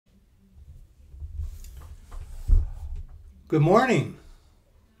Good morning.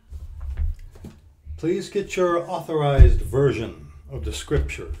 Please get your authorized version of the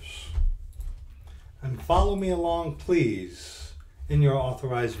scriptures and follow me along, please, in your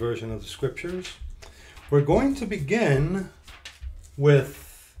authorized version of the scriptures. We're going to begin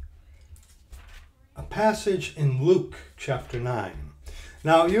with a passage in Luke chapter 9.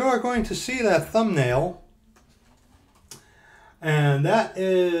 Now, you are going to see that thumbnail, and that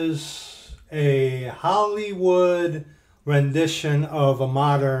is a Hollywood rendition of a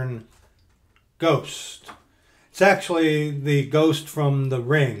modern ghost. It's actually the ghost from The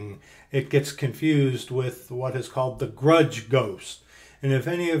Ring. It gets confused with what is called the Grudge ghost. And if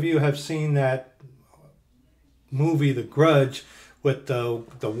any of you have seen that movie, The Grudge, with the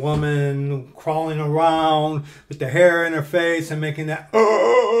woman crawling around with the hair in her face and making that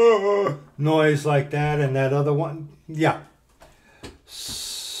noise like that, and that other one, yeah.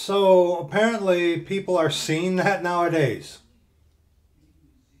 So apparently people are seeing that nowadays.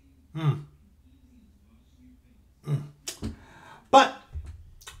 But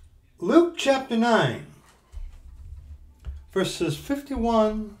Luke chapter 9, verses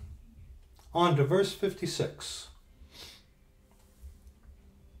 51 on to verse 56.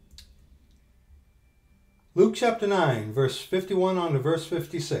 Luke chapter 9, verse 51 on to verse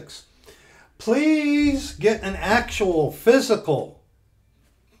 56. Please get an actual physical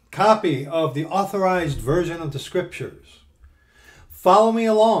copy of the authorized version of the scriptures. Follow me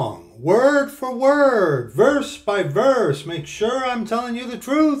along, word for word, verse by verse. Make sure I'm telling you the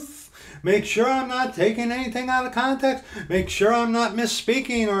truth. Make sure I'm not taking anything out of context. Make sure I'm not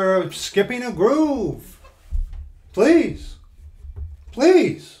misspeaking or skipping a groove. Please.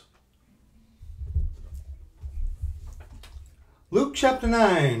 Please. Luke chapter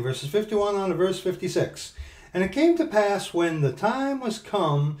 9, verses 51 on to verse 56. And it came to pass when the time was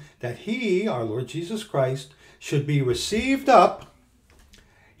come that he, our Lord Jesus Christ, should be received up,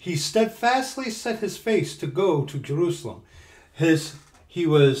 he steadfastly set his face to go to Jerusalem. He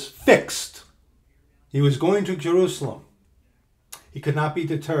was fixed. He was going to Jerusalem. He could not be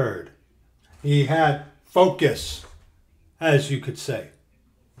deterred. He had focus, as you could say.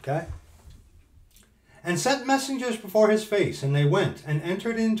 Okay? And sent messengers before his face, and they went and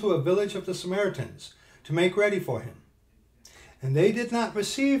entered into a village of the Samaritans to make ready for him. And they did not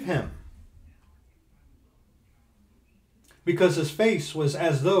receive him, because his face was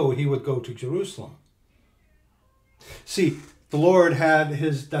as though he would go to Jerusalem. See, the Lord had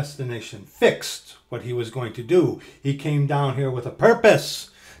his destination fixed, what he was going to do. He came down here with a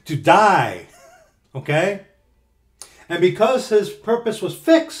purpose, to die. Okay? And because his purpose was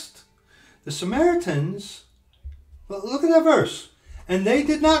fixed, the Samaritans, well, look at that verse, and they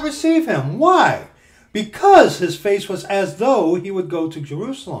did not receive him. Why? Because his face was as though he would go to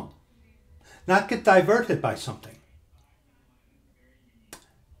Jerusalem, not get diverted by something.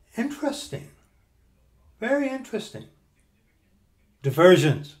 Interesting. Very interesting.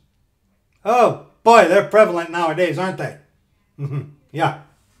 Diversions. Oh, boy, they're prevalent nowadays, aren't they? Yeah.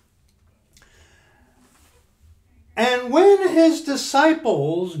 And when his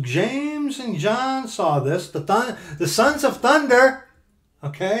disciples, James and John, saw this, the sons of thunder,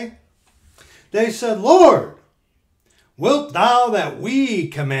 okay, they said, Lord, wilt thou that we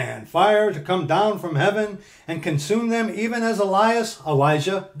command fire to come down from heaven and consume them even as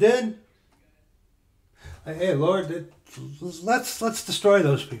Elijah did? Hey, Lord, let's destroy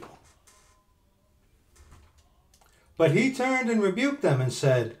those people. But he turned and rebuked them and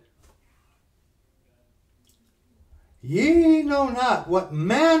said, Ye know not what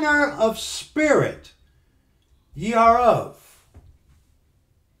manner of spirit ye are of.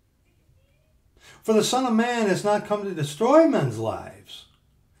 For the Son of Man is not come to destroy men's lives,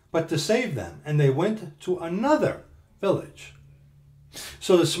 but to save them. And they went to another village.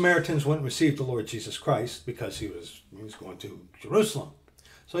 So the Samaritans wouldn't receive the Lord Jesus Christ because he was going to Jerusalem.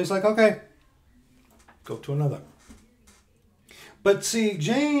 So he's like, okay, go to another. But see,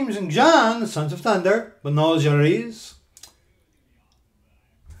 James and John, the sons of thunder, Bonazaries,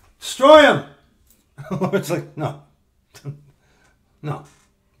 destroy him. The Lord's like, no. No.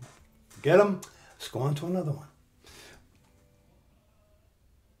 Get him. Let's go on to another one.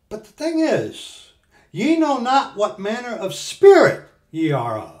 But the thing is, ye know not what manner of spirit ye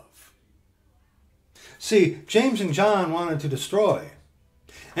are of. See, James and John wanted to destroy.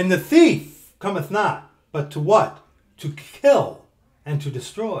 And the thief cometh not, but to what? To kill and to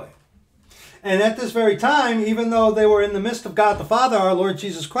destroy. And at this very time, even though they were in the midst of God the Father, our Lord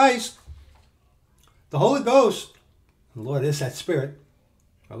Jesus Christ, the Holy Ghost, the Lord is that Spirit,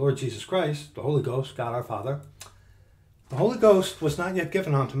 our Lord Jesus Christ, the Holy Ghost, God our Father, the Holy Ghost was not yet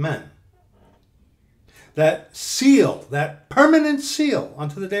given unto men. that seal, that permanent seal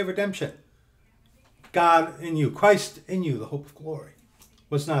unto the day of redemption. God in you, Christ in you, the hope of glory,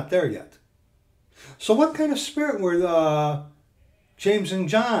 was not there yet. So what kind of spirit were James and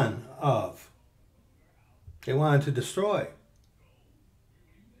John of? They wanted to destroy.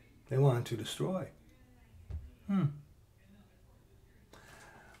 They wanted to destroy.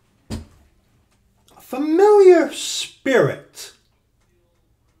 A familiar spirit.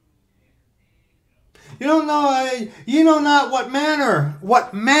 You don't know, ye know not what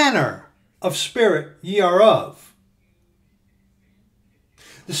manner of spirit ye are of.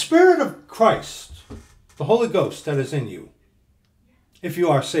 The Spirit of Christ, the Holy Ghost that is in you, if you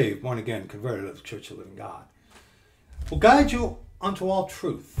are saved, born again, converted to the Church of the Living God, will guide you unto all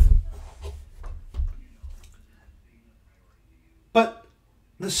truth. But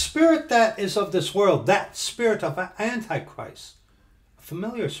the spirit that is of this world, that spirit of Antichrist, a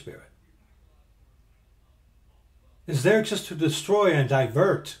familiar spirit, is there just to destroy and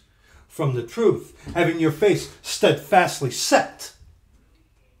divert from the truth, having your face steadfastly set.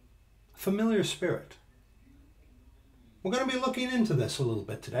 A familiar spirit. We're going to be looking into this a little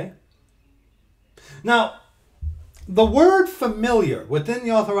bit today. Now, the word familiar within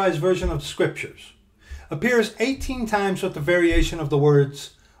the Authorized Version of the Scriptures appears 18 times with the variation of the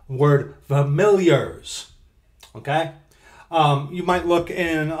word familiars. Okay? You might look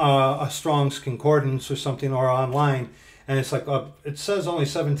in a Strong's Concordance or something, or online, and it's like, it says only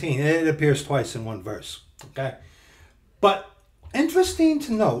 17. It appears twice in one verse. Okay? But interesting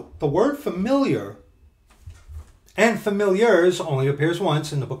to note, the word familiar and familiars only appears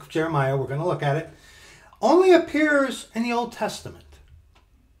once in the book of Jeremiah. We're going to look at it. Only appears in the Old Testament.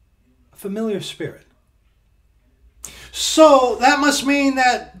 A familiar spirit. So that must mean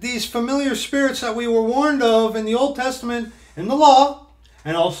that these familiar spirits that we were warned of in the Old Testament, in the law,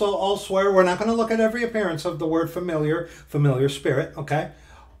 and also elsewhere, we're not going to look at every appearance of the word familiar spirit, okay?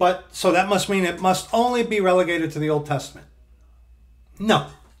 But so that must mean it must only be relegated to the Old Testament. No.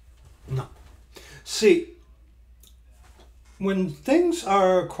 See, when things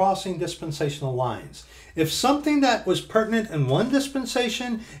are crossing dispensational lines, if something that was pertinent in one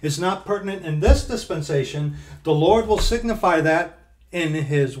dispensation is not pertinent in this dispensation, the Lord will signify that in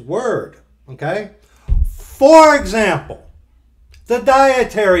His Word. Okay? For example, the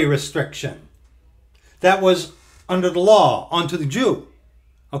dietary restriction that was under the law unto the Jew.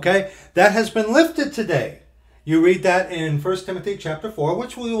 Okay? That has been lifted today. You read that in 1 Timothy chapter 4,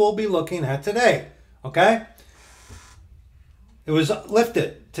 which we will be looking at today. Okay? It was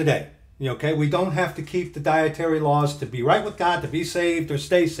lifted today. Okay, we don't have to keep the dietary laws to be right with God, to be saved or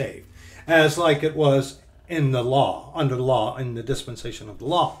stay saved, as like it was in the law, under the law, in the dispensation of the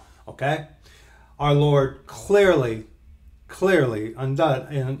law. Okay, our Lord clearly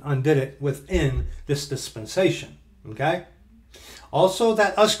undid it within this dispensation. Okay, also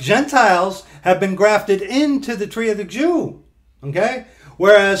that us Gentiles have been grafted into the tree of the Jew. Okay,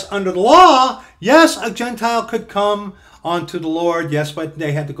 whereas under the law, yes, a Gentile could come onto the Lord, yes, but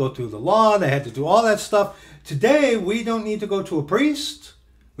they had to go through the law, they had to do all that stuff. Today, we don't need to go to a priest.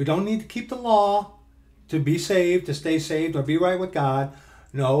 We don't need to keep the law to be saved, to stay saved, or be right with God.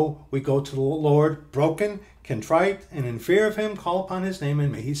 No, we go to the Lord, broken, contrite, and in fear of Him, call upon His name,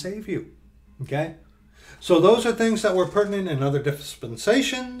 and may He save you. Okay? So those are things that were pertinent in other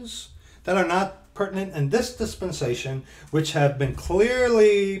dispensations that are not pertinent in this dispensation, which have been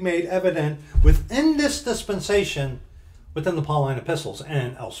clearly made evident within this dispensation, within the Pauline epistles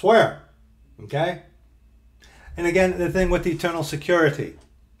and elsewhere. Okay? And again, the thing with eternal security.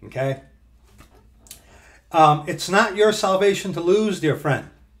 Okay? It's not your salvation to lose, dear friend.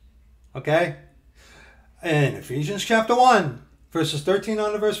 Okay? In Ephesians chapter 1, verses 13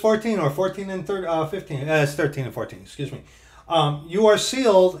 on to verse 14, or 14 and 15, it's 13 and 14, excuse me. You are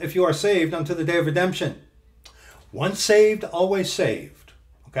sealed, if you are saved, unto the day of redemption. Once saved, always saved.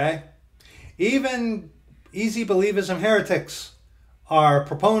 Okay? Even easy believers and heretics are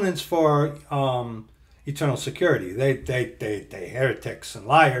proponents for eternal security. They heretics and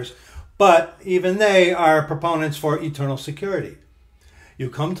liars, but even they are proponents for eternal security. You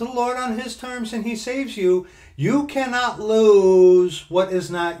come to the Lord on His terms and He saves you. You cannot lose what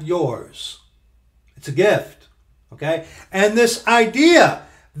is not yours. It's a gift. Okay? And this idea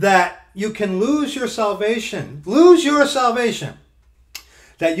that you can lose your salvation,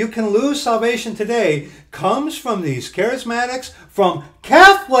 that you can lose salvation today comes from these charismatics, from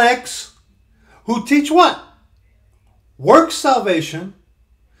Catholics who teach what? Works salvation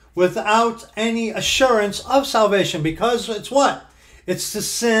without any assurance of salvation, because it's what? It's the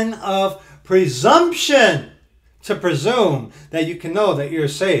sin of presumption to presume that you can know that you're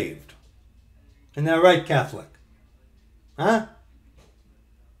saved. Isn't that right, Catholic? Huh?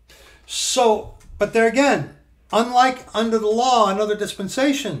 So, but there again, unlike under the law and other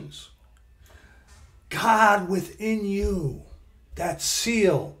dispensations, God within you, that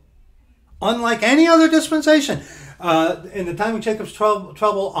seal, unlike any other dispensation, in the time of Jacob's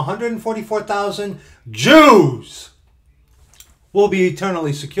trouble, 144,000 Jews will be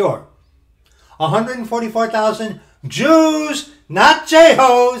eternally secure. 144,000 Jews, not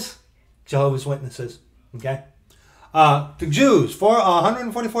Jehovah's Witnesses. Okay? The Jews,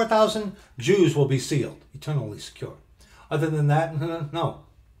 144,000 Jews will be sealed, eternally secure. Other than that, no.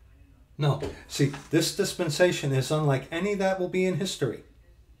 No. See, this dispensation is unlike any that will be in history.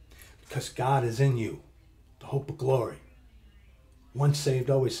 Because God is in you, the hope of glory. Once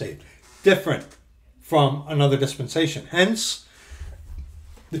saved, always saved. Different from another dispensation. Hence,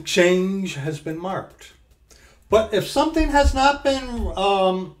 the change has been marked. But if something has not been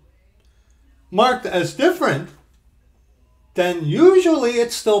marked as different, then usually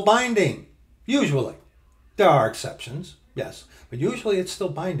it's still binding. Usually. There are exceptions, yes, but usually it's still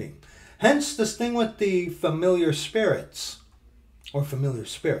binding. Hence this thing with the familiar spirits, or familiar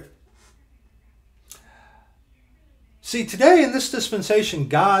spirit. See, today in this dispensation,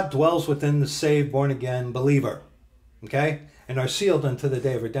 God dwells within the saved, born-again believer, okay, and are sealed unto the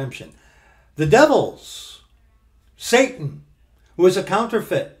day of redemption. The devils, Satan, who is a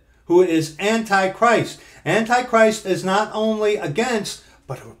counterfeit, who is Antichrist. Antichrist is not only against,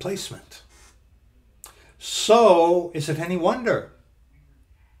 but a replacement. So, is it any wonder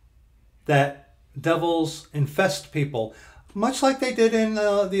that devils infest people, much like they did in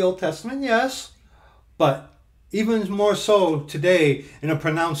the Old Testament? Yes, but even more so today in a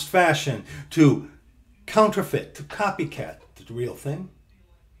pronounced fashion to counterfeit, to copycat the real thing.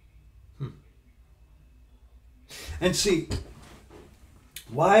 And see,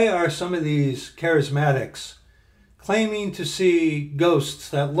 why are some of these charismatics claiming to see ghosts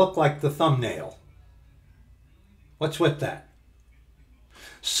that look like the thumbnail? What's with that?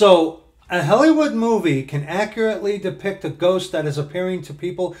 So, a Hollywood movie can accurately depict a ghost that is appearing to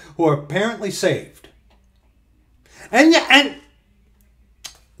people who are apparently saved. And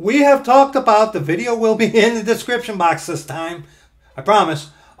we have talked about, the video will be in the description box this time, I promise.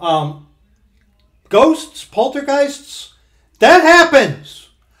 Ghosts, poltergeists, that happens.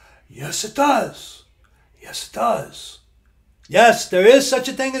 Yes, it does. Yes, it does. Yes, there is such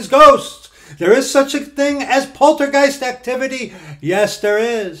a thing as ghosts. There is such a thing as poltergeist activity. Yes, there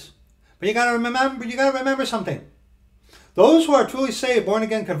is. But you gotta remember something. Those who are truly saved, born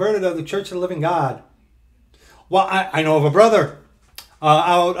again, converted of the Church of the Living God. Well, I know of a brother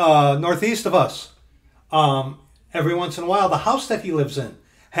out northeast of us. Every once in a while, the house that he lives in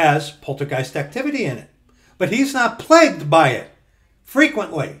has poltergeist activity in it. But he's not plagued by it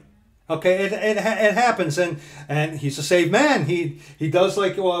frequently. Okay, it happens, and he's a saved man. He does,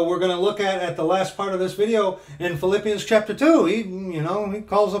 like we're going to look at the last part of this video in Philippians chapter 2. He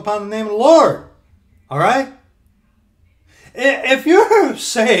calls upon the name of the Lord. All right? If you're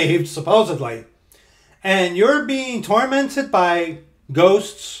saved, supposedly, and you're being tormented by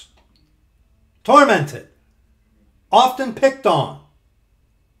ghosts, tormented, often picked on,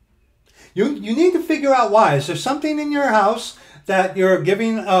 you need to figure out why. Is there something in your house that you're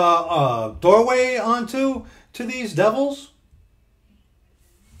giving a doorway onto to these devils?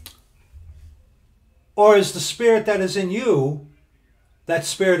 Or is the spirit that is in you that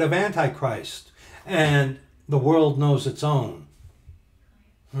spirit of Antichrist, and the world knows its own?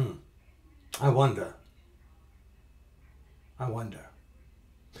 I wonder.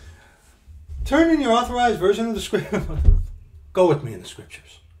 Turn in your authorized version of the scripture. Go with me in the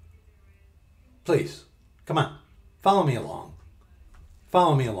scriptures. Please. Come on. Follow me along.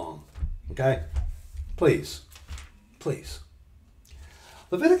 Okay? Please.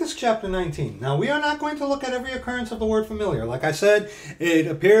 Leviticus chapter 19. Now, we are not going to look at every occurrence of the word familiar. Like I said, it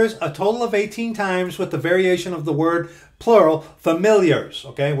appears a total of 18 times with the variation of the word plural, familiars,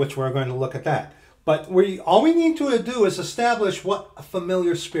 okay, which we're going to look at that. But all we need to do is establish what a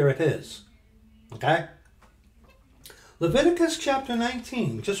familiar spirit is. Okay? Leviticus chapter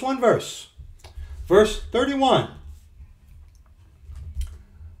 19, just one verse. Verse 31.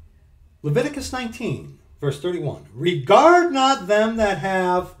 Leviticus 19, verse 31. Regard not them that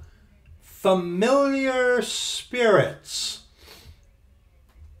have familiar spirits,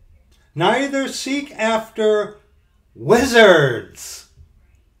 neither seek after wizards,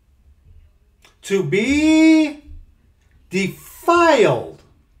 to be defiled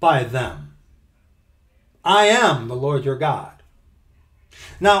by them. I am the Lord your God.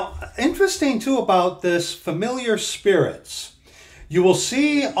 Now, interesting too about this familiar spirits. You will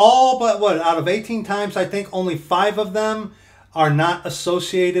see all but, out of 18 times, I think only 5 of them are not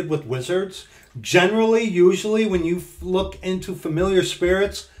associated with wizards. Generally, usually, when you look into familiar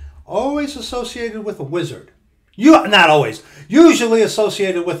spirits, always associated with a wizard. Not always. Usually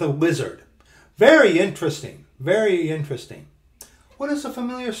associated with a wizard. Very interesting. Very interesting. What is a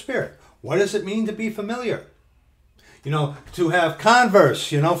familiar spirit? What does it mean to be familiar? To have converse.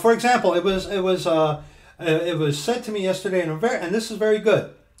 For example, it was said to me yesterday, and this is very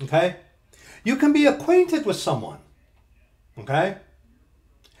good. Okay, you can be acquainted with someone. Okay,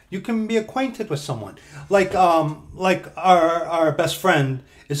 you can be acquainted with someone. Like our best friend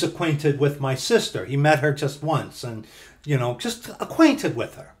is acquainted with my sister. He met her just once, and just acquainted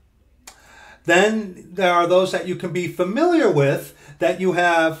with her. Then there are those that you can be familiar with, that you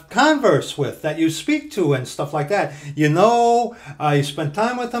have converse with, that you speak to and stuff like that. You spend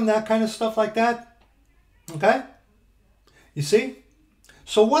time with them, that kind of stuff like that. Okay? You see?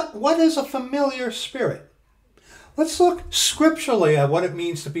 So what is a familiar spirit? Let's look scripturally at what it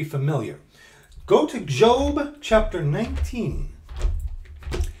means to be familiar. Go to Job chapter 19.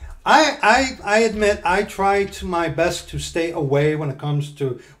 I admit I try to my best to stay away when it comes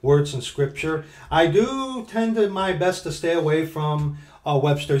to words in Scripture. I do tend to my best to stay away from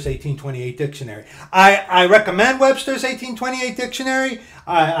Webster's 1828 dictionary. I recommend Webster's 1828 dictionary.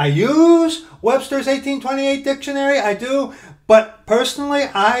 I use Webster's 1828 dictionary. I do. But personally,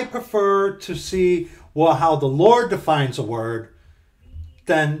 I prefer to see how the Lord defines a word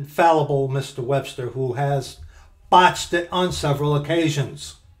than fallible Mr. Webster, who has botched it on several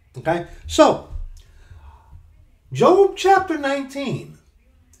occasions. Okay, so Job chapter 19,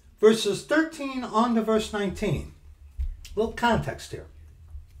 verses 13 on to verse 19. A little context here.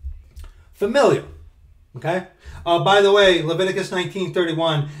 Familiar. Okay. By the way, Leviticus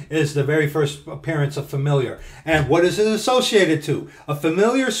 19:31 is the very first appearance of familiar. And what is it associated to? A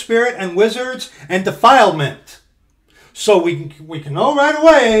familiar spirit and wizards and defilement. So we can know right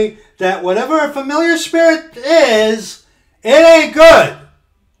away that whatever a familiar spirit is, it ain't good.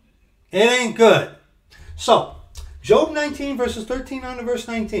 It ain't good. So, Job 19, verses 13 on to verse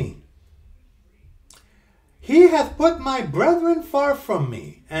 19. He hath put my brethren far from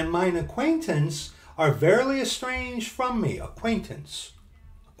me, and mine acquaintance are verily estranged from me. Acquaintance.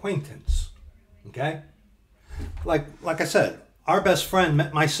 Okay? Like I said, our best friend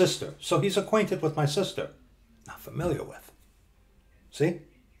met my sister, so he's acquainted with my sister. Not familiar with. See?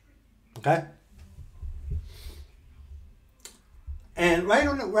 Okay? And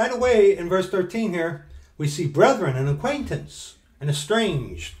right away in verse 13 here, we see brethren and acquaintance and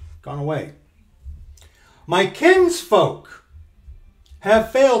estranged, gone away. My kinsfolk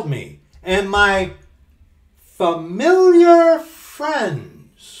have failed me, and my familiar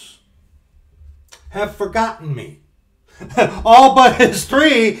friends have forgotten me. All but his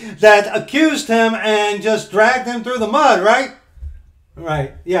 3 that accused him and just dragged him through the mud, right?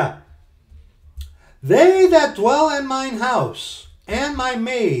 Right, yeah. They that dwell in mine house and my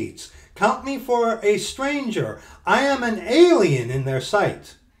maids count me for a stranger. I am an alien in their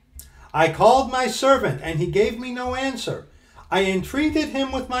sight. I called my servant, and he gave me no answer. I entreated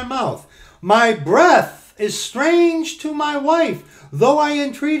him with my mouth. My breath is strange to my wife, though I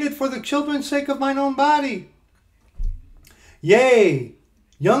entreated for the children's sake of mine own body. Yea,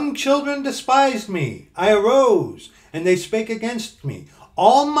 young children despised me. I arose, and they spake against me.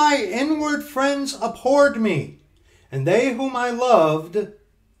 All my inward friends abhorred me, and they whom I loved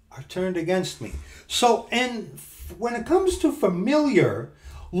are turned against me. So when it comes to familiar,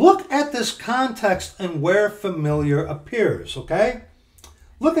 look at this context and where familiar appears, okay?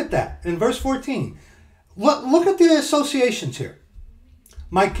 Look at that in verse 14. Look at the associations here.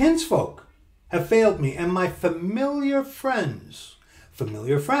 My kinsfolk have failed me, and my familiar friends,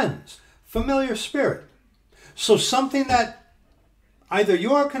 familiar spirit. So something that either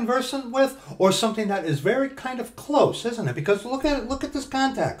you are conversant with or something that is very kind of close, isn't it? Because look at this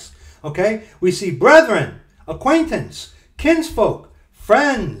context, okay? We see brethren, acquaintance, kinsfolk,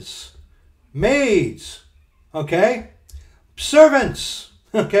 friends, maids, okay? Servants,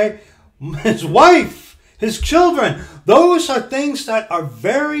 okay? His wife, his children. Those are things that are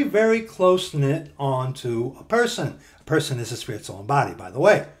very, very close-knit onto a person. A person is a spirit, soul, and body, by the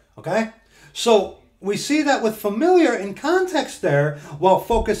way, okay? So we see that with familiar in context there, while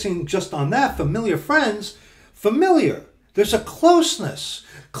focusing just on that, familiar friends, familiar. There's a closeness.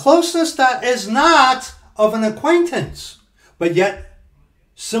 Closeness that is not of an acquaintance, but yet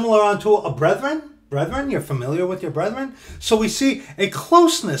similar unto a brethren. Brethren, you're familiar with your brethren. So we see a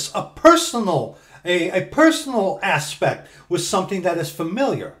closeness, a personal aspect with something that is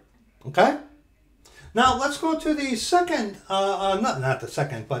familiar. Okay? Now let's go to the second, not the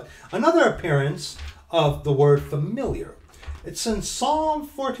second, but another appearance of the word familiar. It's in Psalm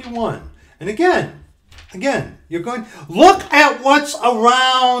 41. And again, you're going, look at what's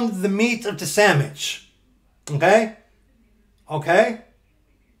around the meat of the sandwich. Okay? Okay?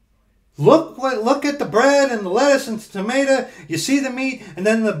 Look at the bread and the lettuce and the tomato. You see the meat, and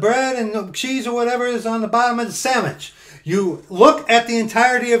then the bread and the cheese or whatever is on the bottom of the sandwich. You look at the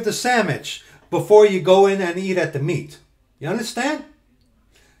entirety of the sandwich before you go in and eat at the meat. You understand?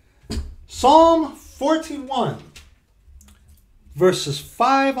 Psalm 41, verses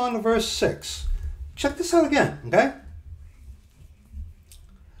 5 on to verse 6. Check this out again, okay?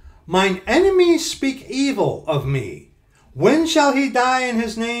 Mine enemies speak evil of me. When shall he die and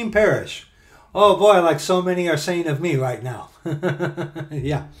his name perish? Oh boy, like so many are saying of me right now.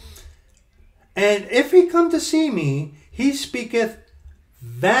 Yeah. And if he come to see me, he speaketh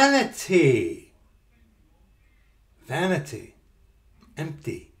vanity. Vanity.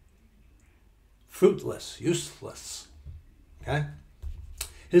 Empty. Fruitless. Useless. Okay?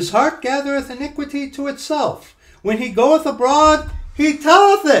 His heart gathereth iniquity to itself. When he goeth abroad, he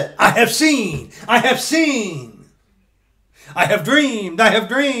telleth it. I have seen. I have seen. I have dreamed. I have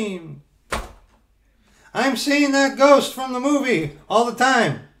dreamed. I'm seeing that ghost from the movie all the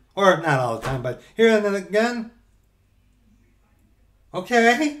time. Or not all the time, but here and then again.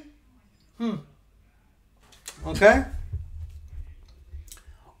 Okay. Okay.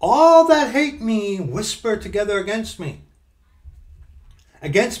 All that hate me whisper together against me.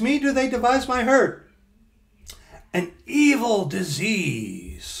 Against me do they devise my hurt. An evil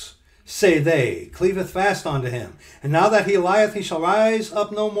disease, say they, cleaveth fast unto him. And now that he lieth, he shall rise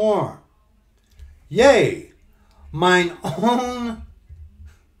up no more. Yea, mine own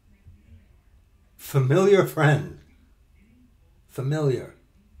familiar friend,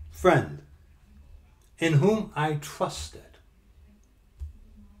 in whom I trusted,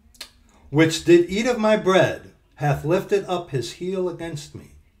 which did eat of my bread, hath lifted up his heel against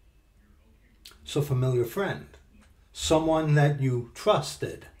me. So familiar friend, someone that you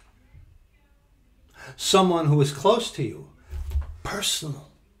trusted, someone who is close to you, personal,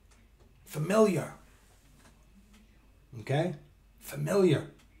 familiar. Okay? Familiar.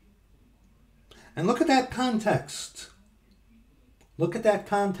 And look at that context. Look at that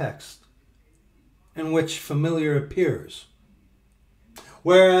context in which familiar appears.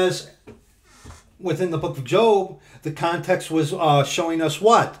 Whereas within the book of Job, the context was showing us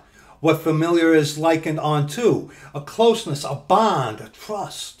what? What familiar is likened unto. A closeness, a bond, a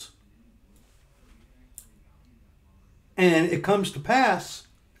trust. And it comes to pass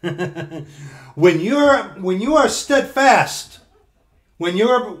when you are steadfast, when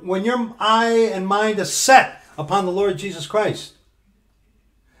your eye and mind is set upon the Lord Jesus Christ.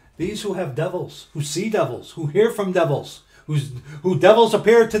 These who have devils, who see devils, who hear from devils, who devils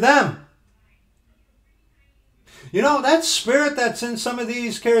appear to them. You know, that spirit that's in some of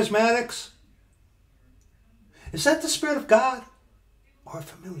these charismatics, is that the Spirit of God or a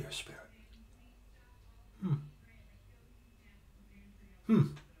familiar spirit?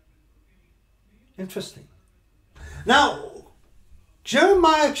 Interesting. Now,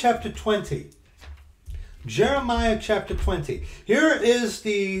 Jeremiah chapter 20. Jeremiah chapter 20. Here is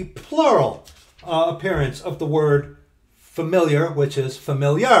the plural appearance of the word familiar, which is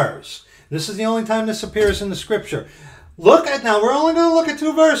familiars. This is the only time this appears in the scripture. Look at, now we're only going to look at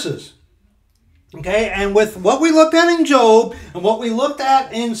 2 verses. Okay, and with what we looked at in Job and what we looked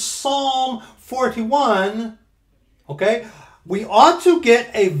at in Psalm 41, okay, we ought to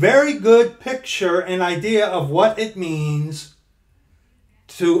get a very good picture and idea of what it means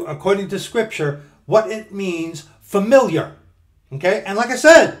to, according to Scripture, what it means familiar. Okay, and like I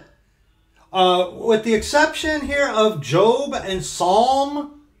said, with the exception here of Job and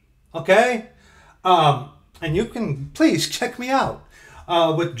Psalm, okay, and you can please check me out.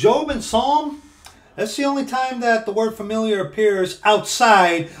 With Job and Psalm, that's the only time that the word familiar appears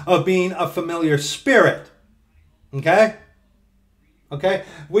outside of being a familiar spirit. Okay? Okay?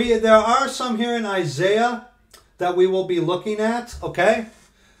 There are some here in Isaiah that we will be looking at. Okay?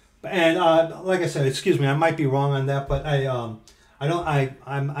 And like I said, excuse me, I might be wrong on that, but I don't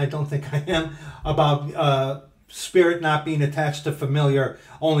think I am, about spirit not being attached to familiar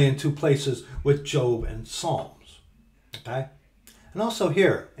only in 2 places with Job and Psalms. Okay? And also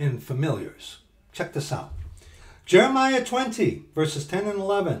here in familiars. Check this out. Jeremiah 20, verses 10 and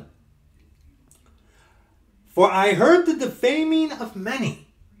 11. For I heard the defaming of many.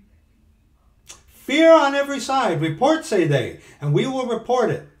 Fear on every side. Report, say they, and we will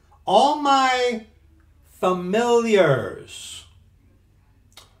report it. All my familiars.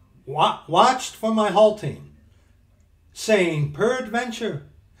 watched for my halting, saying, peradventure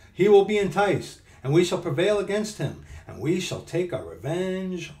he will be enticed, and we shall prevail against him, and we shall take our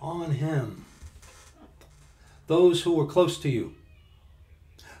revenge on him. Those who were close to you,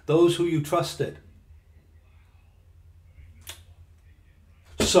 those who you trusted.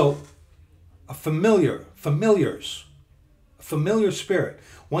 So, a familiar spirit,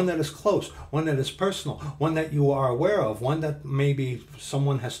 one that is close, one that is personal, one that you are aware of, one that maybe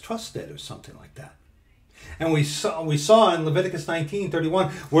someone has trusted or something like that. And we saw in Leviticus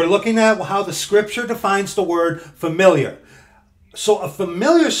 19:31, we're looking at how the scripture defines the word familiar. So a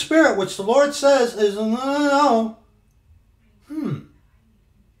familiar spirit, which the Lord says is no.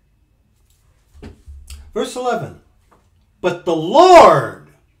 Verse 11, but the Lord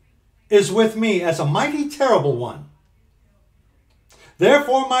is with me as a mighty terrible one.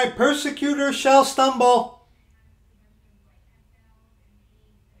 Therefore my persecutor shall stumble.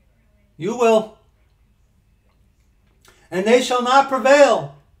 You will. And they shall not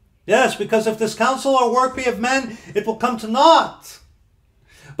prevail. Yes, because if this counsel or work be of men, it will come to naught.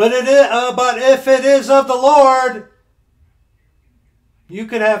 But if it is of the Lord, you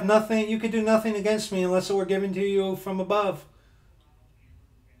could have nothing. You could do nothing against me unless it were given to you from above.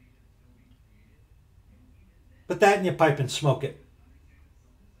 Put that in your pipe and smoke it.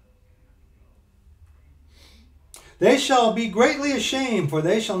 They shall be greatly ashamed, for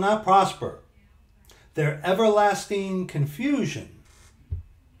they shall not prosper. Their everlasting confusion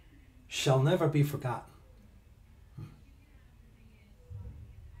shall never be forgotten.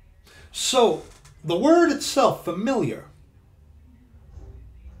 So, the word itself, familiar,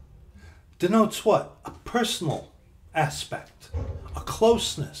 denotes what? A personal aspect, a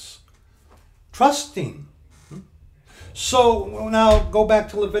closeness, trusting. So, now go back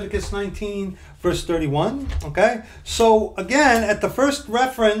to Leviticus 19, verse 31, okay? So, again, at the first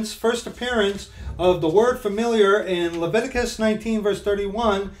appearance of the word familiar in Leviticus 19, verse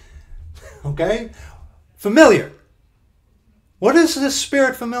 31, okay? Familiar. What is this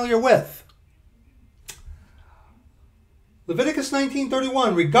spirit familiar with? Leviticus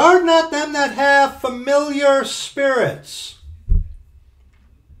 19:31, regard not them that have familiar spirits.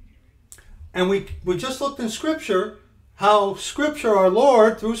 And we just looked in Scripture how Scripture, our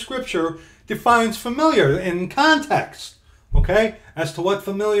Lord, through Scripture, defines familiar in context, okay, as to what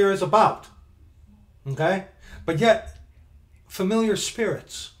familiar is about, okay? But yet, familiar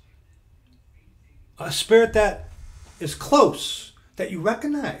spirits, a spirit that is close, that you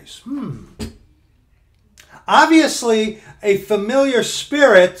recognize. Obviously, a familiar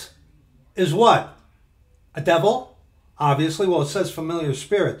spirit is what? A devil? Obviously, well, it says familiar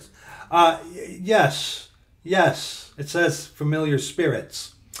spirits. Yes, it says familiar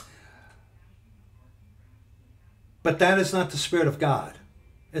spirits. But that is not the Spirit of God,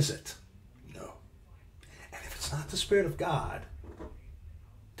 is it? No. And if it's not the Spirit of God,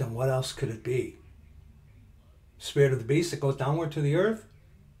 then what else could it be? Spirit of the beast that goes downward to the earth?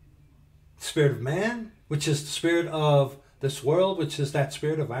 Spirit of man, which is the spirit of this world, which is that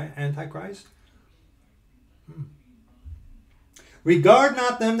spirit of Antichrist? Regard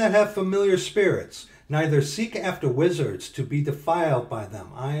not them that have familiar spirits, neither seek after wizards to be defiled by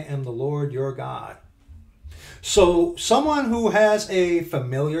them. I am the Lord your God. So someone who has a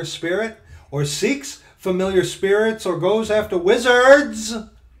familiar spirit, or seeks familiar spirits, or goes after wizards,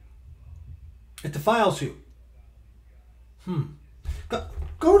 it defiles you.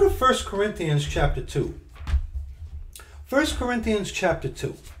 Go to 1 Corinthians chapter 2. 1 Corinthians chapter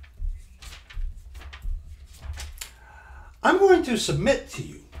 2. I'm going to submit to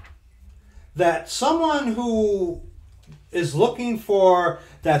you that someone who is looking for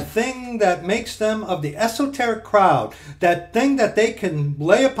that thing that makes them of the esoteric crowd, that thing that they can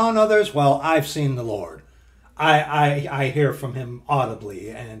lay upon others, well, I've seen the Lord. I hear from him audibly,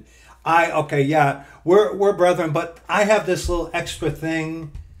 and we're brethren, but I have this little extra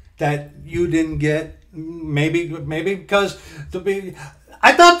thing that you didn't get. Maybe because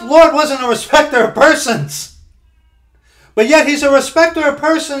I thought the Lord wasn't a respecter of persons. But yet he's a respecter of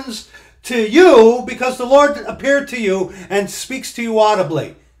persons to you because the Lord appeared to you and speaks to you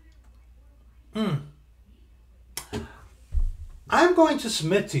audibly. I'm going to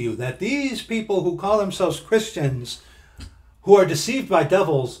submit to you that these people who call themselves Christians, who are deceived by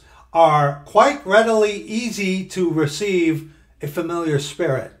devils, are quite readily easy to receive a familiar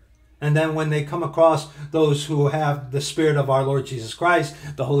spirit. And then when they come across those who have the Spirit of our Lord Jesus Christ,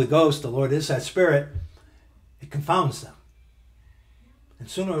 the Holy Ghost, the Lord is that Spirit, it confounds them. And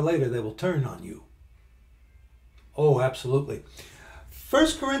sooner or later they will turn on you. Oh, absolutely.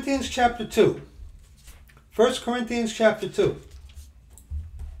 1 Corinthians chapter 2. 1 Corinthians chapter 2.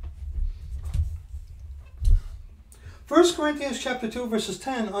 1 Corinthians chapter 2, verses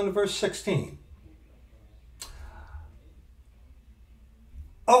 10 on to verse 16.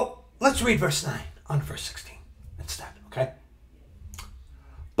 Oh, let's read verse 9 on to verse 16 instead, okay?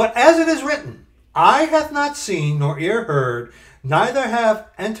 But as it is written, eye hath not seen, nor ear heard, neither have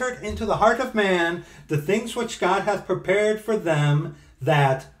entered into the heart of man the things which God hath prepared for them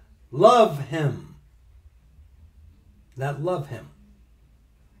that love him. That love him.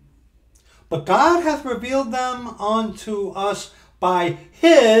 But God hath revealed them unto us by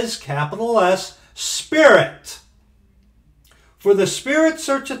his, capital S, Spirit. For the Spirit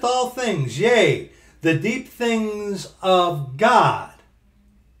searcheth all things, yea, the deep things of God.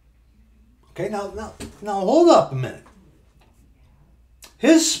 Okay, now hold up a minute.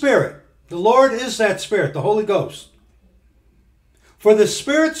 His Spirit, the Lord is that Spirit, the Holy Ghost. For the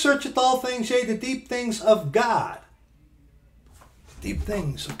Spirit searcheth all things, yea, the deep things of God. The deep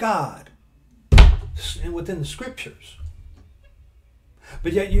things of God. And within the Scriptures.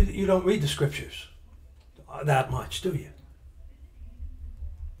 But yet you don't read the Scriptures that much, do you?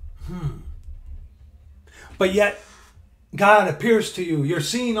 But yet God appears to you. You're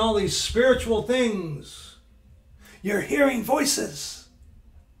seeing all these spiritual things. You're hearing voices.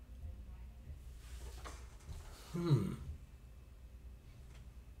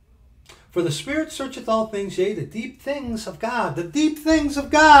 For the Spirit searcheth all things, yea, the deep things of God. The deep things of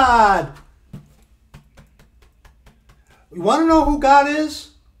God. You want to know who God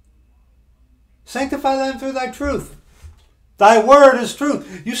is? Sanctify them through thy truth. Thy word is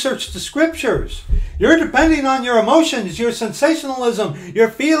truth. You search the Scriptures. You're depending on your emotions, your sensationalism, your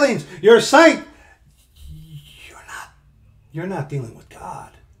feelings, your sight. You're not dealing with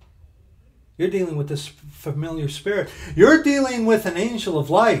God. You're dealing with this familiar spirit. You're dealing with an angel of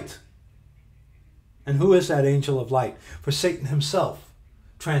light. And who is that angel of light? For Satan himself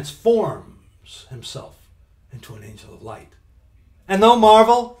transforms himself into an angel of light. And no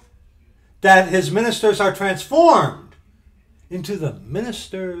marvel that his ministers are transformed into the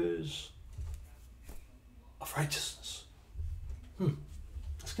ministers of righteousness.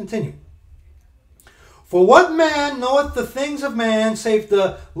 Let's continue. For what man knoweth the things of man, save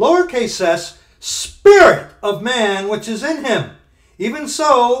the lowercase s, Spirit of man which is in him? Even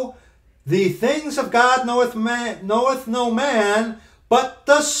so, the things of God knoweth no man, but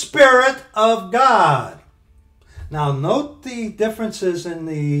the Spirit of God. Now note the differences in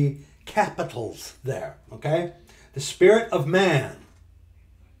the capitals there, okay? The Spirit of man.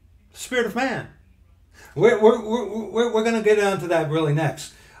 Spirit of man. We're going to get onto that really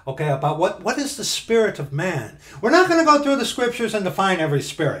next, okay, about what is the Spirit of man. We're not going to go through the Scriptures and define every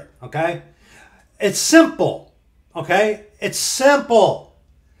spirit, okay? It's simple, okay? It's simple.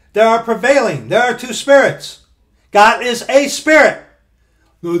 There are prevailing. There are two spirits. God is a spirit.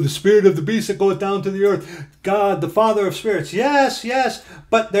 No, the spirit of the beast that goeth down to the earth. God, the Father of spirits. Yes, yes.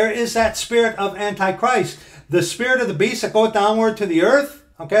 But there is that spirit of Antichrist. The spirit of the beast that goeth downward to the earth.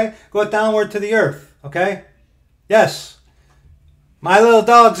 Okay? Goeth downward to the earth. Okay? Yes. My little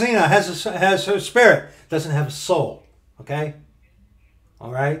dog Xena has her spirit. Doesn't have a soul. Okay?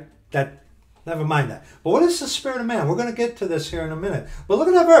 All right? Never mind that. But what is the spirit of man? We're going to get to this here in a minute. But look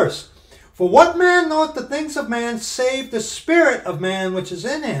at that verse. For what man knoweth the things of man, save the Spirit of man which is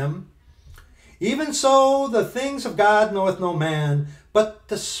in him? Even so, the things of God knoweth no man, but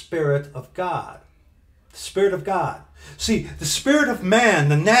the Spirit of God. The Spirit of God. See, the spirit of man,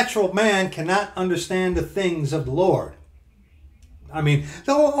 the natural man, cannot understand the things of the Lord. I mean,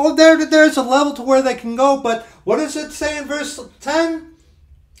 there's a level to where they can go, but what does it say in verse 10?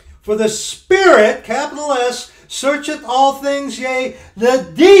 For the Spirit, capital S, searcheth all things, yea, the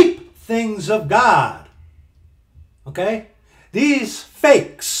deep things of God. Okay? These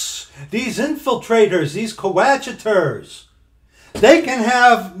fakes, these infiltrators, these coadjutors, they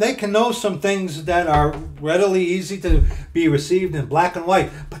can know some things that are readily easy to be received in black and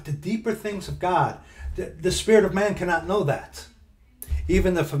white, but the deeper things of God, the spirit of man cannot know that.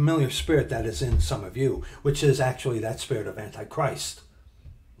 Even the familiar spirit that is in some of you, which is actually that spirit of Antichrist.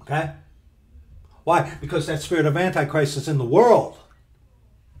 Okay? Why? Because that spirit of Antichrist is in the world.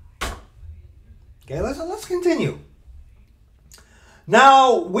 Okay, let's continue.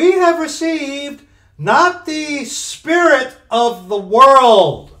 Now, we have received not the spirit of the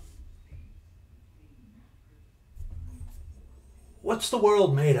world. What's the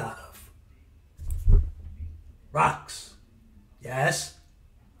world made out of? Rocks. Yes.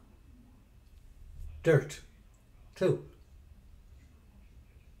 Dirt. Too.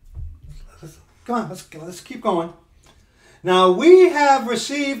 Come on, let's keep going. Now we have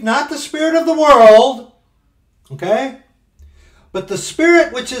received not the spirit of the world, okay, But the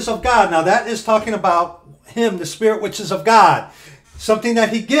Spirit which is of God. Now that is talking about him, the Spirit which is of God. Something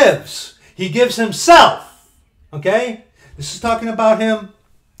that he gives. He gives himself. Okay? This is talking about him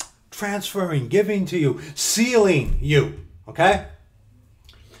transferring, giving to you, sealing you. Okay?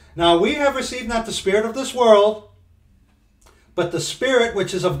 Now we have received not the spirit of this world, but the Spirit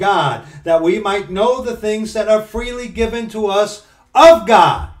which is of God, that we might know the things that are freely given to us of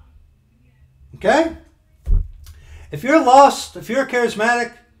God. Okay? If you're lost, if you're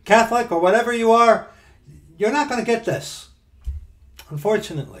charismatic, Catholic, or whatever you are, you're not going to get this.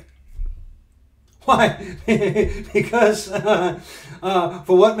 Unfortunately. Why? Because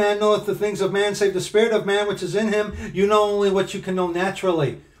for what man knoweth the things of man, save the spirit of man which is in him? You know only what you can know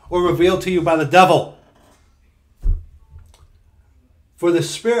naturally, or revealed to you by the devil. For the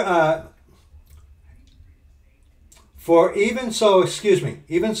Spirit... For even so,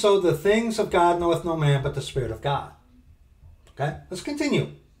 even so the things of God knoweth no man but the Spirit of God. Okay, let's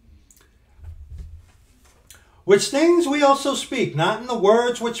continue. Which things we also speak, not in the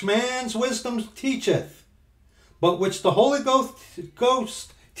words which man's wisdom teacheth, but which the Holy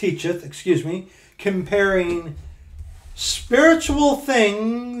Ghost teacheth, comparing spiritual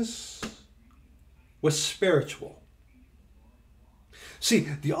things with spiritual. See,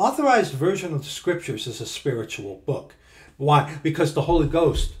 the authorized version of the Scriptures is a spiritual book. Why? Because the Holy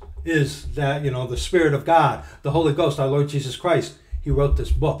Ghost is that, the Spirit of God. The Holy Ghost, our Lord Jesus Christ, he wrote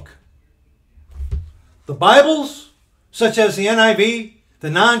this book. The Bibles, such as the NIV, the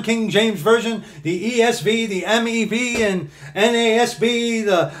non-King James Version, the ESV, the MEV, and NASB,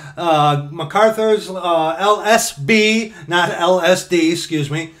 the MacArthur's LSB, not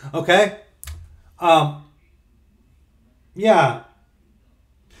LSD, okay?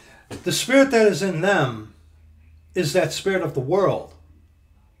 The spirit that is in them is that spirit of the world.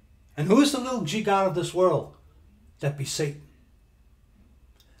 And who is the little g god of this world? That be Satan.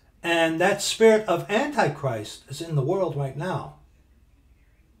 And that spirit of Antichrist is in the world right now.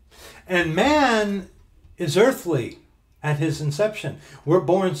 And man is earthly at his inception. We're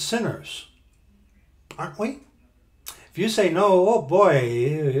born sinners. Aren't we? If you say no, oh boy,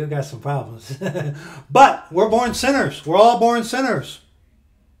 you got some problems. But we're born sinners. We're all born sinners.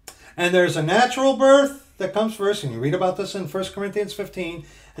 And there's a natural birth that comes first, and you read about this in 1 Corinthians 15.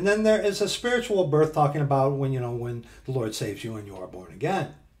 And then there is a spiritual birth talking about when the Lord saves you and you are born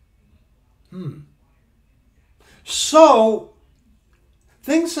again. So,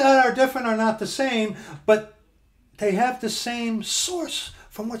 things that are different are not the same, but they have the same source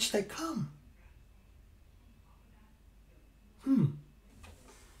from which they come.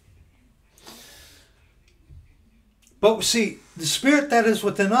 But see, the Spirit that is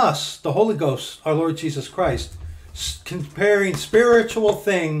within us, the Holy Ghost, our Lord Jesus Christ, comparing spiritual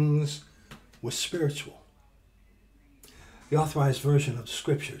things with spiritual. The authorized version of the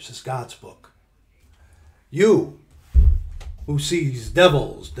Scriptures is God's book. You, who sees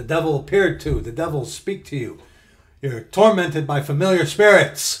devils, the devil appeared to, the devils speak to you. You're tormented by familiar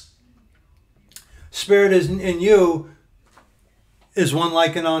spirits. Spirit is in you is one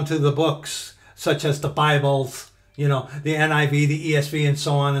likened unto the books, such as the Bibles, the NIV, the ESV, and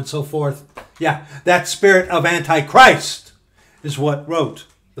so on and so forth. Yeah, that spirit of Antichrist is what wrote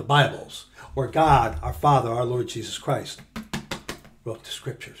the Bibles, where God, our Father, our Lord Jesus Christ, wrote the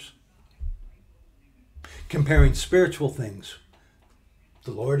Scriptures. Comparing spiritual things,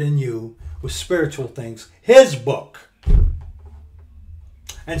 the Lord in you, with spiritual things, his book.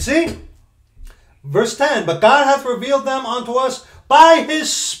 And see, verse 10, but God hath revealed them unto us by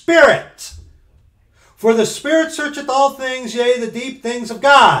his Spirit. For the Spirit searcheth all things, yea, the deep things of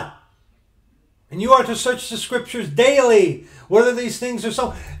God. And you are to search the Scriptures daily, whether these things are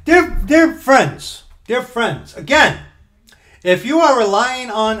so. Dear friends, again, if you are relying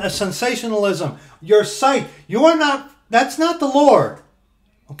on a sensationalism, your sight, that's not the Lord.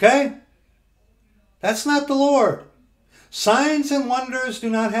 Okay? That's not the Lord. Signs and wonders do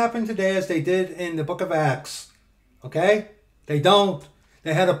not happen today as they did in the book of Acts. Okay? They don't.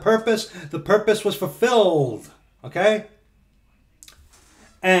 They had a purpose. The purpose was fulfilled. Okay?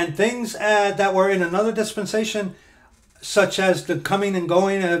 And things that were in another dispensation, such as the coming and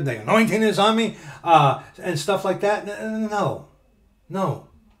going, the anointing is on me, and stuff like that. No.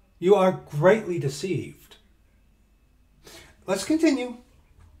 You are greatly deceived. Let's continue.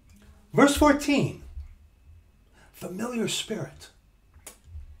 Verse 14. Familiar spirit.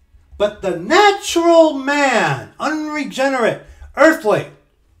 But the natural man, unregenerate, earthly,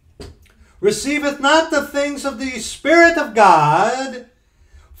 receiveth not the things of the Spirit of God,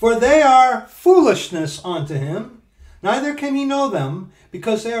 for they are foolishness unto him, neither can he know them,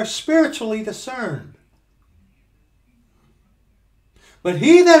 because they are spiritually discerned. But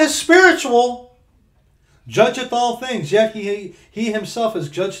he that is spiritual judgeth all things, yet he himself is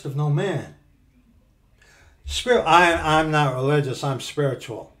judged of no man. I'm not religious, I'm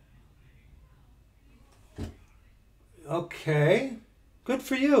spiritual. Okay, good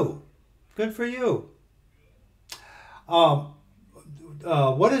for you. Good for you.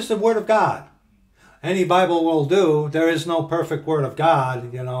 What is the Word of God? Any Bible will do. There is no perfect Word of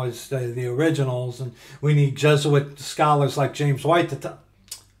God. You know, it's the originals, and we need Jesuit scholars like James White to tell.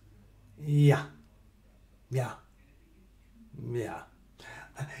 Yeah.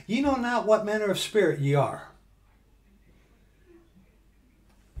 Ye know not what manner of spirit ye are.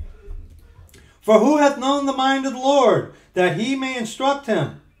 For who hath known the mind of the Lord, that he may instruct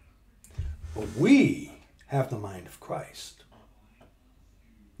him? But we have the mind of Christ.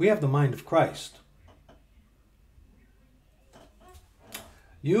 We have the mind of Christ.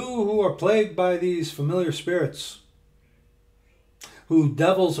 You who are plagued by these familiar spirits, who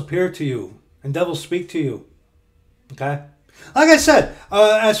devils appear to you, and devils speak to you. Okay? Like I said,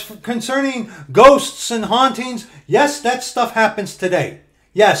 as concerning ghosts and hauntings, yes, that stuff happens today.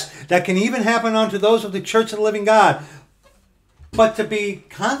 Yes, that can even happen unto those of the Church of the Living God. But to be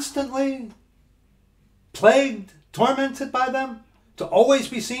constantly plagued, tormented by them, to always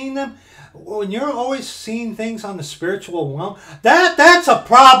be seeing them, when you're always seeing things on the spiritual realm, that's a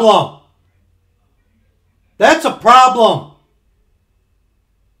problem. That's a problem.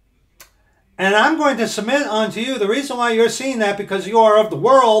 And I'm going to submit unto you the reason why you're seeing that, because you are of the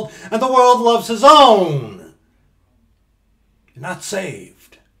world, and the world loves his own. You're not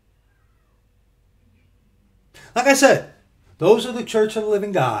saved. Like I said, those are the Church of the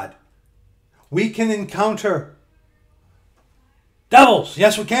Living God. We can encounter devils.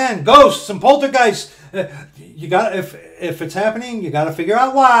 Yes, we can. Ghosts and poltergeists. You got if it's happening, you got to figure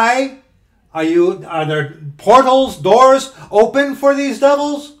out why. Are there portals, doors open for these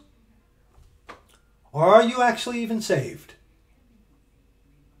devils? Or are you actually even saved?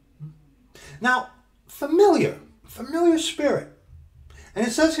 Now, familiar spirit. And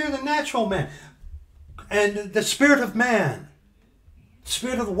it says here the natural man and the spirit of man,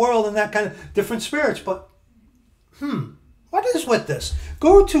 spirit of the world, and that kind of different spirits. But, what is with this?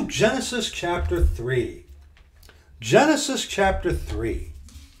 Go to Genesis chapter 3. Genesis chapter 3.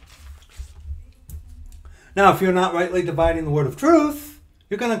 Now, if you're not rightly dividing the word of truth,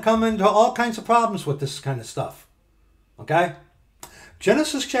 you're going to come into all kinds of problems with this kind of stuff. Okay?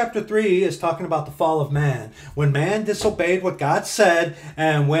 Genesis chapter 3 is talking about the fall of man. When man disobeyed what God said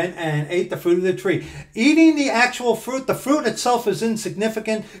and went and ate the fruit of the tree. Eating the actual fruit, the fruit itself is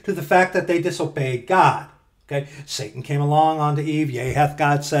insignificant to the fact that they disobeyed God. Okay? Satan came along unto Eve, yea, hath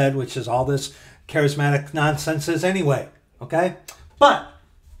God said, which is all this charismatic nonsense is anyway. Okay? But,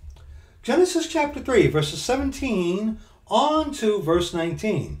 Genesis chapter 3, verses 17 on to verse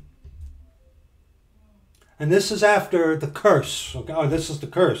 19. And this is after the curse. Okay? Oh, this is the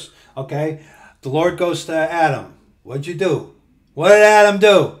curse. Okay? The Lord goes to Adam. What'd you do? What did Adam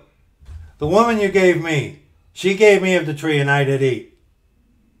do? The woman you gave me. She gave me of the tree and I did eat.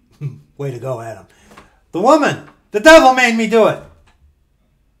 Way to go, Adam. The woman. The devil made me do it.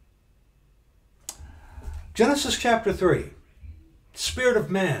 Genesis chapter 3. Spirit of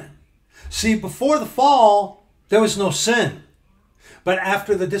man. See, before the fall, there was no sin. But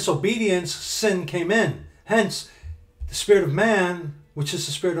after the disobedience, sin came in. Hence, the spirit of man, which is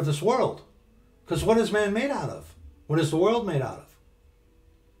the spirit of this world. Because what is man made out of? What is the world made out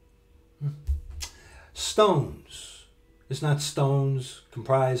of? Stones. Is not stones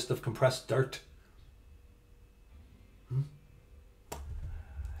comprised of compressed dirt?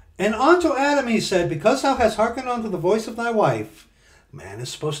 And unto Adam he said, because thou hast hearkened unto the voice of thy wife, man is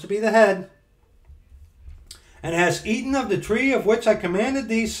supposed to be the head, and hast eaten of the tree of which I commanded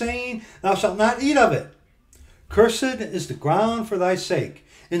thee, saying, thou shalt not eat of it. Cursed is the ground for thy sake.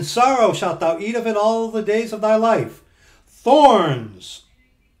 In sorrow shalt thou eat of it all the days of thy life. Thorns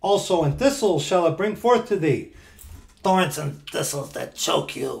also and thistles shall it bring forth to thee. Thorns and thistles that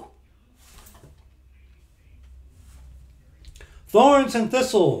choke you. Thorns and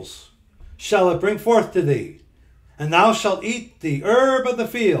thistles shall it bring forth to thee. And thou shalt eat the herb of the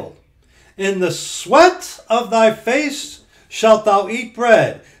field. In the sweat of thy face shalt thou eat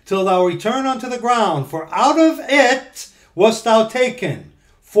bread, till thou return unto the ground, for out of it wast thou taken.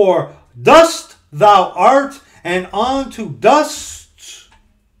 For dust thou art, and unto dust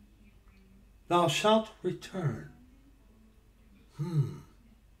thou shalt return.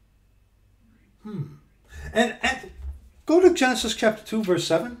 And go to Genesis chapter 2, verse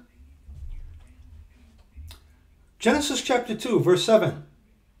 7. Genesis chapter 2, verse 7.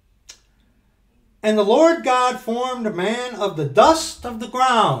 And the Lord God formed man of the dust of the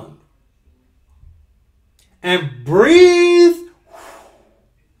ground and breathed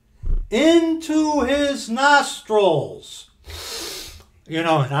into his nostrils. You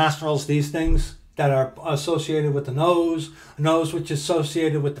know, nostrils, these things that are associated with the nose, nose which is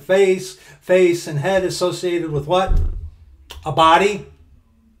associated with the face, face and head associated with what? A body.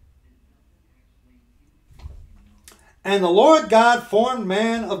 And the Lord God formed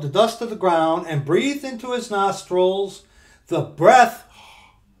man of the dust of the ground and breathed into his nostrils the breath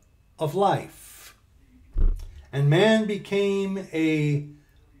of life. And man became a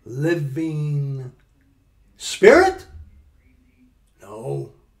living spirit?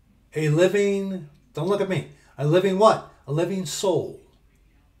 No. A living, don't look at me. A living what? A living soul.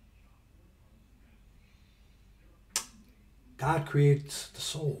 God creates the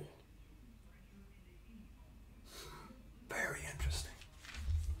soul. Very interesting.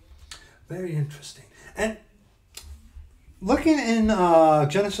 Very interesting. And looking in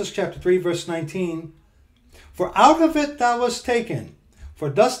Genesis chapter 3, verse 19, for out of it thou wast taken, for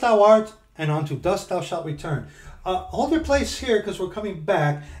dust thou art, and unto dust thou shalt return. Hold your place here because we're coming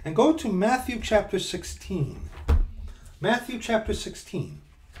back, and go to Matthew chapter 16. Matthew chapter 16.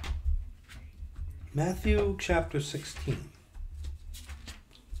 Matthew chapter 16.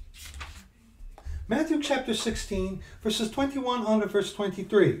 Matthew chapter 16, verses 21 on to verse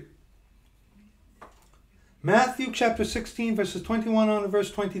 23. Matthew chapter 16, verses 21 on to verse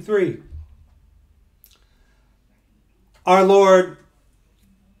 23. Our Lord,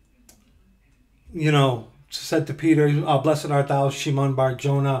 said to Peter, blessed art thou, Shimon Bar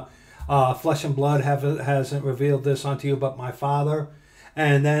Jonah. Flesh and blood hasn't revealed this unto you, but my Father.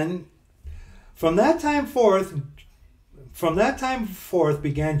 And then from that time forth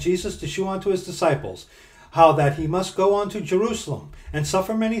began Jesus to shew unto his disciples how that he must go unto Jerusalem and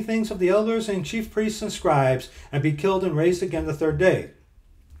suffer many things of the elders and chief priests and scribes, and be killed and raised again the third day.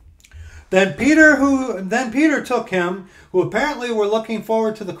 Then Peter took him, who apparently were looking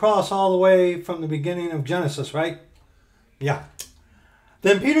forward to the cross all the way from the beginning of Genesis, right? Yeah.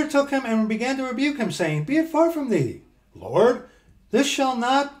 Then Peter took him and began to rebuke him, saying, Be it far from thee, Lord, this shall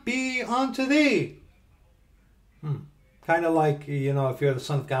not be unto thee. Kind of like, if you're the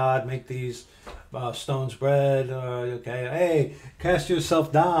Son of God, make these stones bread. Okay, hey, cast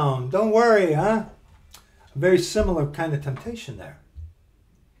yourself down. Don't worry, huh? A very similar kind of temptation there.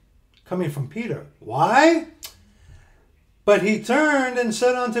 Coming from Peter. Why? But he turned and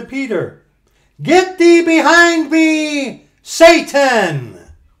said unto Peter, Get thee behind me, Satan!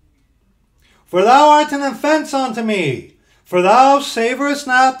 For thou art an offense unto me, for thou savorest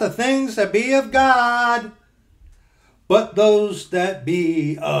not the things that be of God, but those that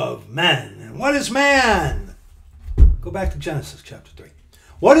be of men. And what is man? Go back to Genesis chapter 3.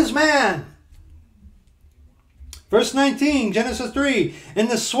 What is man? Verse 19, Genesis 3. In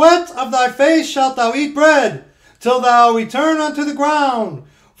the sweat of thy face shalt thou eat bread, till thou return unto the ground.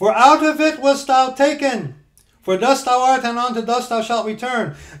 For out of it wast thou taken. For dust thou art, and unto dust thou shalt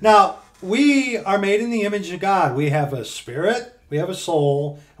return. Now, we are made in the image of God. We have a spirit, we have a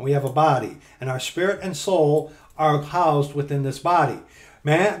soul, and we have a body. And our spirit and soul are housed within this body.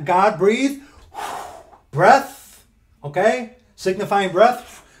 Man, God breathed breath, okay? Signifying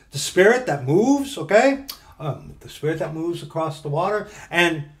breath, the spirit that moves, okay? The spirit that moves across the water.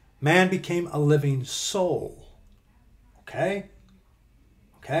 And man became a living soul. Okay?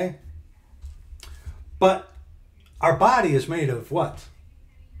 Okay? But our body is made of what?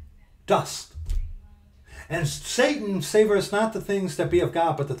 Dust. And Satan savors not the things that be of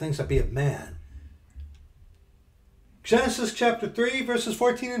God, but the things that be of man. Genesis chapter 3, verses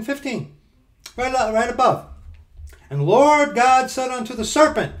 14 and 15. Right above. And Lord God said unto the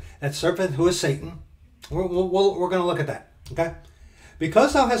serpent, that serpent who is Satan, we're going to look at that. Okay?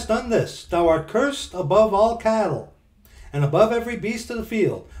 Because thou hast done this, thou art cursed above all cattle, and above every beast of the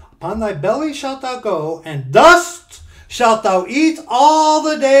field. Upon thy belly shalt thou go, and dust shalt thou eat all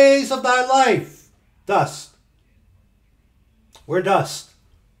the days of thy life. Dust. We're dust.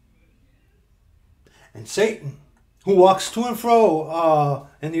 And Satan, who walks to and fro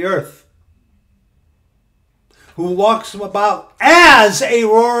in the earth, who walks about as a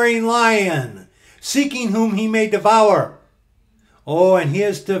roaring lion, seeking whom he may devour. Oh, and he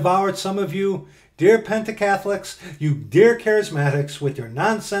has devoured some of you, dear Pentacatholics, you dear Charismatics, with your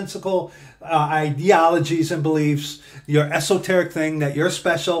nonsensical ideologies and beliefs, your esoteric thing that you're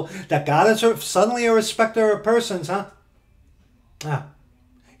special, that God is suddenly a respecter of persons, huh?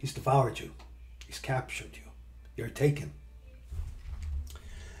 He's devoured you. He's captured you. You're taken.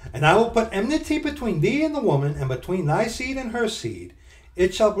 And I will put enmity between thee and the woman, and between thy seed and her seed.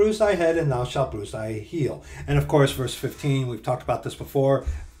 It shall bruise thy head, and thou shalt bruise thy heel. And of course, verse 15, we've talked about this before,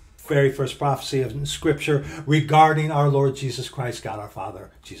 very first prophecy of Scripture regarding our Lord Jesus Christ, God our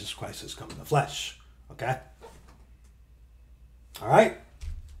Father. Jesus Christ has come in the flesh. Okay? All right?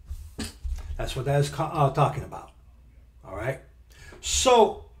 That's what that is talking about. All right?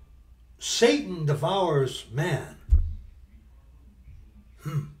 So, Satan devours man.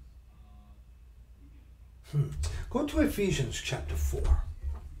 Go to Ephesians chapter 4.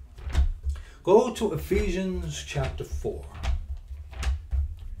 Go to Ephesians chapter 4.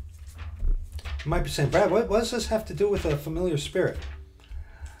 You might be saying, Brad, what does this have to do with a familiar spirit?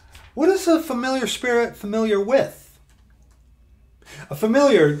 What is a familiar spirit familiar with? A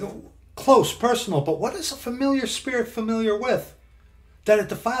familiar, close, personal, but what is a familiar spirit familiar with? That it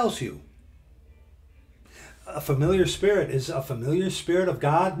defiles you. A familiar spirit is a familiar spirit of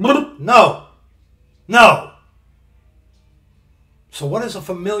God? No. No. So what is a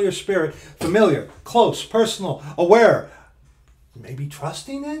familiar spirit? Familiar, close, personal, aware. Maybe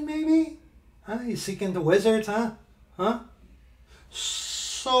trusting in, maybe? Huh? You seeking the wizards, huh? Huh?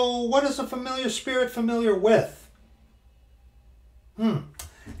 So what is a familiar spirit familiar with?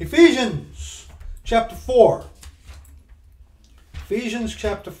 Ephesians chapter 4. Ephesians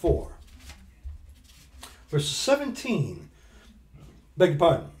chapter 4. Verses 17. Beg your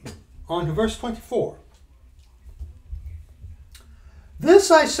pardon. On to verse 24.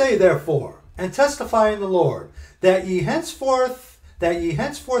 This I say therefore, and testify in the Lord, that ye henceforth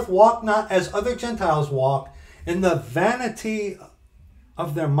walk not as other Gentiles walk, in the vanity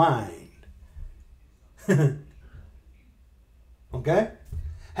of their mind. Okay?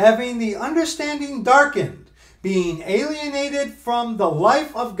 Having the understanding darkened, being alienated from the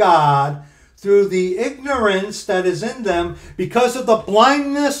life of God through the ignorance that is in them because of the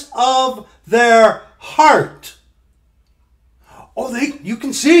blindness of their heart. Oh, you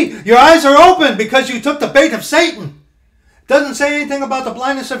can see. Your eyes are open because you took the bait of Satan. It doesn't say anything about the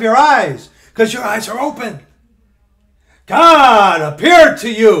blindness of your eyes because your eyes are open. God appeared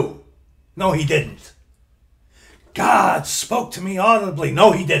to you. No, he didn't. God spoke to me audibly.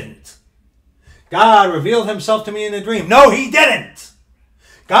 No, he didn't. God revealed himself to me in a dream. No, he didn't.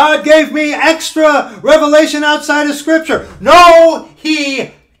 God gave me extra revelation outside of Scripture. No,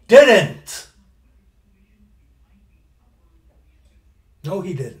 he didn't. No,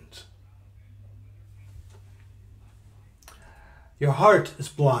 he didn't. Your heart is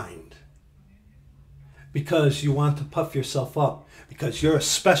blind because you want to puff yourself up, because you're a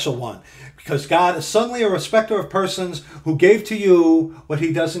special one, because God is suddenly a respecter of persons who gave to you what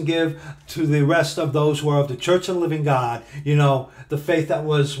he doesn't give to the rest of those who are of the Church of the Living God. You know, the faith that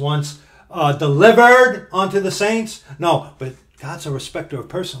was once delivered unto the saints. No, but God's a respecter of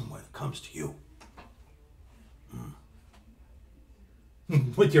person when it comes to you.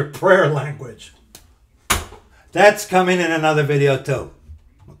 With your prayer language. That's coming in another video too.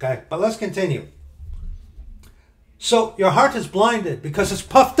 Okay, but let's continue. So your heart is blinded because it's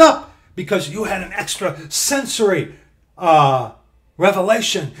puffed up because you had an extra sensory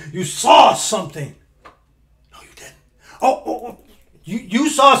revelation. You saw something. No, you didn't. You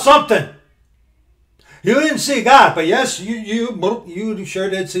saw something. You didn't see God, but yes, you sure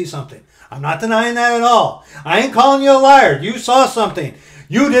did see something. I'm not denying that at all. I ain't calling you a liar. You saw something.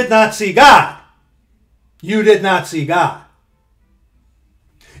 You did not see God. You did not see God.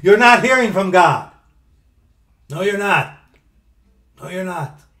 You're not hearing from God. No, you're not. No, you're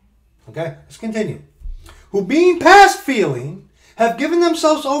not. Okay, let's continue. Who being past feeling have given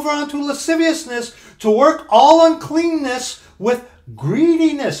themselves over unto lasciviousness to work all uncleanness with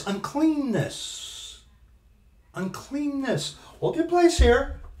greediness. Uncleanness. Uncleanness. Hold your place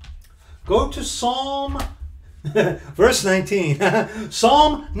here. Go to Psalm, verse 19.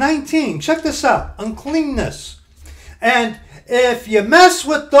 Psalm 19. Check this out. Uncleanness. And if you mess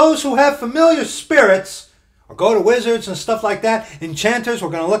with those who have familiar spirits, or go to wizards and stuff like that, enchanters, we're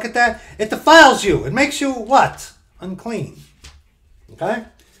going to look at that, it defiles you. It makes you what? Unclean. Okay?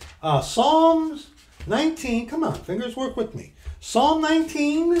 Psalms 19. Come on, fingers, work with me. Psalm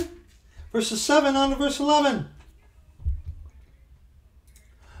 19, verses 7 on to verse 11.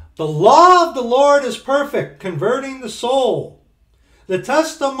 The law of the Lord is perfect, converting the soul. The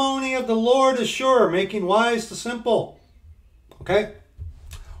testimony of the Lord is sure, making wise the simple. Okay?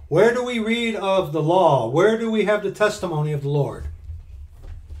 Where do we read of the law? Where do we have the testimony of the Lord?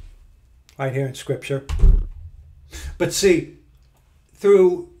 Right here in Scripture. But see,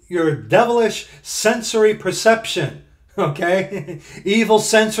 through your devilish sensory perception, okay? Evil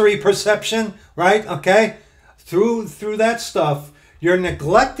sensory perception, right? Okay? Through that stuff, you're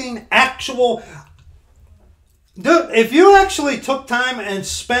neglecting actual Dude, if you actually took time and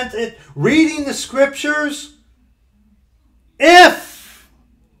spent it reading the scriptures, if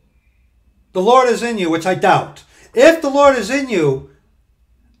the Lord is in you, which I doubt, if the Lord is in you,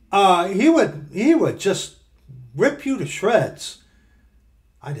 he would just rip you to shreds.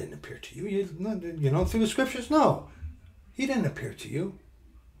 I didn't appear to you. You know, through the scriptures? No. He didn't appear to you.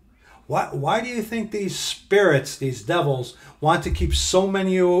 Why do you think these spirits, these devils, want to keep so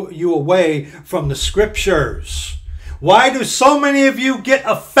many of you away from the scriptures? Why do so many of you get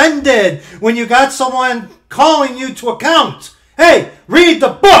offended when you got someone calling you to account? Hey, read the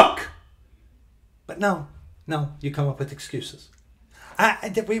book! But no, you come up with excuses.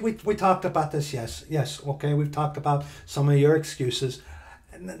 We talked about this, yes, okay, we've talked about some of your excuses.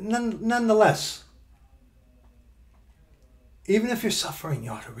 Nonetheless, even if you're suffering,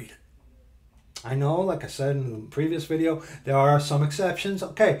 you ought to read it. I know, like I said in the previous video, there are some exceptions.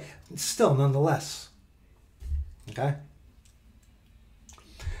 Okay, still, nonetheless. Okay?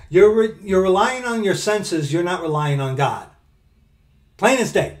 You're relying on your senses. You're not relying on God. Plain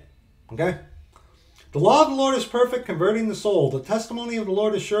as day. Okay? The law of the Lord is perfect, converting the soul. The testimony of the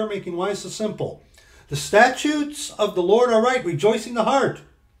Lord is sure, making wise the simple. The statutes of the Lord are right, rejoicing the heart.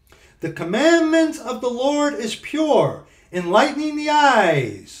 The commandment of the Lord is pure, enlightening the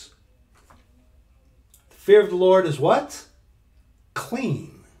eyes. The fear of the Lord is what?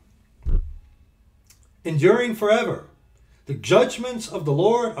 Clean. Enduring forever. The judgments of the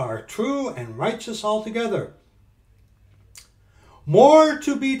Lord are true and righteous altogether. More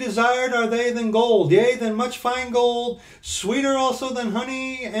to be desired are they than gold, yea, than much fine gold, sweeter also than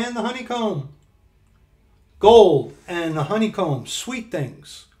honey and the honeycomb. Gold and the honeycomb, sweet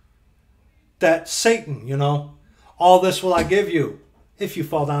things. That Satan, you know, all this will I give you. If you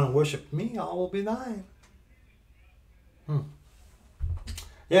fall down and worship me, all will be thine.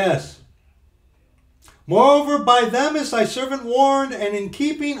 Yes. Moreover, by them is thy servant warned, and in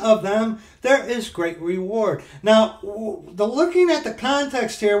keeping of them there is great reward. Now, looking at the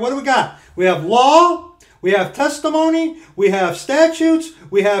context here, what do we got? We have law, we have testimony, we have statutes,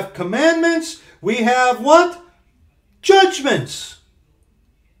 we have commandments, we have what? Judgments.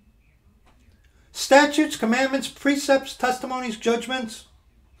 Statutes, commandments, precepts, testimonies, judgments.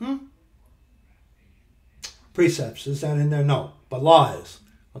 Precepts, is that in there? No, but law is.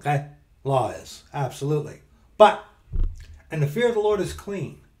 Okay? Law is. Absolutely. But, and the fear of the Lord is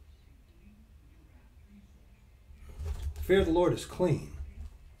clean. The fear of the Lord is clean.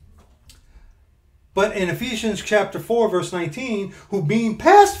 But in Ephesians chapter 4, verse 19, who being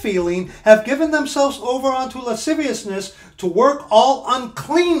past feeling have given themselves over unto lasciviousness to work all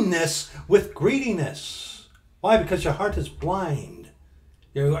uncleanness with greediness. Why? Because your heart is blind.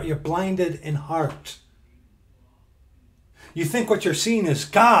 You're blinded in heart. You think what you're seeing is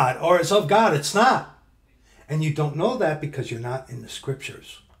God or is of God. It's not. And you don't know that because you're not in the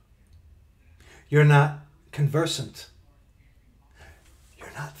scriptures. You're not conversant.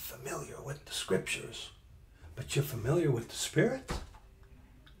 You're not familiar with the scriptures. But you're familiar with the Spirit?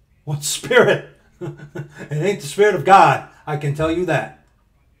 What Spirit? It ain't the Spirit of God. I can tell you that.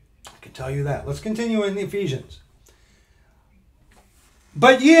 I can tell you that. Let's continue in Ephesians.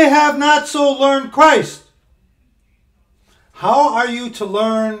 But ye have not so learned Christ. How are you to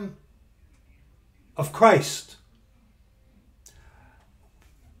learn of Christ?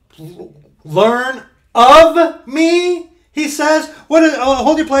 Learn of me, he says. What is,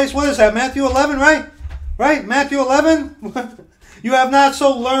 hold your place. What is that? Matthew 11, right? Right? Matthew 11. You have not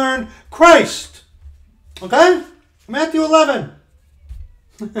so learned Christ. Okay? Matthew 11.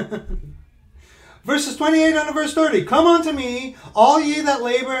 Verses 28 on to verse 30. Come unto me, all ye that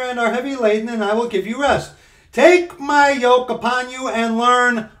labor and are heavy laden, and I will give you rest. Take my yoke upon you and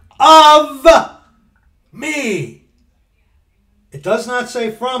learn of me. It does not say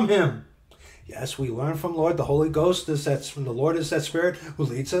from him. Yes, we learn from Lord. The Holy Ghost is that from the Lord is that Spirit who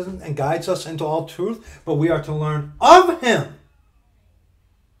leads us and guides us into all truth. But we are to learn of him.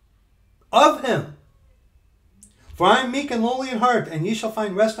 Of him. For I am meek and lowly in heart, and ye shall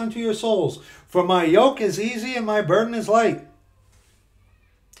find rest unto your souls. For my yoke is easy and my burden is light.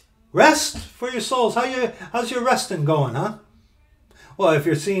 Rest for your souls. How's your resting going, huh? Well, if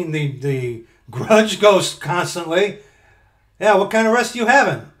you're seeing the grudge ghost constantly, yeah, what kind of rest are you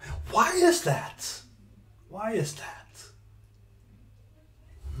having? Why is that? Why is that?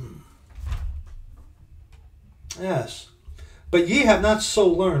 Yes. But ye have not so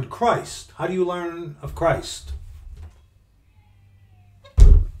learned Christ. How do you learn of Christ?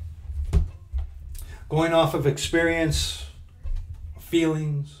 Going off of experience,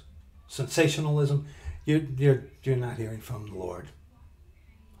 feelings, sensationalism, you're not hearing from the Lord.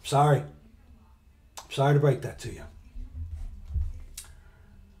 I'm sorry. I'm Sorry to break that to you.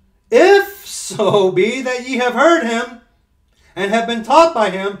 If so be that ye have heard him and have been taught by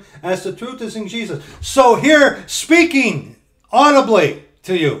him, as the truth is in Jesus. So here, speaking audibly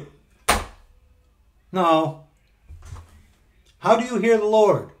to you. No. How do you hear the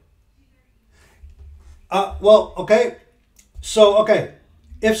Lord? Okay. So, okay.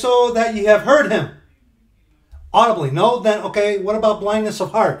 If so that ye have heard him audibly. No, then, okay, what about blindness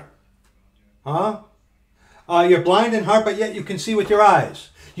of heart? Huh? You're blind in heart, but yet you can see with your eyes.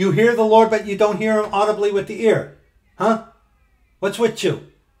 You hear the Lord, but you don't hear him audibly with the ear. Huh? What's with you?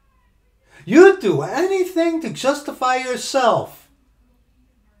 You do anything to justify yourself.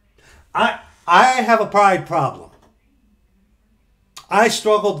 I have a pride problem. I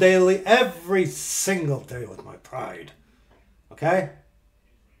struggle daily, every single day with my pride. Okay?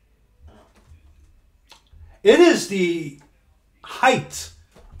 It is the height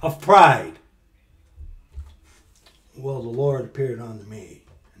of pride. Well, the Lord appeared unto me,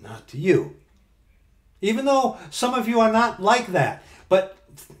 and not to you. Even though some of you are not like that. But,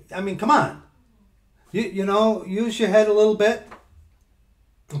 I mean, come on. You know, use your head a little bit.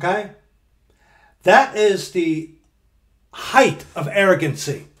 Okay? That is the height of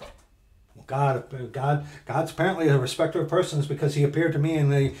arrogancy. Well, God's apparently a respecter of persons because he appeared to me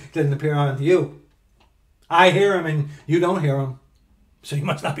and he didn't appear unto you. I hear him and you don't hear him. So you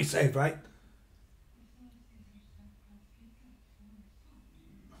must not be saved, right?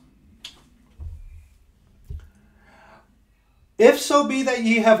 If so be that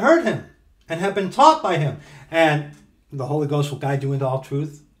ye have heard him and have been taught by him, and the Holy Ghost will guide you into all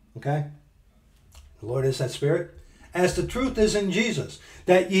truth, okay? The Lord is that Spirit. As the truth is in Jesus,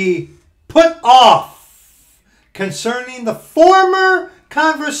 that ye put off concerning the former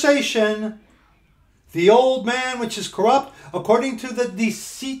conversation the old man which is corrupt according to the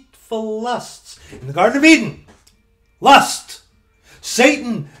deceitful lusts. In the Garden of Eden, lust.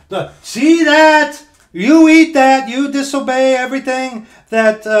 Satan, see that? You eat that, you disobey everything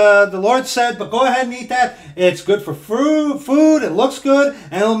that the Lord said, but go ahead and eat that. It's good for food, it looks good,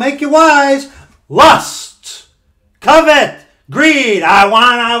 and it'll make you wise. Lust, covet, greed, I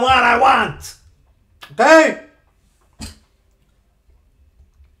want. Okay?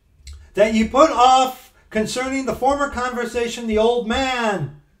 That ye put off concerning the former conversation the old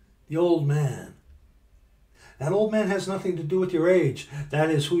man. The old man. That old man has nothing to do with your age. That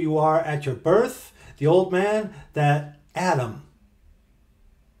is who you are at your birth. The old man, that Adam.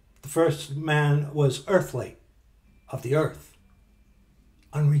 The first man was earthly, of the earth.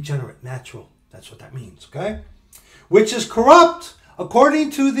 Unregenerate, natural. That's what that means, okay? Which is corrupt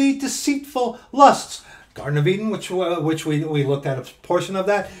according to the deceitful lusts. Garden of Eden, which we looked at a portion of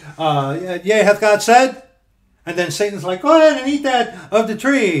that. Yea, hath God said? And then Satan's like, go ahead and eat that of the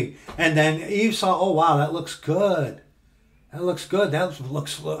tree. And then Eve saw, oh wow, that looks good. That looks good. That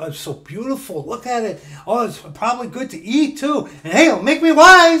looks so beautiful. Look at it. Oh, it's probably good to eat too. And hey, it'll make me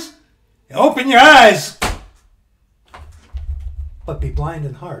wise. Open your eyes. But be blind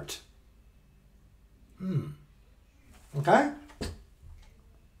in heart. Okay?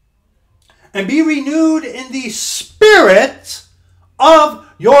 And be renewed in the spirit of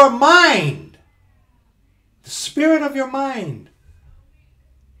your mind. The spirit of your mind.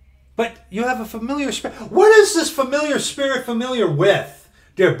 But you have a familiar spirit. What is this familiar spirit familiar with,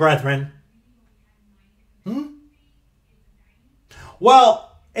 dear brethren?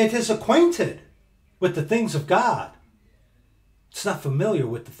 Well, it is acquainted with the things of God. It's not familiar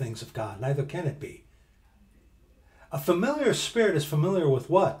with the things of God. Neither can it be. A familiar spirit is familiar with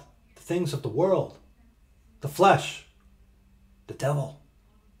what? The things of the world. The flesh. The devil.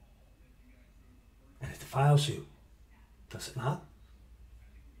 And it defiles you. Does it not?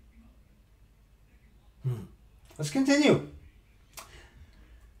 Let's continue.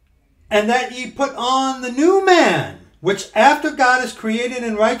 And that ye put on the new man, which after God is created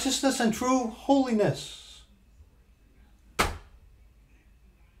in righteousness and true holiness.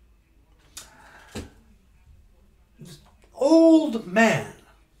 Old man.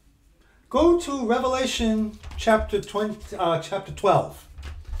 Go to Revelation chapter 12.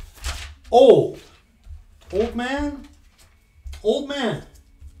 Old man. Old man.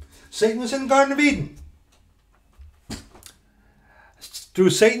 Satan was in the Garden of Eden.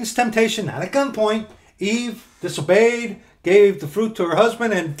 Through Satan's temptation, not at gunpoint, Eve disobeyed, gave the fruit to her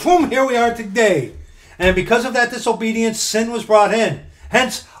husband, and boom, here we are today. And because of that disobedience, sin was brought in.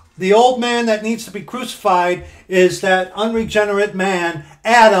 Hence, the old man that needs to be crucified is that unregenerate man,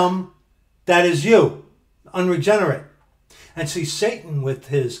 Adam, that is you, unregenerate. And see, Satan with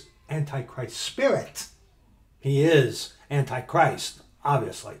his Antichrist spirit, he is Antichrist,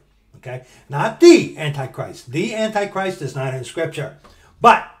 obviously. Okay? Not the Antichrist. The Antichrist is not in Scripture.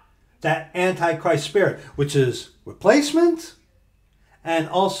 But that Antichrist spirit, which is replacement and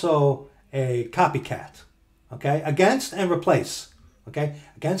also a copycat. Okay? Against and replace. Okay?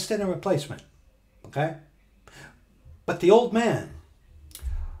 Against it and replacement. Okay? But the old man.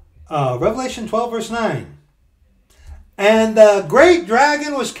 Revelation 12 verse 9. And the great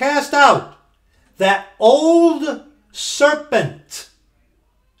dragon was cast out, that old serpent.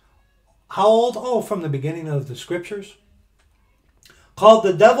 How old? Oh, from the beginning of the Scriptures. Called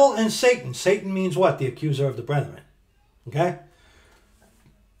the devil and Satan. Satan means what? The accuser of the brethren. Okay?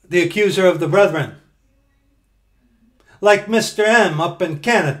 The accuser of the brethren. Like Mr. M up in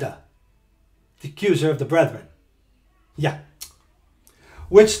Canada. The accuser of the brethren. Yeah.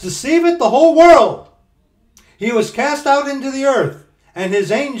 Which deceiveth the whole world. He was cast out into the earth, and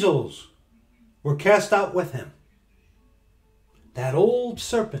his angels were cast out with him. That old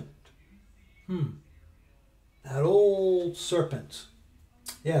serpent. That old serpent.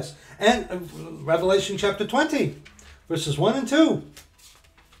 Yes. And Revelation chapter 20, verses 1 and 2.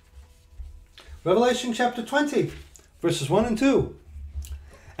 Revelation chapter 20, verses 1 and 2.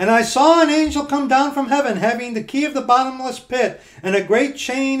 And I saw an angel come down from heaven, having the key of the bottomless pit, and a great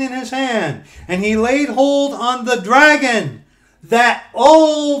chain in his hand. And he laid hold on the dragon, that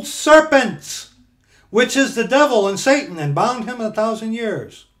old serpent, which is the devil and Satan, and bound him 1,000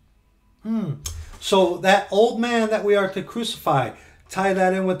 years. So that old man that we are to crucify, tie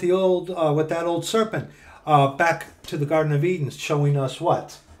that in with the old, with that old serpent, back to the Garden of Eden, showing us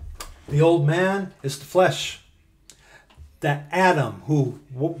what? The old man is the flesh. That Adam, who,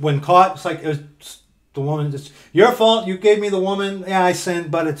 when caught, it's like it was the woman. It's your fault. You gave me the woman. Yeah, I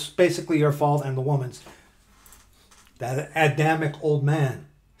sinned, but it's basically your fault and the woman's. That Adamic old man.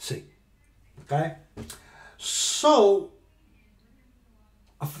 See, okay. So,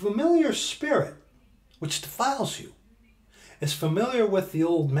 a familiar spirit, which defiles you, is familiar with the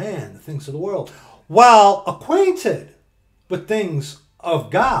old man, the things of the world, while acquainted with things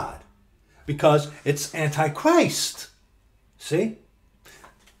of God, because it's Antichrist. See?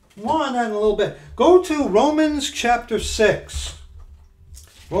 More on that in a little bit. Go to Romans chapter 6.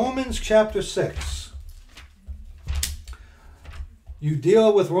 Romans chapter 6. You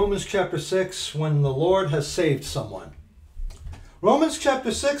deal with Romans chapter 6 when the Lord has saved someone. Romans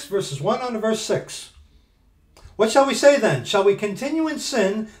chapter 6, verses 1 on to verse 6. What shall we say then? Shall we continue in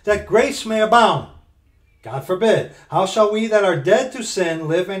sin that grace may abound? God forbid. How shall we that are dead to sin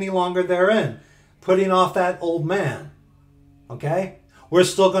live any longer therein? Putting off that old man. Okay? We're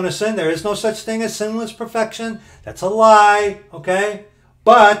still going to sin. There is no such thing as sinless perfection. That's a lie. Okay?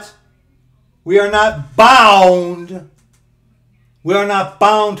 But we are not bound. We are not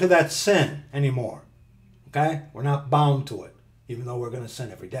bound to that sin anymore. Okay? We're not bound to it, even though we're going to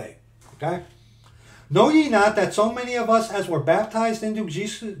sin every day. Okay? Know ye not that so many of us as were baptized into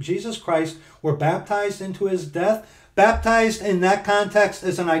Jesus Christ were baptized into his death? Baptized in that context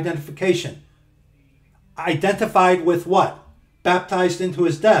is an identification. Identified with what? Baptized into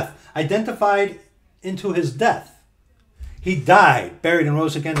his death. Identified into his death. He died, buried, and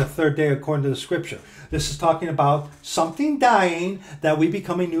rose again the third day according to the Scripture. This is talking about something dying, that we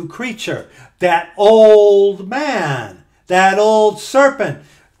become a new creature. That old man, that old serpent.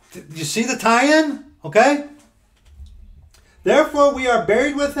 You see the tie-in? Okay? Therefore we are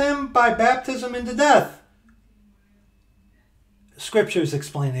buried with him by baptism into death. Scriptures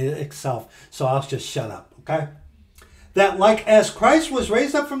explain it itself, so I'll just shut up. Okay? That like as Christ was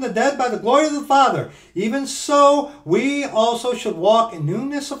raised up from the dead by the glory of the Father, even so we also should walk in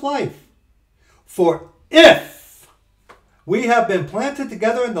newness of life. For if we have been planted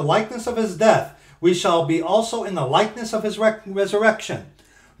together in the likeness of his death, we shall be also in the likeness of his resurrection.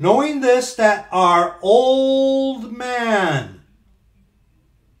 Knowing this, that our old man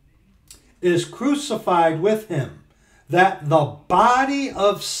is crucified with him, that the body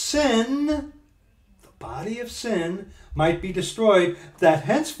of sin might be destroyed, that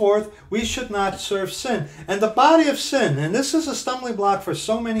henceforth we should not serve sin. And the body of sin, and this is a stumbling block for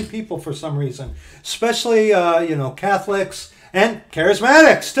so many people for some reason, especially, Catholics and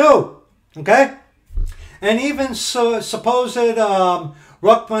Charismatics too, okay? And even supposed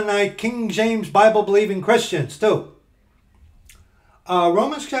Ruckmanite, King James Bible-believing Christians too.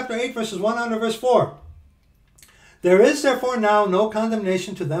 Romans chapter 8, verses 1 on to verse 4. There is therefore now no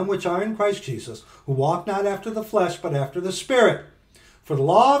condemnation to them which are in Christ Jesus, who walk not after the flesh, but after the Spirit. For the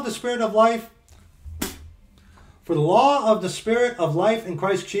law of the Spirit of life in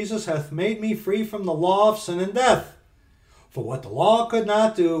Christ Jesus hath made me free from the law of sin and death. For what the law could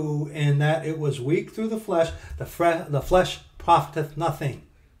not do, in that it was weak through the flesh, the flesh profiteth nothing.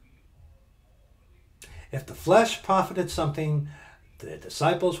 If the flesh profited something, the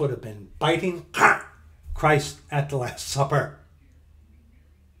disciples would have been biting Christ at the Last Supper.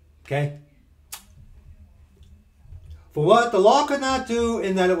 Okay? For what the law could not do,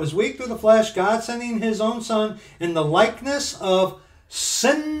 in that it was weak through the flesh, God sending his own Son in the likeness of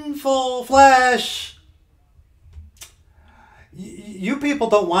sinful flesh. You people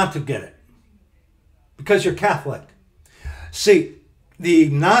don't want to get it because you're Catholic. See, the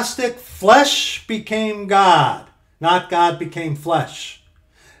Gnostic flesh became God, not God became flesh.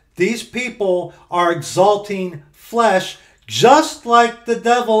 These people are exalting flesh just like the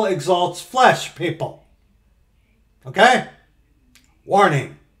devil exalts flesh, people. Okay?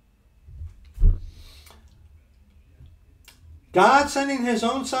 Warning. God sending his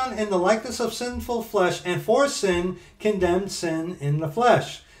own Son in the likeness of sinful flesh, and for sin condemned sin in the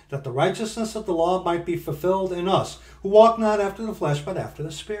flesh, that the righteousness of the law might be fulfilled in us, who walk not after the flesh, but after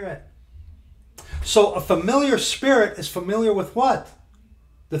the Spirit. So a familiar spirit is familiar with what?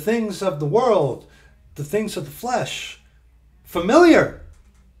 The things of the world, the things of the flesh. Familiar.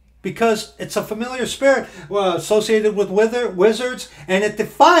 Because it's a familiar spirit associated with wizards, and it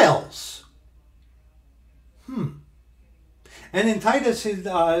defiles. And in Titus, he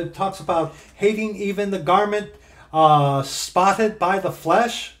talks about hating even the garment spotted by the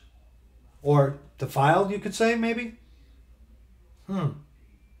flesh, or defiled, you could say, maybe. Go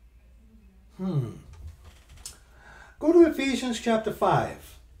to Ephesians chapter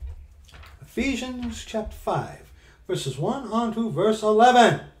 5. Ephesians chapter 5, verses 1 on to verse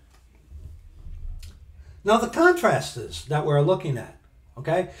 11. Now the contrast is that we're looking at,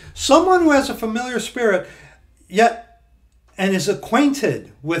 okay? Someone who has a familiar spirit, yet and is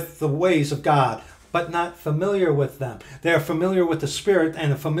acquainted with the ways of God, but not familiar with them. They are familiar with the Spirit,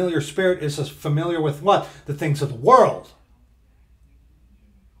 and a familiar spirit is familiar with what? The things of the world.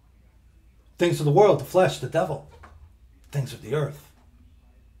 Things of the world, the flesh, the devil. Things of the earth.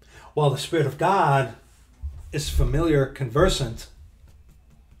 While the Spirit of God is familiar, conversant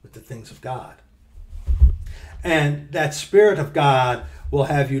with the things of God. And that Spirit of God will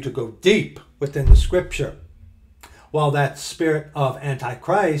have you to go deep within the Scripture. While that spirit of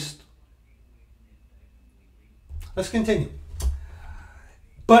Antichrist, let's continue.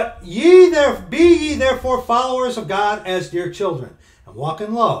 But be ye therefore followers of God as dear children, and walk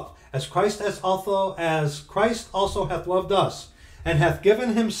in love, as Christ also hath loved us, and hath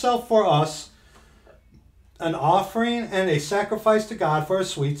given himself for us, an offering and a sacrifice to God for a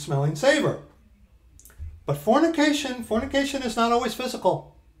sweet smelling savor. But fornication is not always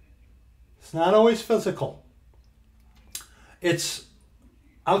physical. It's not always physical. It's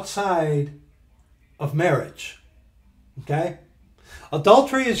outside of marriage. Okay?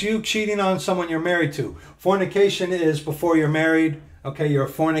 Adultery is you cheating on someone you're married to. Fornication is before you're married. Okay, you're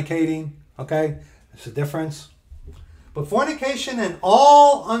fornicating. Okay? There's a difference. But fornication and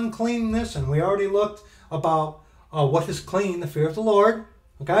all uncleanness, and we already looked about what is clean, the fear of the Lord.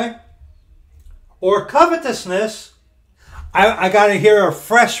 Okay? Or covetousness. I got to hear a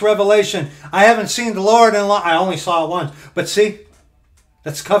fresh revelation. I haven't seen the Lord in a long. I only saw it once. But see,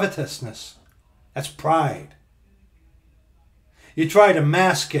 that's covetousness. That's pride. You try to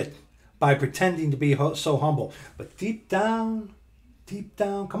mask it by pretending to be so humble. But deep down,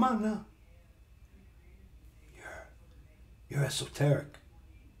 come on now. You're esoteric.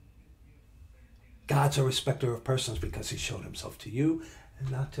 God's a respecter of persons because he showed himself to you and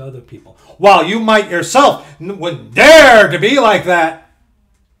not to other people. While you might yourself wouldn't dare to be like that.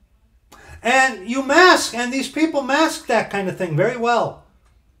 And you mask, and these people mask that kind of thing very well.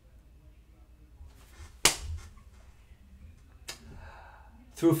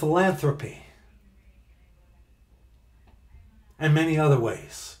 Through philanthropy. And many other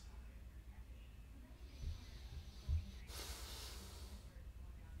ways.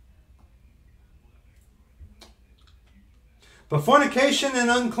 But fornication and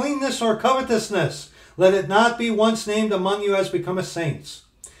uncleanness or covetousness, let it not be once named among you as becometh saints.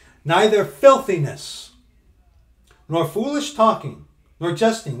 Neither filthiness, nor foolish talking, nor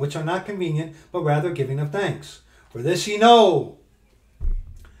jesting, which are not convenient, but rather giving of thanks. For this ye know,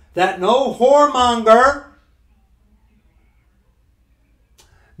 that no whoremonger,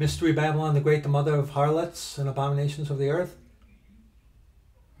 Mystery Babylon the Great, the mother of harlots and abominations of the earth,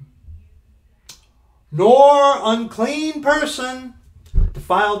 nor unclean person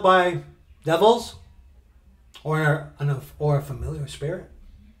defiled by devils or a familiar spirit.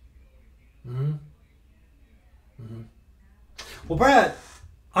 Well, Brad,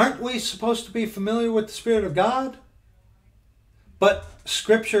 aren't we supposed to be familiar with the Spirit of God? But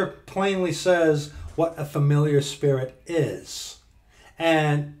Scripture plainly says what a familiar spirit is.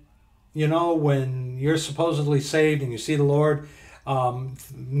 And you know, when you're supposedly saved and you see the Lord,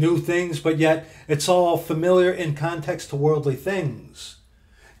 new things, but yet it's all familiar in context to worldly things.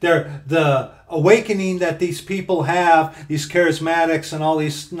 The awakening that these people have, these charismatics and all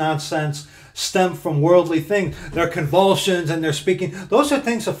these nonsense, stem from worldly things. Their convulsions and their speaking, those are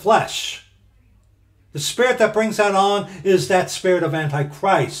things of flesh. The spirit that brings that on is that spirit of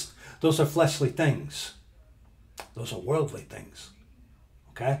Antichrist. Those are fleshly things. Those are worldly things.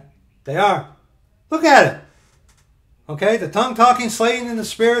 Okay? They are. Look at it. Okay? The tongue talking, slaying in the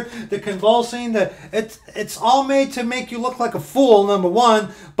spirit, the convulsing, it's all made to make you look like a fool, number one,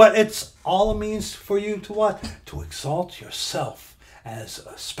 but it's all a means for you to what? To exalt yourself as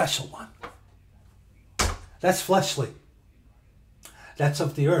a special one. That's fleshly. That's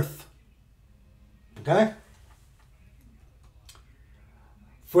of the earth. Okay?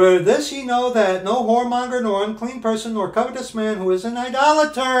 For this ye know that no whoremonger, nor unclean person, nor covetous man who is an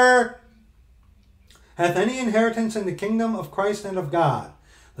idolater hath any inheritance in the kingdom of Christ and of God.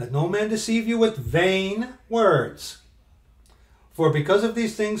 Let no man deceive you with vain words. For because of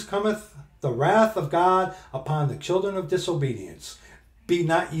these things cometh the wrath of God upon the children of disobedience. Be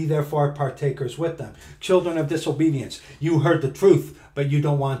not ye therefore partakers with them. Children of disobedience, you heard the truth, but you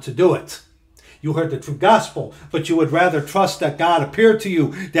don't want to do it. You heard the true gospel, but you would rather trust that God appeared to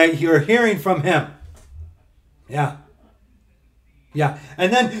you, that you're hearing from him. Yeah. Yeah.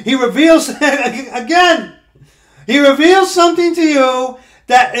 And then he reveals, again, he reveals something to you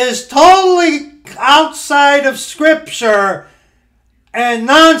that is totally outside of Scripture and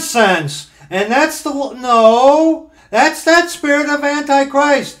nonsense. And that's that's that spirit of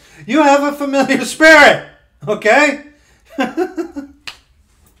Antichrist. You have a familiar spirit. Okay?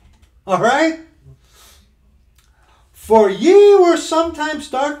 All right? For ye were sometimes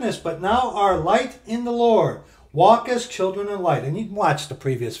darkness, but now are light in the Lord. Walk as children of light. And you can watch the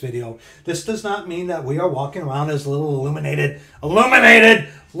previous video. This does not mean that we are walking around as little illuminated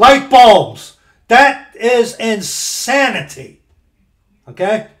light bulbs. That is insanity.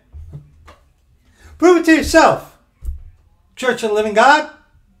 Okay? Prove it to yourself. Church of the Living God.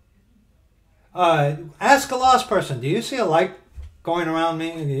 Ask a lost person. Do you see a light going around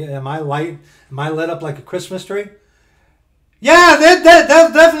me? Am I lit up like a Christmas tree? Yeah,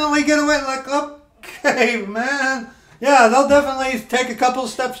 they'll definitely get away like, okay, man. Yeah, they'll definitely take a couple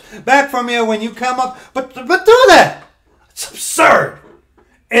steps back from you when you come up. But do that. It's absurd.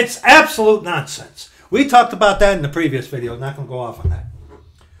 It's absolute nonsense. We talked about that in the previous video. I'm not going to go off on that.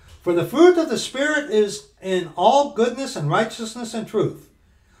 For the fruit of the Spirit is in all goodness and righteousness and truth,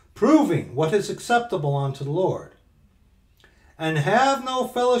 proving what is acceptable unto the Lord. And have no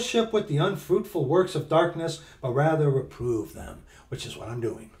fellowship with the unfruitful works of darkness, but rather reprove them, which is what I'm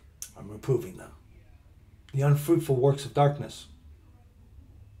doing. I'm reproving them. The unfruitful works of darkness.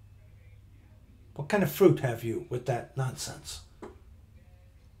 What kind of fruit have you with that nonsense?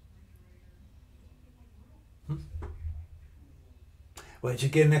 Well, did you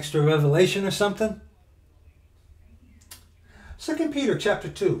get an extra revelation or something? 2 Peter chapter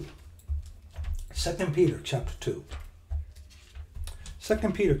 2. 2 Peter chapter 2. 2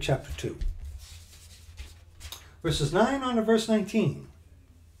 Peter chapter 2. Verses 9 on to verse 19.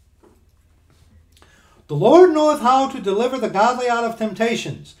 The Lord knoweth how to deliver the godly out of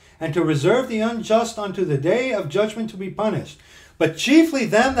temptations, and to reserve the unjust unto the day of judgment to be punished. But chiefly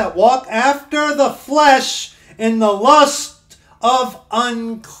them that walk after the flesh in the lust of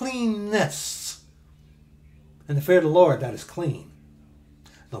uncleanness. And the fear of the Lord, that is clean.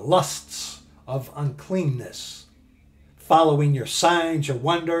 The lusts of uncleanness. Following your signs, your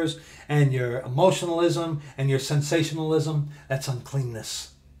wonders, and your emotionalism, and your sensationalism, that's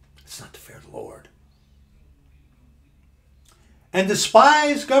uncleanness. It's not the fear of the Lord. And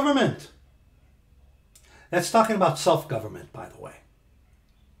despise government. That's talking about self-government, by the way.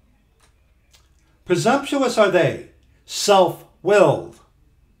 Presumptuous are they, self-willed.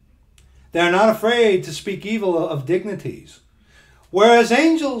 They are not afraid to speak evil of dignities. Whereas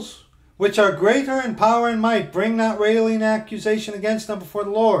angels, which are greater in power and might, bring not railing accusation against them before the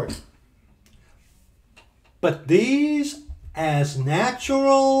Lord. But these as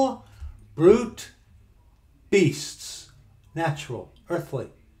natural, brute beasts, natural, earthly,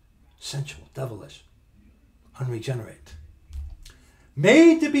 sensual, devilish, unregenerate,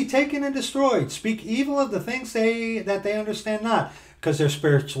 made to be taken and destroyed, speak evil of the things that they understand not, because they're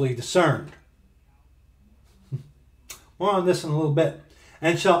spiritually discerned. More on this in a little bit.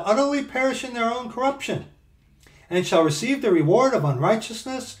 And shall utterly perish in their own corruption, and shall receive the reward of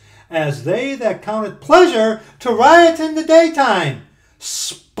unrighteousness, as they that count it pleasure to riot in the daytime.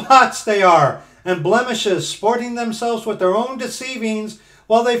 Spots they are, and blemishes, sporting themselves with their own deceivings,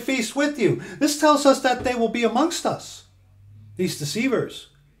 while they feast with you. This tells us that they will be amongst us. These deceivers.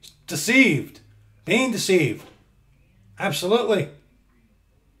 Deceived. Being deceived. Absolutely.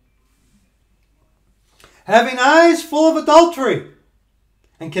 Having eyes full of adultery,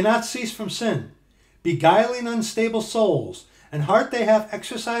 and cannot cease from sin, beguiling unstable souls, and heart they have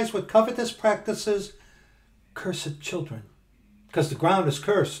exercised with covetous practices, cursed children, because the ground is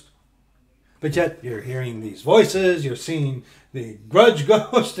cursed. But yet you're hearing these voices, you're seeing the grudge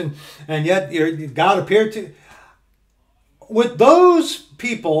ghost, and yet God appeared to... With those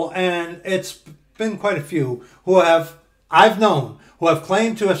people, and it's been quite a few, I've known, who have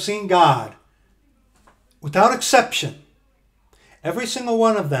claimed to have seen God, without exception, every single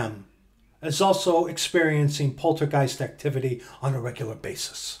one of them is also experiencing poltergeist activity on a regular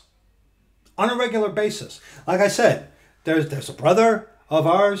basis. On a regular basis. Like I said, there's a brother of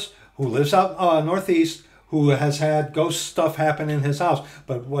ours who lives out northeast who has had ghost stuff happen in his house.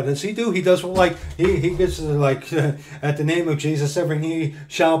 But what does he do? He does he gets like at the name of Jesus every knee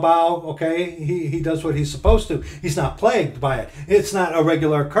shall bow. Okay, he does what he's supposed to. He's not plagued by it. It's not a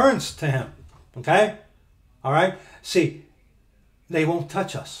regular occurrence to him. Okay, all right. See, they won't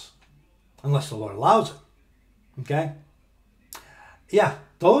touch us unless the Lord allows it. Okay. Yeah,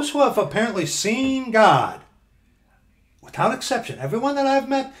 those who have apparently seen God, without exception, everyone that I've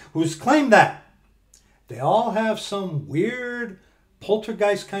met who's claimed that, they all have some weird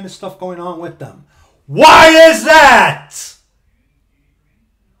poltergeist kind of stuff going on with them. Why is that?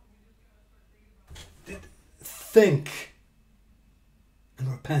 Think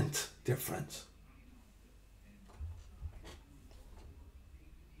and repent, dear friends.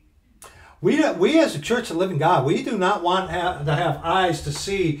 We as a Church of the Living God, we do not want to have eyes to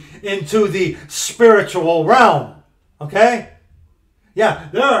see into the spiritual realm. Okay? Yeah,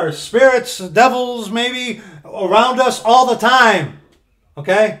 there are spirits, devils maybe around us all the time.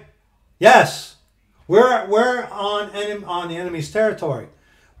 Okay? Yes. We're on the enemy's territory.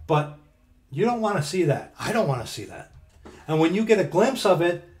 But you don't want to see that. I don't want to see that. And when you get a glimpse of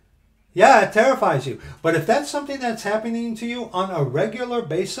it, yeah, it terrifies you. But if that's something that's happening to you on a regular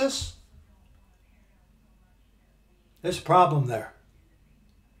basis, there's a problem there.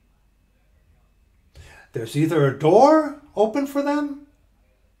 There's either a door open for them,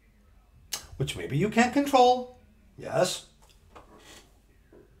 which maybe you can't control, yes,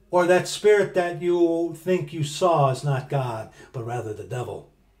 or that spirit that you think you saw is not God, but rather the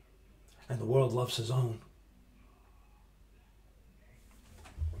devil, and the world loves his own.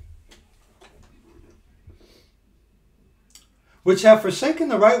 Which have forsaken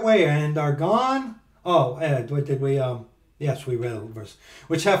the right way and are gone. Oh, Ed, what did we... Yes, we read a verse.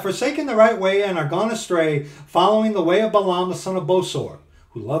 Which have forsaken the right way and are gone astray, following the way of Balaam the son of Bosor,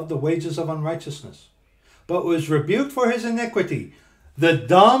 who loved the wages of unrighteousness, but was rebuked for his iniquity. The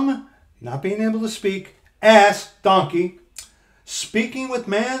dumb, not being able to speak, ass, donkey, speaking with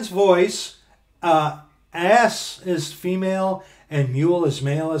man's voice. Ass is female and mule is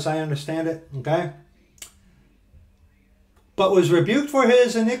male, as I understand it. Okay? But was rebuked for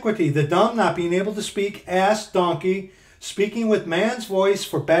his iniquity. The dumb, not being able to speak, ass, donkey, speaking with man's voice,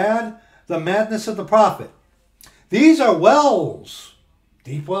 forbade the madness of the prophet. These are wells,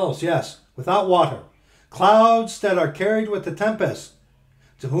 deep wells, yes, without water, clouds that are carried with the tempest,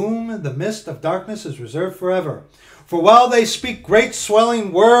 to whom the mist of darkness is reserved forever. For while they speak great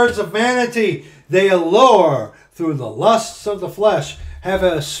swelling words of vanity, they allure through the lusts of the flesh, have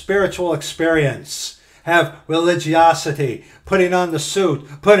a spiritual experience, have religiosity, putting on the suit,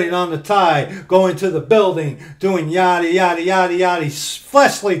 putting on the tie, going to the building, doing yada, yada, yada, yada,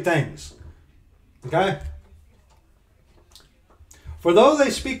 fleshly things. Okay? For though they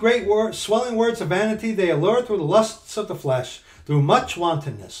speak great swelling words of vanity, they allure through the lusts of the flesh, through much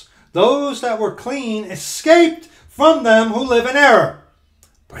wantonness. Those that were clean escaped from them who live in error.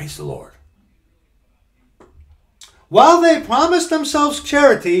 Praise the Lord. While they promised themselves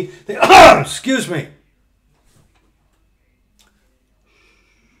charity, they, excuse me.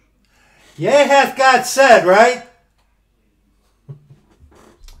 Yea, hath God said, right?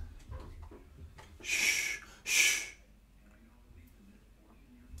 Shh, shh.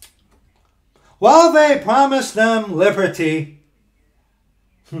 While they promised them liberty,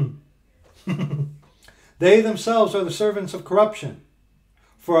 they themselves are the servants of corruption.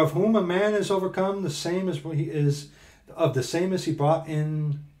 For of whom a man is overcome, the same as he is of the same as he brought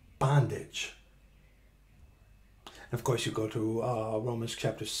in bondage. And of course, you go to Romans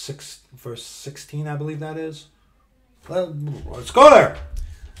chapter 6, verse 16, I believe that is. Let's go there.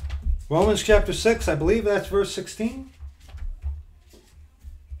 Romans chapter 6, I believe that's verse 16.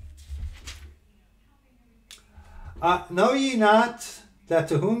 Know ye not that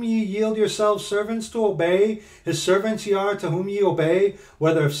to whom ye yield yourselves servants to obey, his servants ye are to whom ye obey,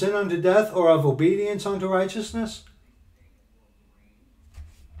 whether of sin unto death or of obedience unto righteousness?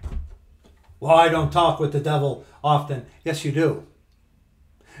 Well, I don't talk with the devil often. Yes, you do.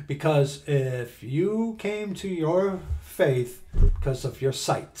 Because if you came to your faith because of your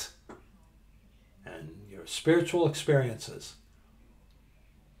sight and your spiritual experiences,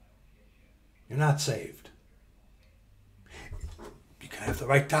 you're not saved. You can have the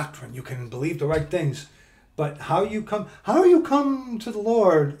right doctrine, you can believe the right things, but how you come to the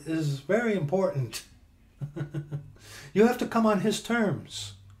Lord is very important. You have to come on his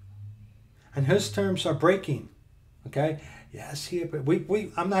terms. And his terms are breaking. Okay? Yes,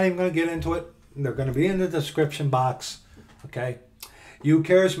 I'm not even going to get into it. They're going to be in the description box. Okay? You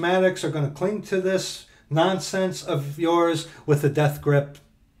charismatics are going to cling to this nonsense of yours with a death grip.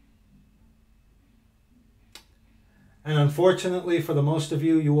 And unfortunately, for the most of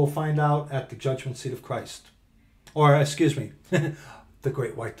you, you will find out at the judgment seat of Christ. Or, excuse me, the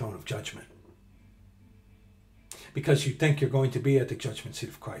great white throne of judgment. Because you think you're going to be at the judgment seat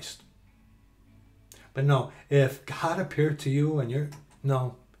of Christ. But no, if God appeared to you and you're...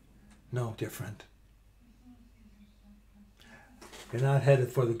 No, dear friend. You're not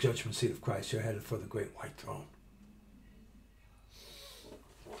headed for the judgment seat of Christ. You're headed for the great white throne.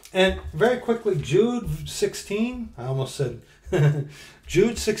 And very quickly, Jude 16. I almost said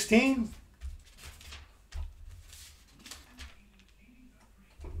Jude 16.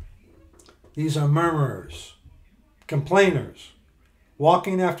 These are murmurers, complainers,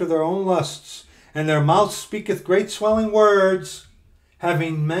 walking after their own lusts, and their mouth speaketh great swelling words,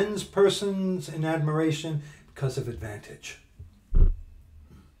 having men's persons in admiration because of advantage.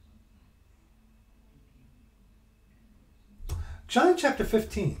 John chapter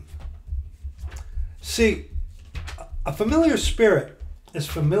 15. See, a familiar spirit is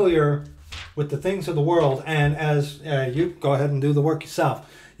familiar with the things of the world, and as you go ahead and do the work yourself,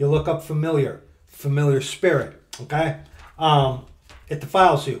 you look up familiar spirit, okay? It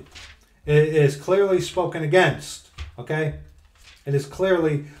defiles you. It is clearly spoken against, okay? It is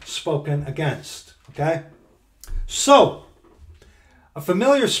clearly spoken against, okay? So, a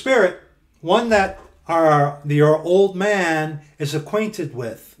familiar spirit, one that your old man is acquainted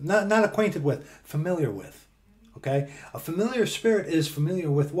with, not acquainted with, familiar with, okay? A familiar spirit is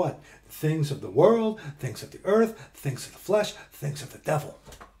familiar with what? Things of the world, things of the earth, things of the flesh, things of the devil,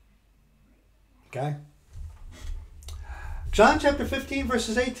 okay? John chapter 15,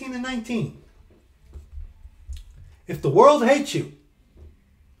 verses 18 and 19. If the world hates you,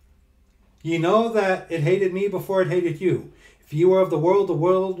 ye know that it hated me before it hated you. If ye were of the world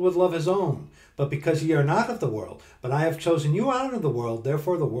would love his own. But because ye are not of the world, but I have chosen you out of the world,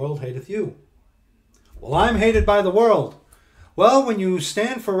 therefore the world hateth you. Well, I'm hated by the world. Well, when you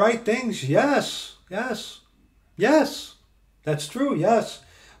stand for right things, yes. That's true, yes.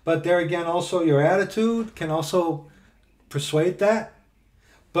 But there again, also your attitude can also persuade that.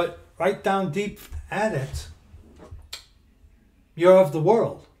 But right down deep at it, you're of the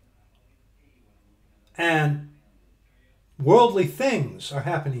world. And worldly things are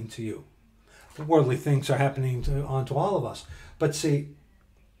happening to you. Worldly things are happening onto all of us. But see,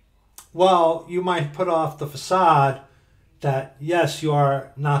 while you might put off the facade that, yes, you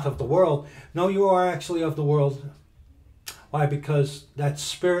are not of the world, no, you are actually of the world. Why? Because that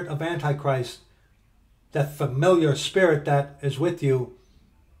spirit of Antichrist, that familiar spirit that is with you,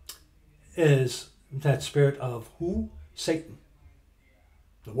 is that spirit of who? Satan.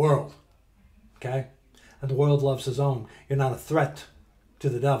 The world. Okay? And the world loves his own. You're not a threat to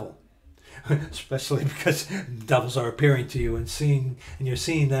the devil. Especially because devils are appearing to you and you're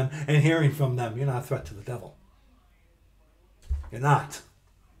seeing them and hearing from them. You're not a threat to the devil. You're not.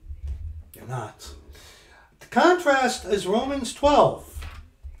 The contrast is Romans 12.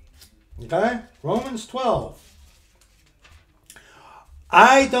 Okay? Romans 12.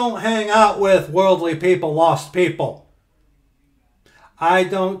 I don't hang out with worldly people, lost people. I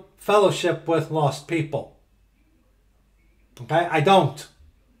don't fellowship with lost people. Okay? I don't.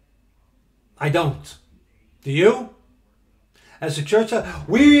 Do you? As a church,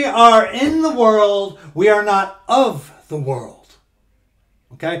 we are in the world. We are not of the world.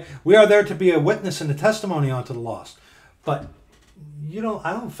 Okay? We are there to be a witness and a testimony unto the lost. But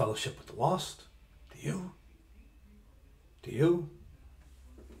I don't fellowship with the lost. Do you?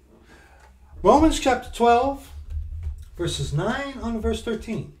 Romans chapter 12, verses 9 on to verse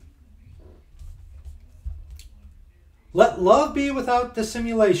 13. Let love be without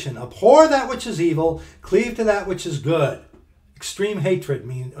dissimulation. Abhor that which is evil. Cleave to that which is good. Extreme hatred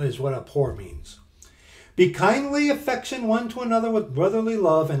is what abhor means. Be kindly affection one to another with brotherly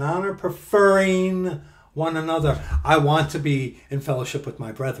love and honor, preferring one another. I want to be in fellowship with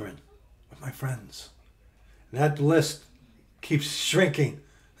my brethren, with my friends. That list keeps shrinking,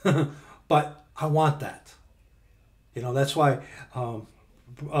 but I want that. You know, that's why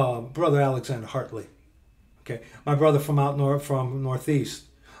Brother Alexander Hartley, okay, my brother from out north, from Northeast,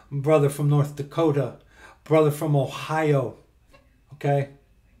 brother from North Dakota, brother from Ohio, okay,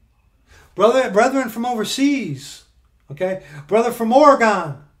 brethren from overseas, okay, brother from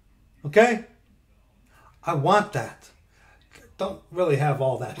Oregon, okay. I want that. Don't really have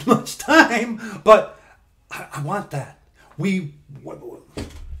all that much time, but I want that. We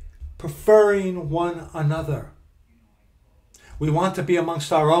preferring one another. We want to be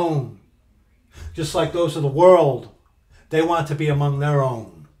amongst our own. Just like those of the world, they want to be among their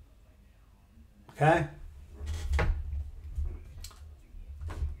own. Okay?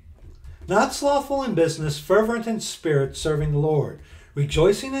 Not slothful in business, fervent in spirit, serving the Lord,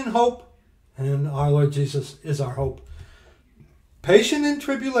 rejoicing in hope, and our Lord Jesus is our hope. Patient in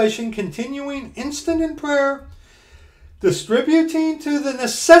tribulation, continuing instant in prayer, distributing to the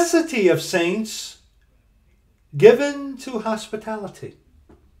necessity of saints, given to hospitality.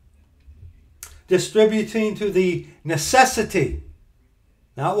 Distributing to the necessity,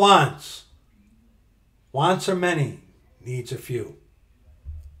 not wants. Wants are many, needs are few.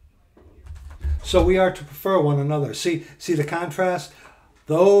 So we are to prefer one another. See the contrast?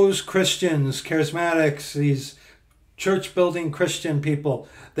 Those Christians, charismatics, these church-building Christian people,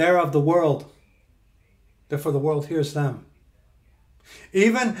 they're of the world. Therefore the world hears them.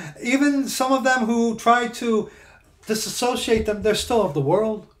 Even some of them who try to disassociate them, they're still of the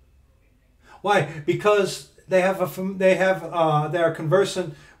world. Why? Because they are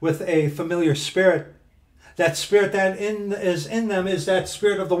conversant with a familiar spirit. That spirit that is in them is that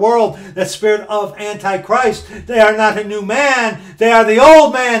spirit of the world, that spirit of Antichrist. They are not a new man. They are the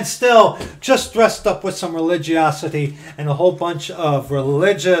old man still, just dressed up with some religiosity and a whole bunch of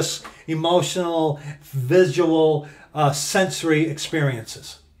religious, emotional, visual, sensory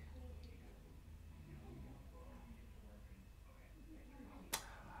experiences.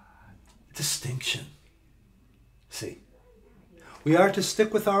 Distinction. See, we are to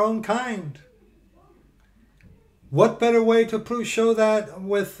stick with our own kind. What better way to show that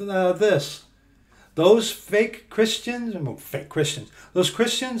with this? Those fake Christians, those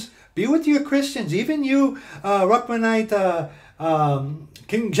Christians, be with your Christians. Even you, Ruckmanite,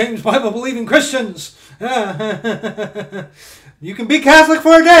 King James Bible believing Christians. You can be Catholic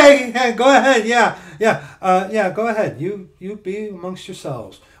for a day. Hey, go ahead. Yeah, go ahead. You be amongst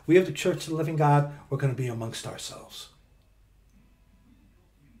yourselves. We have the Church of the Living God. We're going to be amongst ourselves.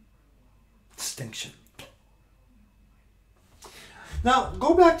 Distinction. Now,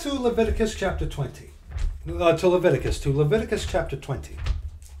 go back to Leviticus chapter 20. To Leviticus chapter 20.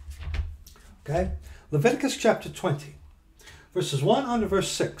 Okay? Leviticus chapter 20. Verses 1 unto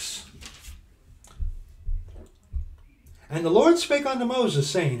verse 6. And the Lord spake unto Moses,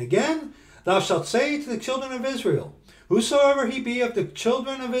 saying, Again, thou shalt say to the children of Israel, Whosoever he be of the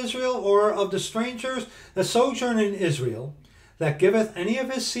children of Israel, or of the strangers that sojourn in Israel, that giveth any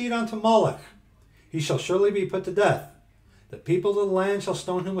of his seed unto Moloch, he shall surely be put to death. The people of the land shall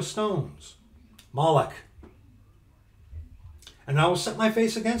stone him with stones. Moloch. And I will set my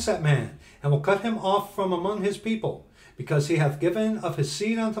face against that man, and will cut him off from among his people, because he hath given of his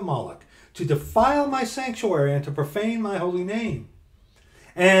seed unto Moloch, to defile my sanctuary, and to profane my holy name.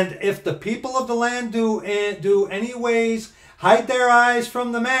 And if the people of the land do any ways hide their eyes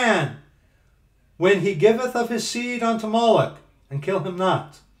from the man, when he giveth of his seed unto Moloch, and kill him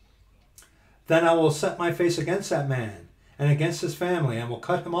not, then I will set my face against that man, and against his family, and will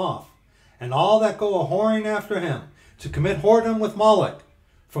cut him off, and all that go a-whoring after him, to commit whoredom with Moloch,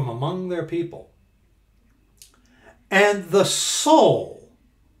 from among their people. And the soul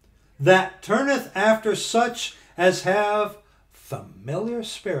that turneth after such as have familiar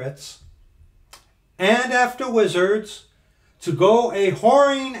spirits, and after wizards, to go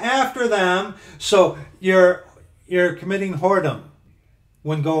a-whoring after them. So you're committing whoredom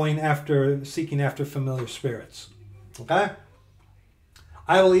when seeking after familiar spirits. Okay?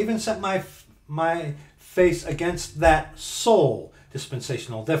 I will even set my face against that soul,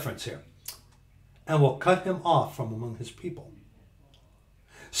 dispensational difference here, and will cut him off from among his people.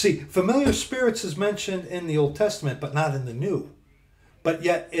 See, familiar spirits is mentioned in the Old Testament, but not in the New. But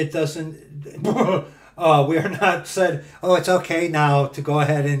yet it doesn't, we are not said, oh, it's okay now to go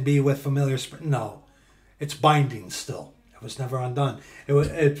ahead and be with familiar spirits. No, it's binding still. It was never undone.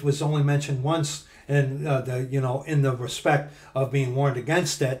 It was only mentioned once in in the respect of being warned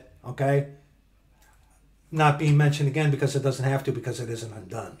against it. Okay, not being mentioned again because it doesn't have to, because it isn't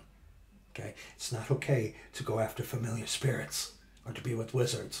undone. Okay? It's not okay to go after familiar spirits or to be with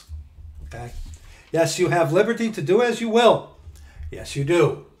wizards. Okay? Yes, you have liberty to do as you will. Yes, you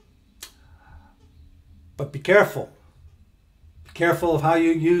do. But be careful. Be careful of how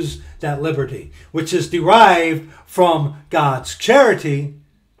you use that liberty, which is derived from God's charity,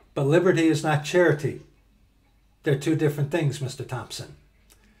 but liberty is not charity. They're two different things, Mr. Thompson.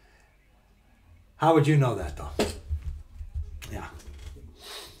 How would you know that, though? Yeah.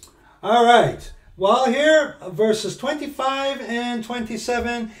 All right. Well, here, verses 25 and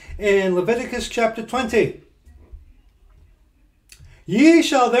 27 in Leviticus chapter 20. Ye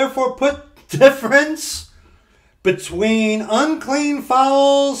shall therefore put difference between unclean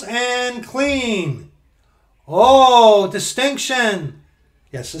fowls and clean. Oh, distinction.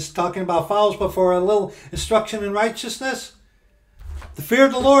 Yes, this is talking about fowls, but for a little instruction in righteousness. The fear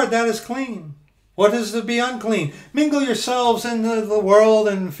of the Lord, that is clean. What is to be unclean? Mingle yourselves in the world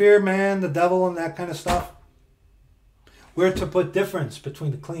and fear man, the devil, and that kind of stuff. We're to put difference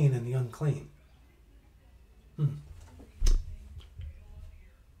between the clean and the unclean.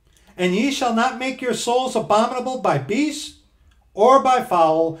 And ye shall not make your souls abominable by beast, or by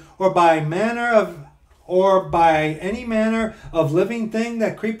fowl, or by any manner of living thing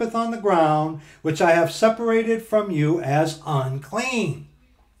that creepeth on the ground, which I have separated from you as unclean.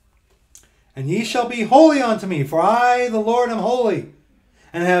 And ye shall be holy unto me, for I, the Lord, am holy,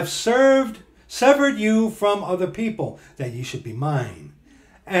 and have severed you from other people, that ye should be mine.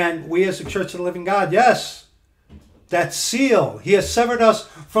 And we as the Church of the Living God, yes, that seal, he has severed us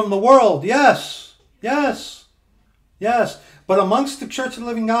from the world, yes, yes, yes. But amongst the Church of the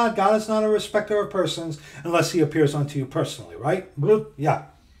Living God, God is not a respecter of persons, unless he appears unto you personally, right? Yeah.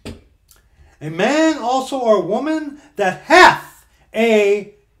 A man also or woman that hath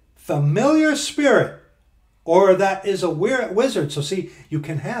a familiar spirit, or that is a wizard. So see, you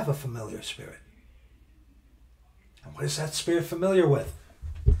can have a familiar spirit. And what is that spirit familiar with?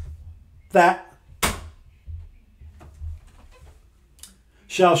 That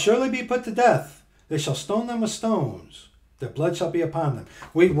shall surely be put to death. They shall stone them with stones. Their blood shall be upon them.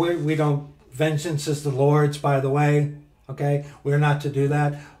 We don't, vengeance is the Lord's, by the way. Okay? We're not to do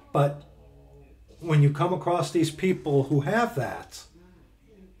that. But when you come across these people who have that,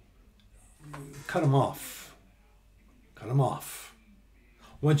 cut them off. Cut them off.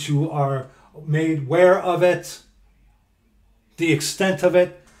 Once you are made aware of it, the extent of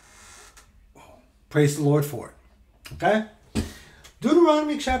it, praise the Lord for it. Okay?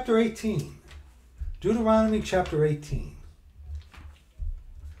 Deuteronomy chapter 18. Deuteronomy chapter 18.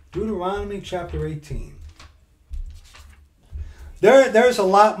 Deuteronomy chapter 18. There's a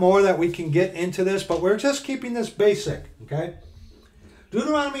lot more that we can get into this, but we're just keeping this basic. Okay?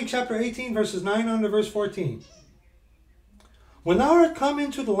 Deuteronomy chapter 18, verses 9 on to verse 14. When thou art come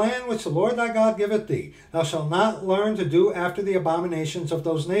into the land which the Lord thy God giveth thee, thou shalt not learn to do after the abominations of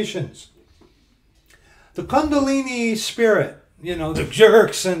those nations. The Kundalini spirit, the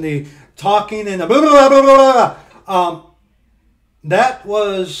jerks and the talking and the blah, blah, blah, blah, blah, that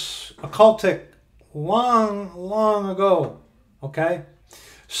was occultic long, long ago. Okay?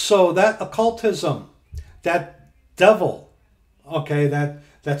 So that occultism, that devil, okay,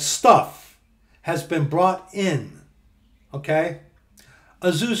 that stuff has been brought in. Okay?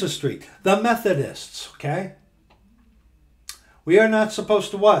 Azusa Street, the Methodists, okay? We are not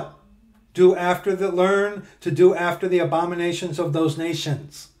supposed to what? Learn to do after the abominations of those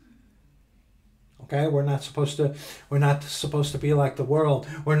nations. Okay? We're not supposed to be like the world.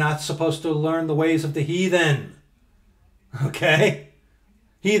 We're not supposed to learn the ways of the heathen. Okay?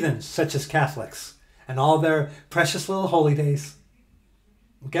 Heathens, such as Catholics, and all their precious little holy days.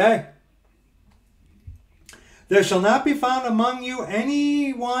 Okay? There shall not be found among you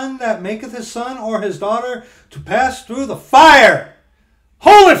any one that maketh his son or his daughter to pass through the fire.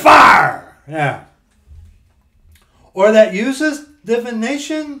 Holy fire! Yeah. Or that useth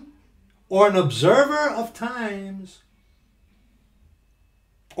divination, or an observer of times,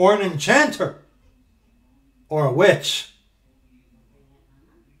 or an enchanter, or a witch,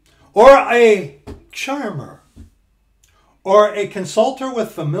 or a charmer, or a consulter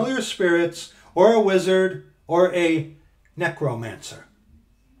with familiar spirits, or a wizard, or a necromancer.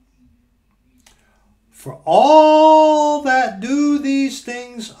 For all that do these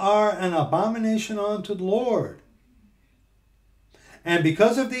things are an abomination unto the Lord. And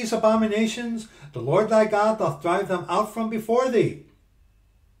because of these abominations, the Lord thy God doth drive them out from before thee.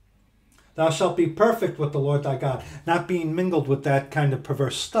 Thou shalt be perfect with the Lord thy God, not being mingled with that kind of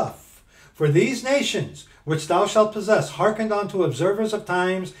perverse stuff. For these nations, which thou shalt possess, hearkened unto observers of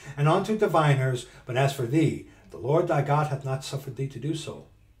times and unto diviners. But as for thee, the Lord thy God hath not suffered thee to do so.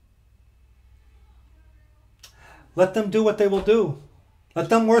 Let them do what they will do. Let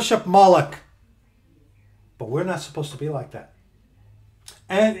them worship Moloch. But we're not supposed to be like that.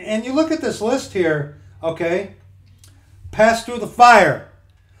 And you look at this list here, okay? Pass through the fire.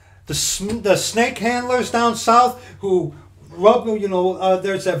 The snake handlers down south who rub,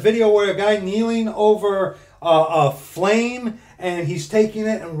 there's that video where a guy kneeling over a flame and he's taking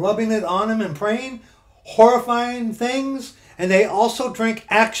it and rubbing it on him and praying. Horrifying things. And they also drink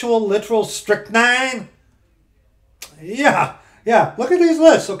actual literal strychnine. Yeah. Look at these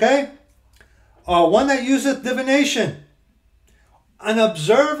lists, okay? One that useth divination. An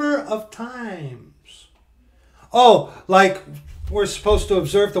observer of times. Oh, like we're supposed to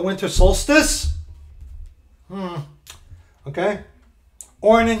observe the winter solstice? Okay.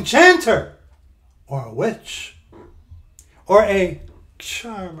 Or an enchanter. Or a witch. Or a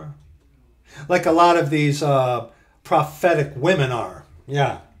charmer. Like a lot of these prophetic women are.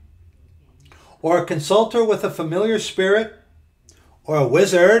 Yeah. Or a consulter with a familiar spirit. Or a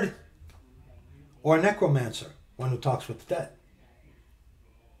wizard. Or a necromancer. One who talks with the dead.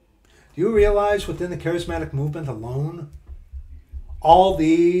 Do you realize within the charismatic movement alone, all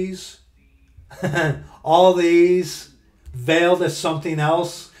these veiled as something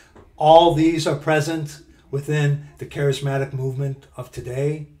else, all these are present within the charismatic movement of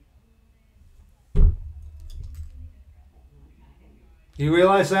today? Do you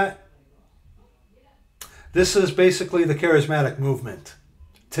realize that? This is basically the charismatic movement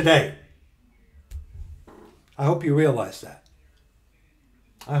today. I hope you realize that.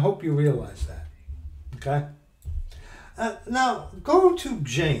 I hope you realize that. Okay? Now, go to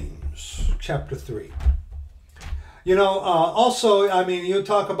James chapter 3. Also, you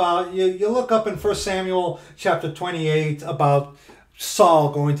talk about, you look up in 1 Samuel chapter 28 about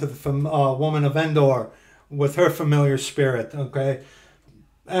Saul going to the woman of Endor with her familiar spirit. Okay?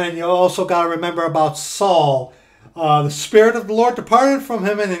 And you also got to remember about Saul. The Spirit of the Lord departed from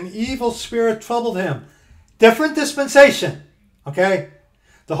him and an evil spirit troubled him. Different dispensation. Okay?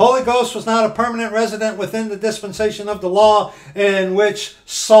 The Holy Ghost was not a permanent resident within the dispensation of the law in which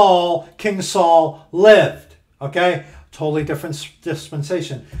King Saul, lived. Okay? Totally different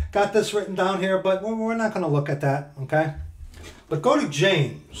dispensation. Got this written down here, but we're not going to look at that. Okay? But go to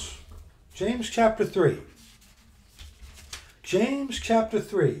James. James chapter 3. James chapter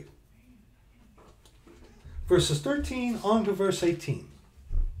 3. Verses 13 on to verse 18.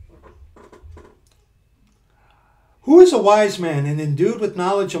 Who is a wise man and endued with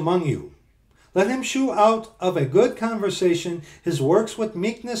knowledge among you? Let him shew out of a good conversation his works with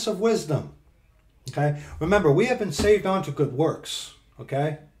meekness of wisdom. Okay? Remember, we have been saved unto good works.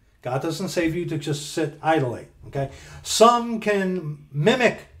 Okay? God doesn't save you to just sit idly. Okay? Some can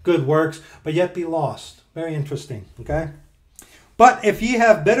mimic good works, but yet be lost. Very interesting. Okay? But if ye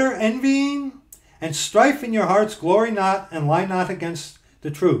have bitter envying and strife in your hearts, glory not and lie not against the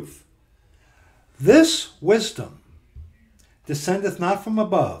truth. This wisdom descendeth not from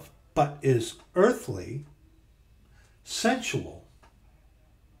above, but is earthly, sensual,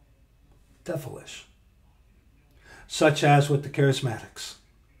 devilish. Such as with the charismatics.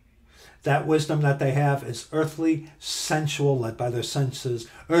 That wisdom that they have is earthly, sensual, led by their senses,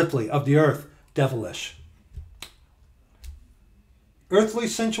 earthly, of the earth, devilish. Earthly,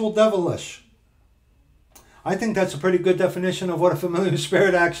 sensual, devilish. I think that's a pretty good definition of what a familiar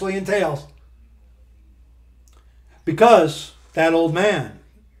spirit actually entails. Because that old man,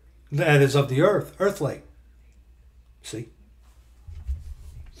 that is of the earth, earthly. See?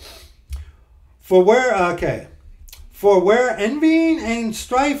 For where envying and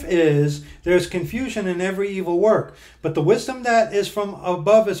strife is, there is confusion in every evil work. But the wisdom that is from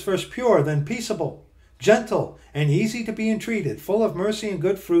above is first pure, then peaceable, gentle, and easy to be entreated, full of mercy and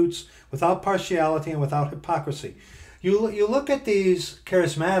good fruits, without partiality and without hypocrisy. You look at these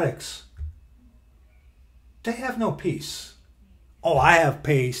charismatics, they have no peace. Oh, I have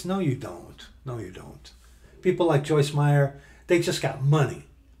peace. No, you don't. No, you don't. People like Joyce Meyer, they just got money.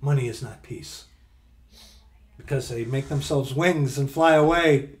 Money is not peace. Because they make themselves wings and fly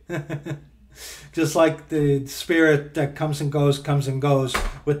away. Just like the spirit that comes and goes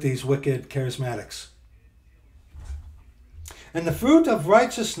with these wicked charismatics. And the fruit of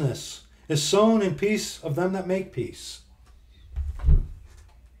righteousness is sown in peace of them that make peace.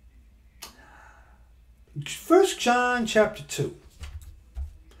 1 John chapter 2.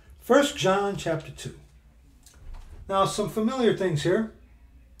 1 John chapter 2. Now, some familiar things here.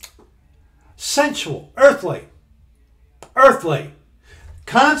 Sensual, earthly,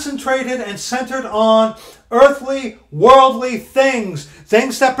 concentrated and centered on earthly, worldly things,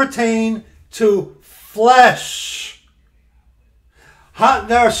 things that pertain to flesh.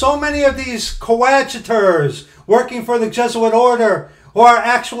 There are so many of these coadjutors working for the Jesuit order who are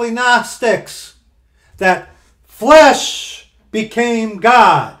actually Gnostics, that flesh became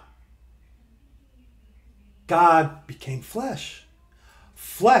God. God became flesh.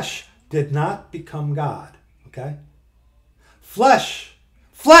 Flesh did not become God. Okay? Flesh.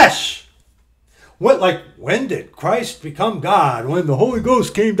 When did Christ become God? When the Holy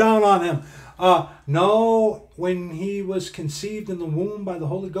Ghost came down on him? No, when he was conceived in the womb by the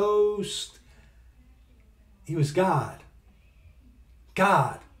Holy Ghost, he was God.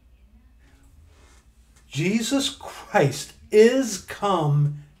 God. Jesus Christ is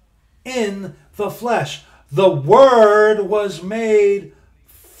come in the flesh. The Word was made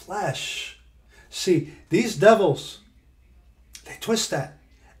flesh. See, these devils, they twist that.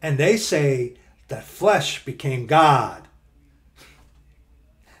 And they say that flesh became God.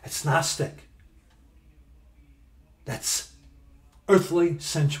 It's Gnostic. That's earthly,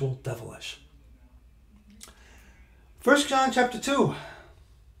 sensual, devilish. 1 John chapter 2,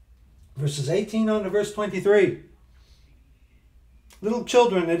 verses 18 on to verse 23. Little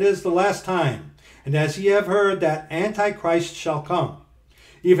children, it is the last time. And as ye have heard that Antichrist shall come.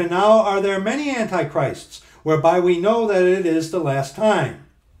 Even now are there many Antichrists, whereby we know that it is the last time.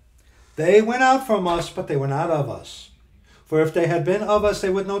 They went out from us, but they were not of us. For if they had been of us, they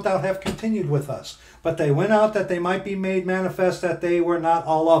would no doubt have continued with us. But they went out that they might be made manifest that they were not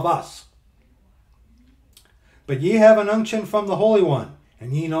all of us. But ye have an unction from the Holy One,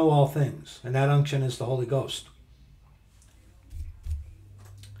 and ye know all things. And that unction is the Holy Ghost.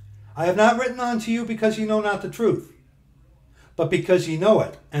 I have not written unto you because ye know not the truth, but because ye know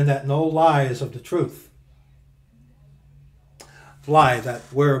it, and that no lie is of the truth. Lie, that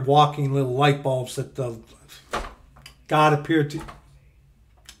we're walking little light bulbs that God appeared to.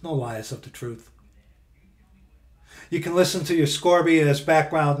 No lie is of the truth. You can listen to your Scorby as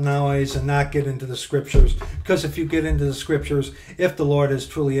background noise and not get into the scriptures, because if you get into the scriptures, if the Lord is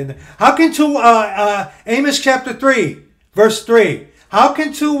truly in there. How can Amos chapter 3, verse 3, how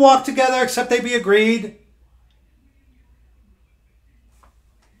can two walk together except they be agreed?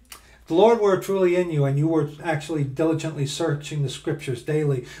 If the Lord were truly in you and you were actually diligently searching the scriptures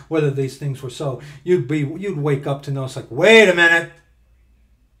daily, whether these things were so, you'd wake up to know, it's like, wait a minute.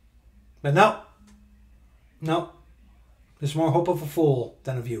 But no. There's more hope of a fool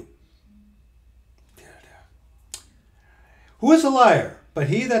than of you. Who is a liar? But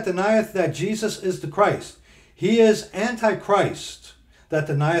he that denieth that Jesus is the Christ. He is Antichrist, that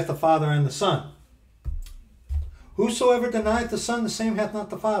denieth the Father and the Son. Whosoever denieth the Son, the same hath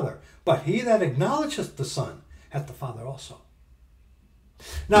not the Father. But he that acknowledgeth the Son hath the Father also.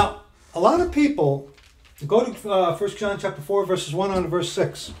 Now, a lot of people, go to 1 John chapter 4, verses 1 on to verse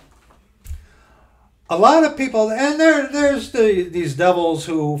 6. A lot of people, and there's these devils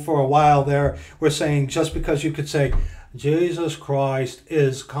who for a while there were saying, just because you could say, Jesus Christ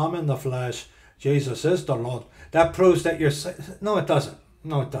is come in the flesh, Jesus is the Lord, that proves that you're... No, it doesn't.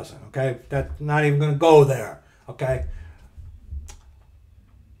 No, it doesn't, okay? That's not even going to go there, okay?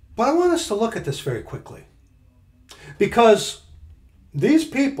 But I want us to look at this very quickly. Because these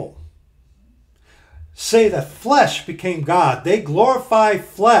people say that flesh became God. They glorify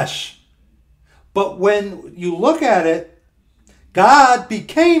flesh. But when you look at it, God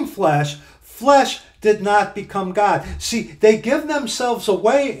became flesh. Flesh did not become God. See, they give themselves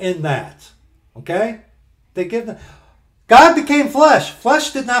away in that. Okay? God became flesh.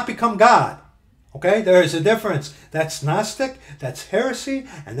 Flesh did not become God. Okay? There is a difference. That's Gnostic, that's heresy,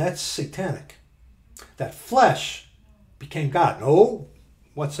 and that's satanic. That flesh became God. No,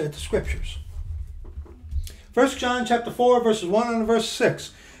 what's that? The scriptures. 1 John chapter 4, verses 1 and verse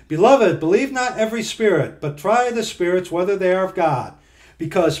 6. Beloved, believe not every spirit, but try the spirits whether they are of God,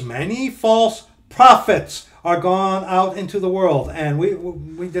 because many false prophets are gone out into the world. And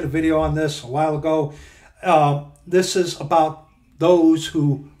we did a video on this a while ago. This is about those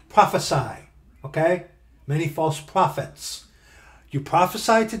who prophesy, okay? Many false prophets. You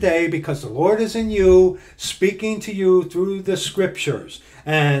prophesy today because the Lord is in you, speaking to you through the scriptures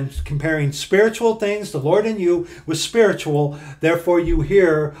and comparing spiritual things, the Lord in you, with spiritual. Therefore, you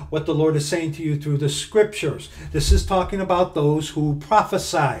hear what the Lord is saying to you through the scriptures. This is talking about those who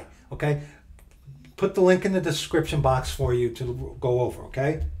prophesy, okay? Put the link in the description box for you to go over,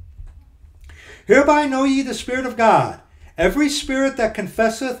 okay? Hereby know ye the Spirit of God. Every spirit that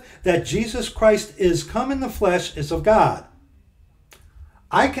confesseth that Jesus Christ is come in the flesh is of God.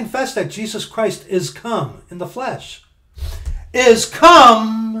 I confess that Jesus Christ is come in the flesh. is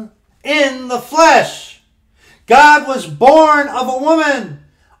come in the flesh. God was born of a woman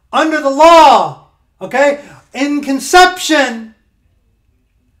under the law. Okay? In conception,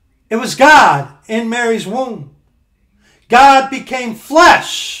 it was God in Mary's womb. God became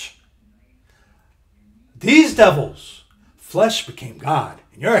flesh. These devils, flesh became God.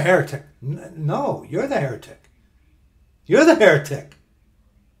 And you're a heretic. No, you're the heretic. You're the heretic.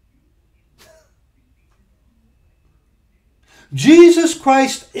 Jesus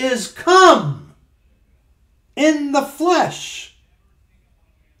Christ is come in the flesh.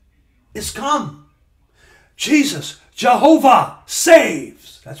 Is come. Jesus, Jehovah,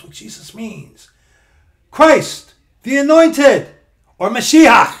 saves. That's what Jesus means. Christ, the anointed, or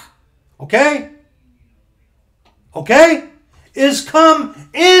Mashiach, okay? Okay? Is come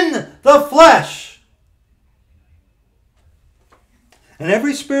in the flesh. And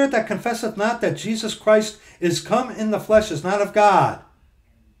every spirit that confesseth not that Jesus Christ is come in the flesh is not of God.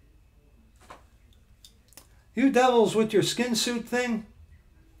 You devils with your skin suit thing,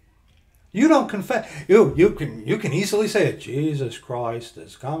 you don't confess. You can easily say it. Jesus Christ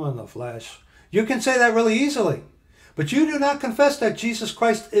is come in the flesh. You can say that really easily. But you do not confess that Jesus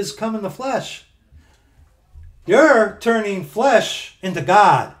Christ is come in the flesh. You're turning flesh into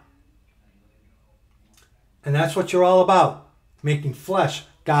God. And that's what you're all about. Making flesh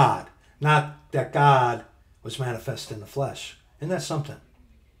God. Not that God was manifest in the flesh. Isn't that something?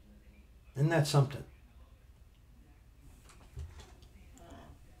 Isn't that something?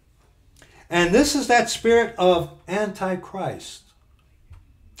 And this is that spirit of Antichrist,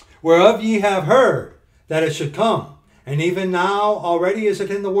 whereof ye have heard that it should come, and even now already is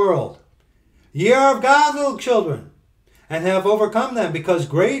it in the world. Ye are of God, little children, and have overcome them, because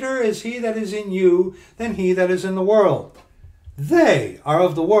greater is he that is in you than he that is in the world. They are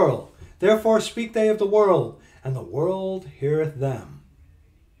of the world, therefore speak they of the world, and the world heareth them.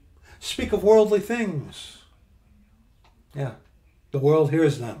 Speak of worldly things. Yeah, the world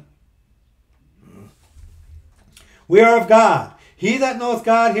hears them. We are of God. He that knoweth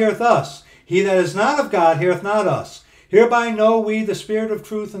God heareth us. He that is not of God heareth not us. Hereby know we the spirit of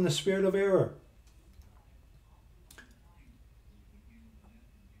truth and the spirit of error.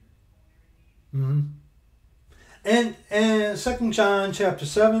 And 2 John chapter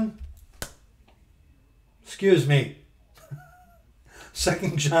 7. Excuse me.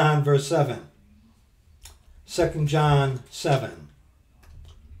 2 John verse 7. 2 John 7.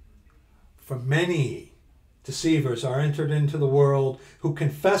 For many deceivers are entered into the world who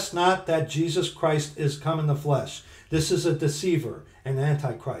confess not that Jesus Christ is come in the flesh. This is a deceiver, an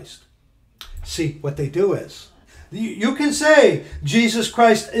antichrist. See, what they do is, you can say Jesus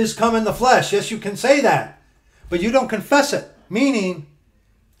Christ is come in the flesh. Yes, you can say that. But you don't confess it. Meaning,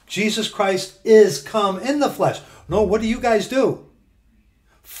 Jesus Christ is come in the flesh. No, what do you guys do?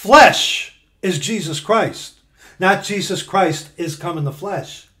 Flesh is Jesus Christ. Not Jesus Christ is come in the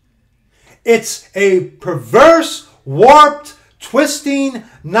flesh. It's a perverse, warped, twisting,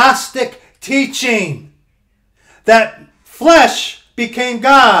 Gnostic teaching that flesh became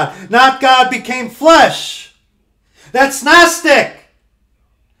God, not God became flesh. That's Gnostic.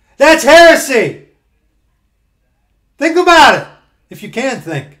 That's heresy. Think about it, if you can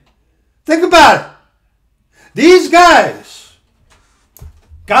think. Think about it. These guys,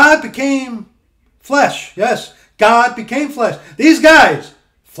 God became flesh. Yes, God became flesh. These guys,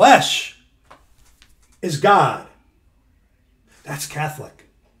 flesh is God. That's Catholic.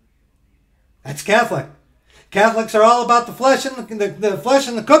 That's Catholic. Catholics are all about the flesh and the flesh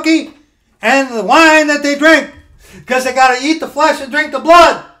and the cookie and the wine that they drink, because they got to eat the flesh and drink the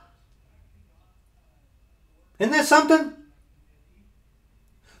blood. Isn't that something?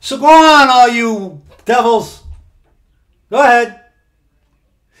 So go on, all you devils. Go ahead.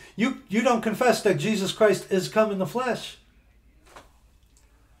 You don't confess that Jesus Christ is come in the flesh.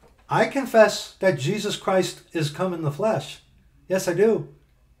 I confess that Jesus Christ is come in the flesh. Yes, I do.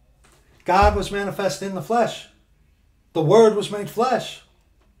 God was manifest in the flesh. The Word was made flesh.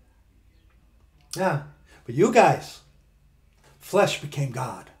 Yeah. But you guys, flesh became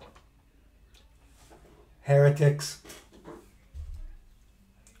God. Heretics.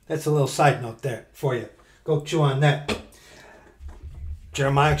 That's a little side note there for you. Go chew on that.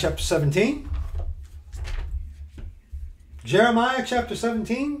 Jeremiah chapter 17. Jeremiah chapter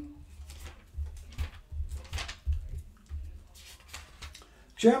 17.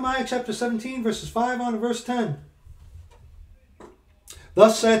 Jeremiah chapter 17, verses 5 on to verse 10.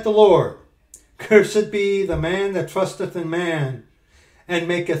 Thus saith the Lord, cursed be the man that trusteth in man, and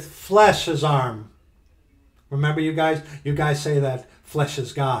maketh flesh his arm. Remember, you guys say that flesh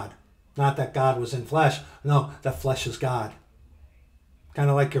is God. Not that God was in flesh. No, that flesh is God. kind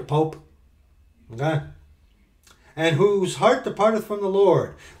of like your Pope. Okay? And whose heart departeth from the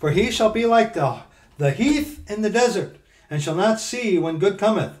Lord. For he shall be like the heath in the desert, and shall not see when good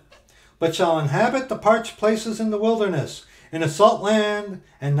cometh, but shall inhabit the parched places in the wilderness, in a salt land,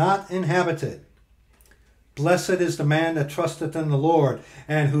 and not inhabited. Blessed is the man that trusteth in the Lord,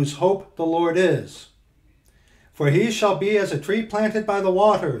 and whose hope the Lord is. For he shall be as a tree planted by the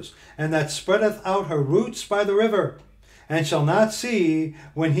waters, and that spreadeth out her roots by the river, and shall not see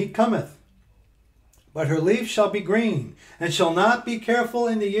when heat cometh. But her leaf shall be green, and shall not be careful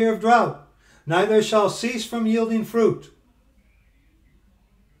in the year of drought, neither shall cease from yielding fruit.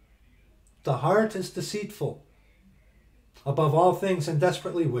 The heart is deceitful above all things and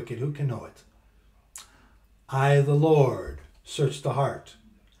desperately wicked. Who can know it? I, the Lord, search the heart.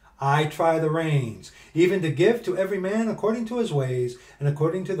 I try the reins, even to give to every man according to his ways and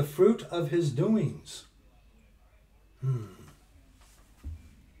according to the fruit of his doings.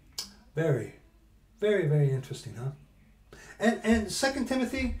 Very, very, very interesting, huh? And 2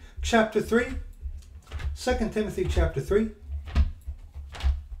 Timothy chapter 3. 2 Timothy chapter 3.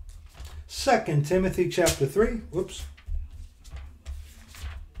 2 Timothy chapter 3. Whoops.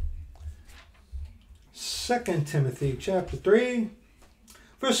 2 Timothy chapter 3.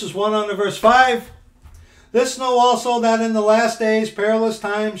 Verses 1 on to verse 5. This know also that in the last days perilous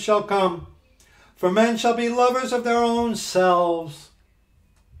times shall come. For men shall be lovers of their own selves,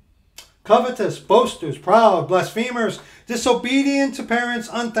 covetous, boasters, proud, blasphemers, disobedient to parents,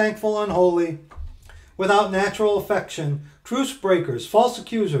 unthankful, unholy, without natural affection, truce breakers, false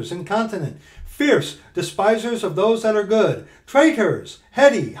accusers, incontinent, fierce, despisers of those that are good, traitors,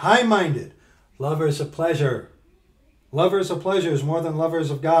 heady, high-minded, lovers of pleasure. Lovers of pleasures more than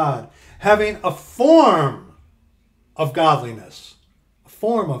lovers of God, having a form of godliness. A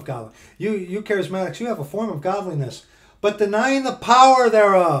form of godliness. You charismatics, you have a form of godliness, but denying the power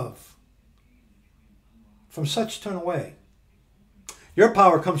thereof. From such turn away. Your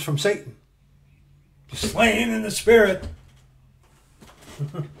power comes from Satan. You're slain in the spirit.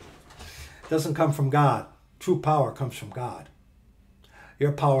 It doesn't come from God. True power comes from God.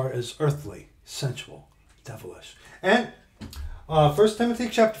 Your power is earthly, sensual, devilish. And 1 Timothy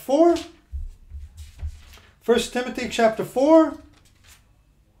chapter 4. 1 Timothy chapter 4.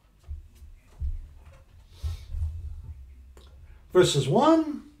 Verses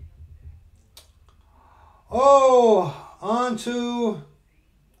 1. On to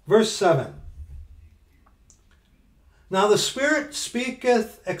verse 7. Now the Spirit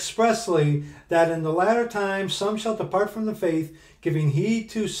speaketh expressly that in the latter times some shall depart from the faith, giving heed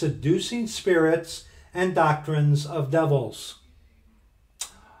to seducing spirits and doctrines of devils.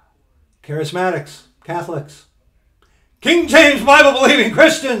 Charismatics, Catholics, King James Bible-believing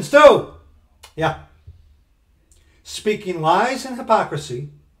Christians too. Yeah. Speaking lies and hypocrisy,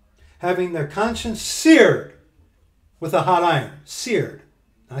 having their conscience seared with a hot iron. Seared,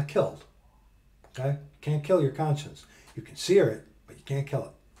 not killed. Okay? You can't kill your conscience. You can sear it, but you can't kill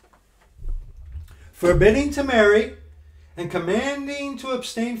it. Forbidding to marry and commanding to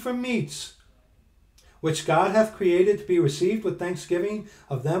abstain from meats, which God hath created to be received with thanksgiving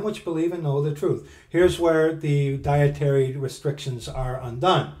of them which believe and know the truth. Here's where the dietary restrictions are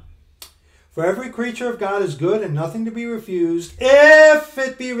undone. For every creature of God is good and nothing to be refused, if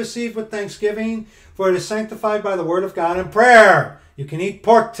it be received with thanksgiving, for it is sanctified by the word of God and prayer. You can eat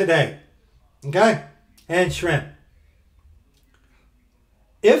pork today, okay? And shrimp.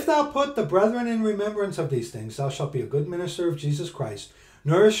 If thou put the brethren in remembrance of these things, thou shalt be a good minister of Jesus Christ,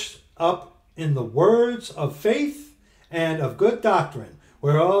 nourished up in the words of faith and of good doctrine,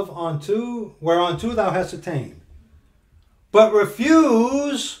 whereunto thou hast attained. But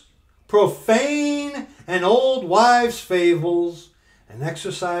refuse profane and old wives' fables, and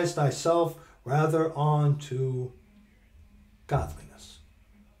exercise thyself rather unto godliness.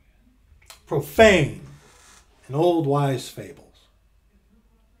 Profane and old wives' fables.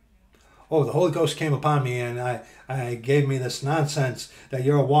 Oh, the Holy Ghost came upon me and I gave me this nonsense that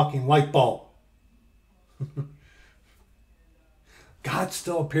you're a walking light bulb. God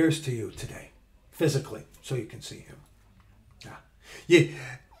still appears to you today, physically, so you can see him. Yeah.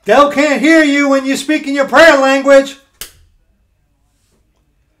 Devil can't hear you when you speak in your prayer language.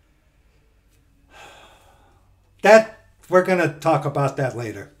 We're going to talk about that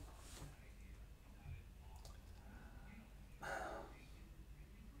later.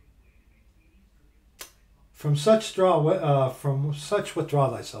 From such withdraw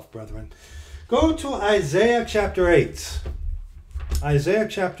thyself, brethren. Go to Isaiah chapter 8. Isaiah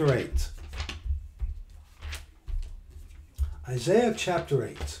chapter 8. Isaiah chapter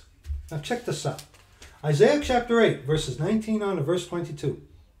 8. Now check this out. Isaiah chapter 8, verses 19 on to verse 22.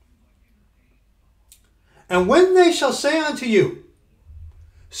 And when they shall say unto you,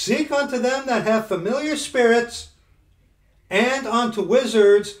 seek unto them that have familiar spirits, and unto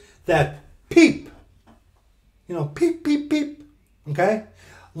wizards that peep. You know, peep, peep, peep. Okay?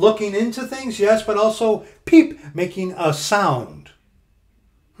 Looking into things, yes, but also peep, making a sound.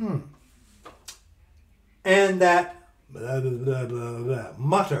 And that blah, blah, blah, blah,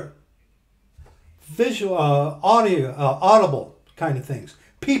 mutter. Visual, audible kind of things.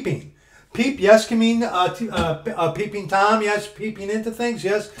 Peeping. Peep, yes, can mean peeping Tom, yes, peeping into things,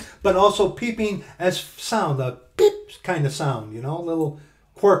 yes, but also peeping as sound, a peep kind of sound, you know, little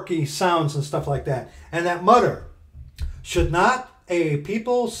quirky sounds and stuff like that. And that mutter. Should not a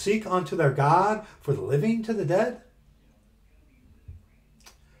people seek unto their God for the living to the dead?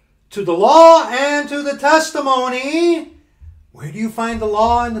 To the law and to the testimony. Where do you find the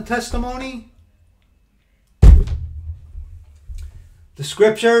law and the testimony? The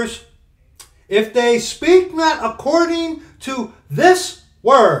scriptures. If they speak not according to this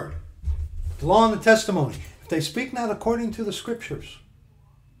word, the law and the testimony, if they speak not according to the scriptures,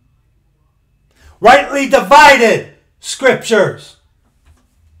 rightly divided scriptures,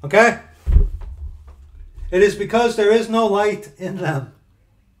 okay? It is because there is no light in them.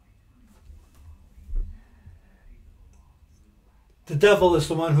 The devil is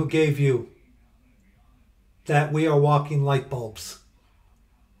the one who gave you that we are walking light bulbs.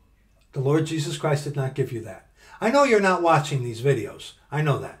 The Lord Jesus Christ did not give you that. I know you're not watching these videos. I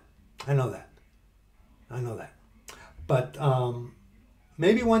know that. I know that. I know that. But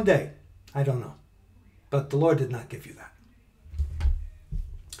maybe one day. I don't know. But the Lord did not give you that.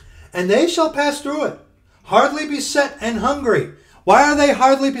 And they shall pass through it, hardly beset and hungry. Why are they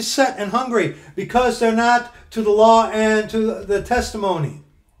hardly beset and hungry? Because they're not to the law and to the testimony.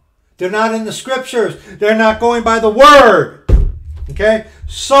 They're not in the scriptures. They're not going by the word. Okay?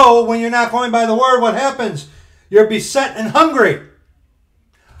 So, when you're not going by the word, what happens? You're beset and hungry.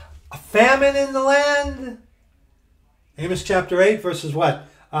 A famine in the land. Amos chapter 8, verses what?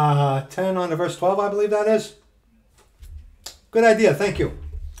 10 on to verse 12, I believe that is. Good idea. Thank you.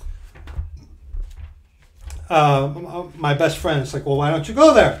 My best friend is like, well, why don't you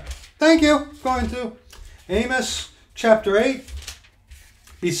go there? Thank you. Going to. Amos chapter 8.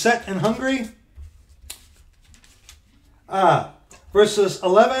 Beset and hungry. Verses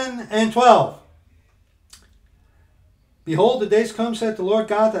 11 and 12. Behold, the days come, saith the Lord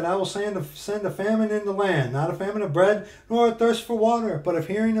God, that I will send a famine in the land, not a famine of bread, nor a thirst for water, but of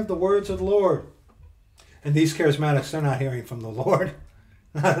hearing of the words of the Lord. And these charismatics, they're not hearing from the Lord.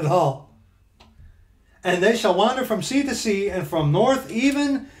 Not at all. And they shall wander from sea to sea, and from north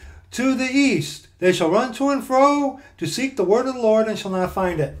even to the east. They shall run to and fro to seek the word of the Lord, and shall not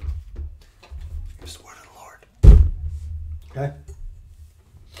find it. Here's the word of the Lord. Okay?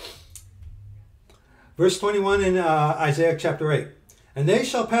 Verse 21 in Isaiah chapter 8. And they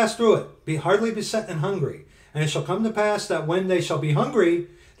shall pass through it, be hardly beset and hungry. And it shall come to pass that when they shall be hungry,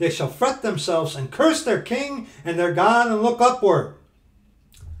 they shall fret themselves and curse their king and their God and look upward.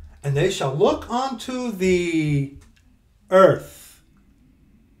 And they shall look unto the earth.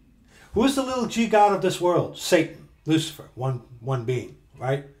 Who is the little g god of this world? Satan. Lucifer. One being.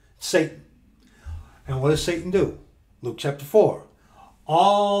 Right? Satan. And what does Satan do? Luke chapter 4.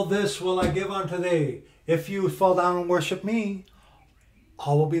 All this will I give unto thee. If you fall down and worship me,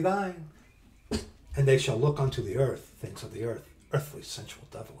 all will be thine. And they shall look unto the earth, things of the earth, earthly, sensual,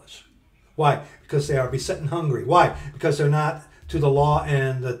 devilish. Why? Because they are beset and hungry. Why? Because they're not to the law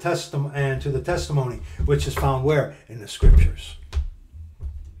and the testimony, which is found where? In the scriptures.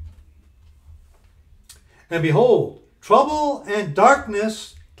 And behold, trouble and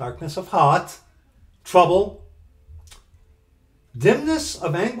darkness of heart, trouble, dimness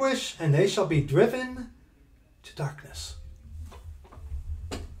of anguish, and they shall be driven to darkness.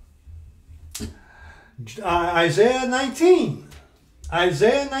 Isaiah 19.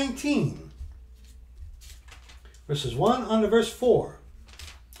 Isaiah 19. Verses 1 on to verse 4.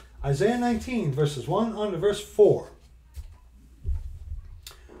 Isaiah 19, verses 1 on to verse 4.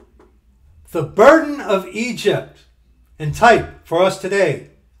 The burden of Egypt, in type for us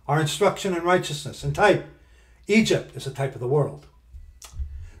today, our instruction in righteousness, in type, Egypt is a type of the world.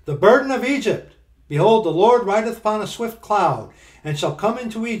 The burden of Egypt, behold, the Lord rideth upon a swift cloud, and shall come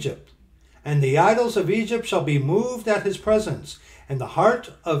into Egypt. And the idols of Egypt shall be moved at his presence, and the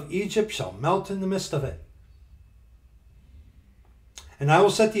heart of Egypt shall melt in the midst of it. And I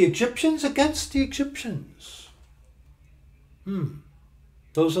will set the Egyptians against the Egyptians.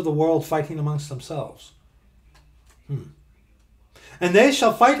 Those of the world fighting amongst themselves. And they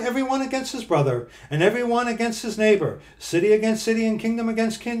shall fight every one against his brother, and every one against his neighbor, city against city, and kingdom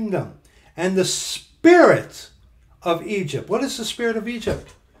against kingdom. And the spirit of Egypt. What is the spirit of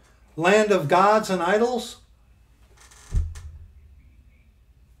Egypt? Land of gods and idols?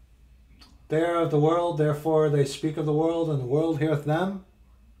 They are of the world, therefore they speak of the world, and the world heareth them.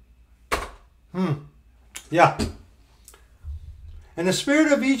 Yeah. And the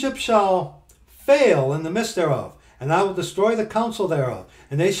spirit of Egypt shall fail in the midst thereof, and I will destroy the counsel thereof.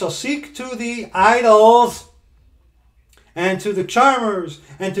 And they shall seek to the idols, and to the charmers,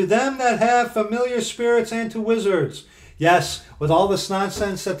 and to them that have familiar spirits, and to wizards. Yes, with all this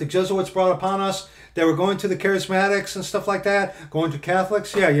nonsense that the Jesuits brought upon us, they were going to the Charismatics and stuff like that, going to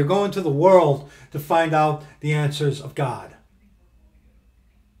Catholics. Yeah, you're going to the world to find out the answers of God.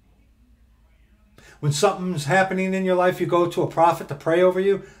 When something's happening in your life, you go to a prophet to pray over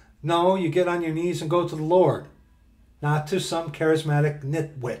you. No, you get on your knees and go to the Lord, not to some charismatic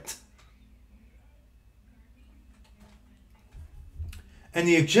nitwit. And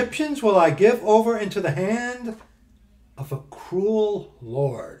the Egyptians will I give over into the hand of a cruel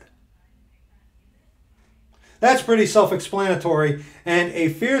Lord. That's pretty self-explanatory. And a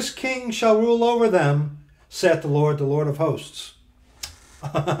fierce king shall rule over them, saith the Lord of hosts.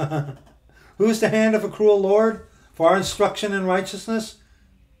 Who is the hand of a cruel Lord for our instruction in righteousness?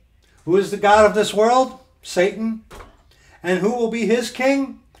 Who is the God of this world? Satan. And who will be his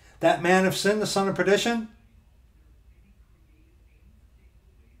king? That man of sin, the son of perdition.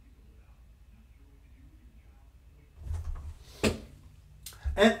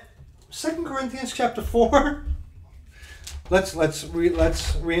 And 2 Corinthians chapter 4. Let's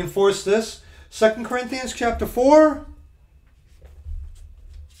reinforce this. 2 Corinthians chapter 4.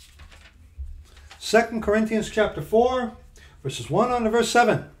 2 Corinthians chapter 4, verses 1 on to verse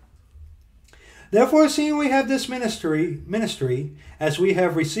 7. Therefore, seeing we have this ministry, as we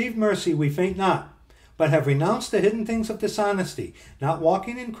have received mercy, we faint not, but have renounced the hidden things of dishonesty, not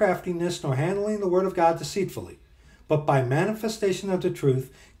walking in craftiness, nor handling the word of God deceitfully, but by manifestation of the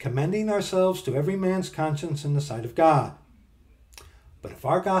truth, commending ourselves to every man's conscience in the sight of God. But if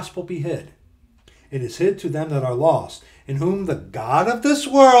our gospel be hid, it is hid to them that are lost, in whom the God of this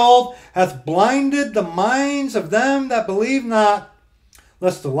world hath blinded the minds of them that believe not,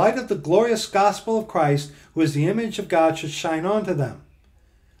 lest the light of the glorious gospel of Christ, who is the image of God, should shine unto them.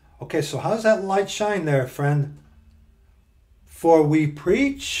 Okay, so how does that light shine there, friend? For we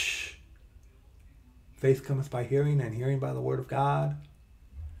preach, faith cometh by hearing, and hearing by the word of God.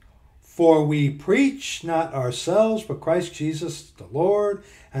 For we preach not ourselves, but Christ Jesus the Lord,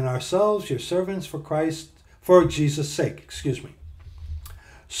 and ourselves your servants for Jesus' sake.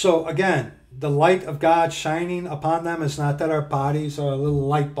 So again, the light of God shining upon them is not that our bodies are a little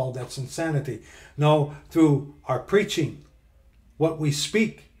light bulb. That's insanity. No, through our preaching, what we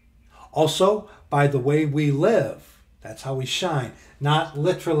speak, also by the way we live. That's how we shine, not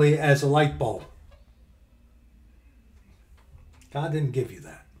literally as a light bulb. God didn't give you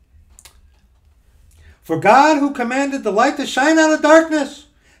that. For God, who commanded the light to shine out of darkness,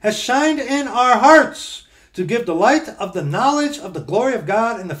 has shined in our hearts to give the light of the knowledge of the glory of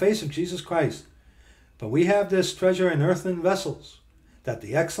God in the face of Jesus Christ. But we have this treasure in earthen vessels, that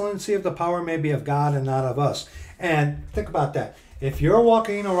the excellency of the power may be of God and not of us. And think about that. If you're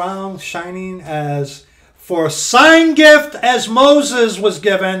walking around shining as for a sign gift as Moses was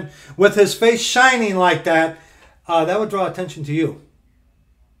given, with his face shining like that, that would draw attention to you.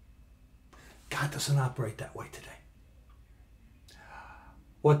 God doesn't operate that way today.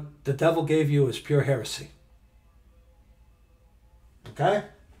 What the devil gave you is pure heresy. Okay?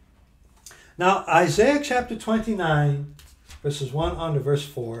 Now, Isaiah chapter 29, verses 1 on to verse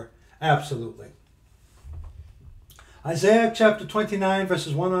 4, absolutely. Isaiah chapter 29,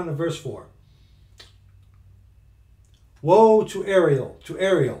 verses 1 on to verse 4. Woe to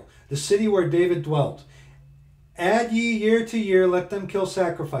Ariel, the city where David dwelt. Add ye year to year, let them kill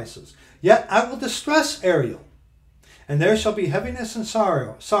sacrifices. Yet I will distress Ariel, and there shall be heaviness and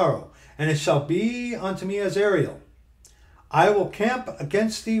sorrow, and it shall be unto me as Ariel. I will camp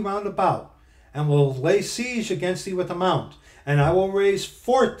against thee round about, and will lay siege against thee with a mount, and I will raise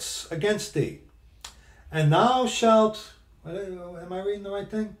forts against thee. And thou shalt, am I reading the right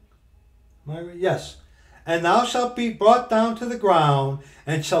thing? Yes. And thou shalt be brought down to the ground,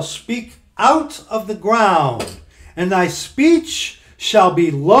 and shall speak out of the ground, and thy speech shall be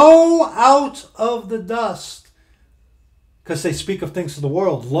low out of the dust. Because they speak of things of the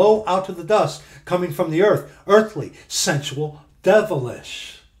world, low out of the dust, coming from the earth, earthly, sensual,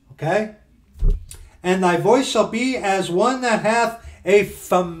 devilish. Okay? And thy voice shall be as one that hath a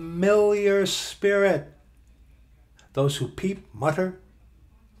familiar spirit. those who peep, mutter,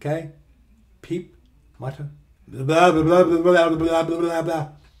 okay? Peep, mutter, blah, blah, blah, blah, blah, blah, blah, blah, blah.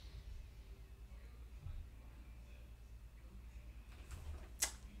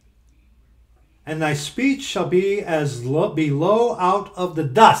 And thy speech shall be as low out of the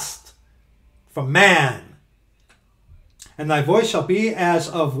dust from man. And thy voice shall be as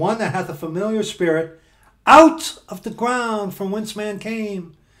of one that hath a familiar spirit out of the ground from whence man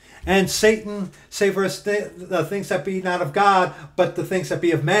came. And Satan savoreth the things that be not of God, but the things that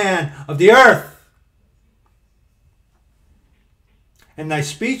be of man, of the earth. And thy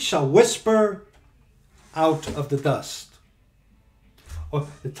speech shall whisper out of the dust. Or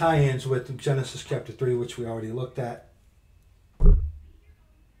the tie-ins with Genesis chapter 3, which we already looked at.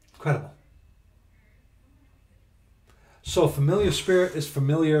 Incredible. So a familiar spirit is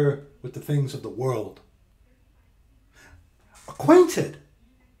familiar with the things of the world. Acquainted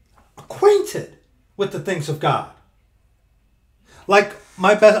with the things of God. Like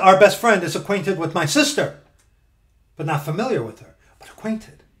our best friend is acquainted with my sister, but not familiar with her, but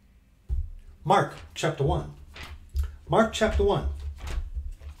acquainted. Mark chapter 1. Mark chapter 1.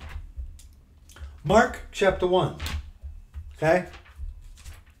 Mark chapter 1. Okay?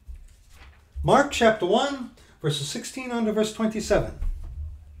 Mark chapter 1, verses 16 on to verse 27.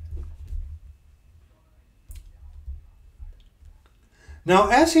 Now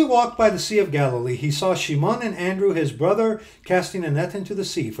as he walked by the Sea of Galilee, he saw Shimon and Andrew his brother casting a net into the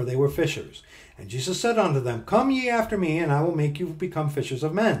sea, for they were fishers. And Jesus said unto them, Come ye after me, and I will make you become fishers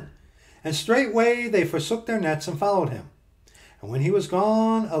of men. And straightway they forsook their nets and followed him. And when he was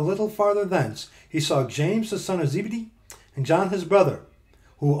gone a little farther thence, he saw James the son of Zebedee, and John his brother,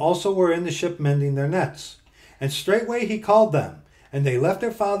 who also were in the ship mending their nets. And straightway he called them, and they left their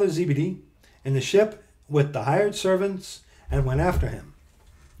father Zebedee in the ship with the hired servants, and went after him.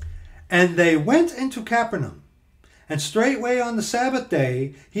 And they went into Capernaum. And straightway on the Sabbath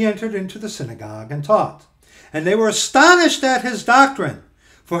day he entered into the synagogue and taught. And they were astonished at his doctrine,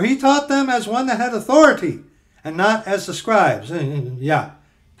 for he taught them as one that had authority, and not as the scribes. Yeah.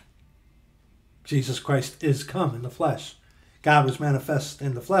 Jesus Christ is come in the flesh. God was manifest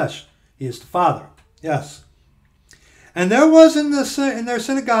in the flesh. He is the Father. Yes. And there was in their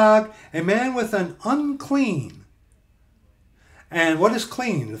synagogue a man with an unclean. And what is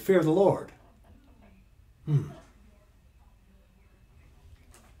clean? The fear of the Lord. With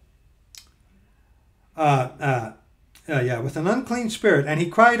an unclean spirit. And he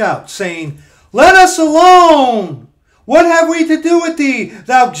cried out, saying, Let us alone! What have we to do with thee,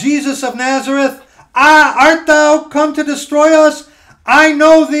 thou Jesus of Nazareth? Art thou come to destroy us? I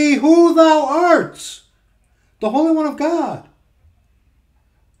know thee who thou art, the Holy One of God.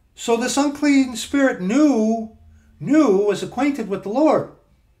 So this unclean spirit was acquainted with the Lord.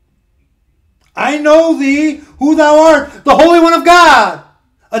 I know thee who thou art, the Holy One of God.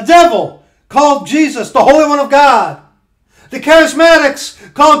 A devil called Jesus, the Holy One of God. The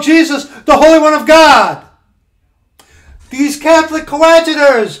Charismatics called Jesus the Holy One of God. These Catholic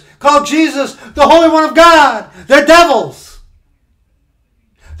coadjutors called Jesus the Holy One of God. They're devils.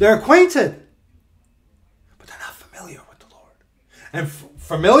 They're acquainted, but they're not familiar with the Lord. And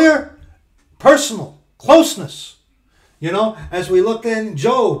familiar, personal, closeness. You know, as we looked in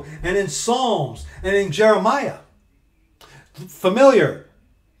Job and in Psalms and in Jeremiah. Familiar,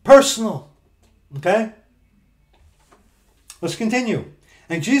 personal. Okay? Let's continue.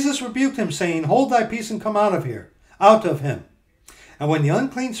 And Jesus rebuked him, saying, Hold thy peace and come out of him. And when the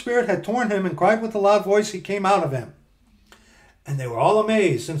unclean spirit had torn him and cried with a loud voice, he came out of him. And they were all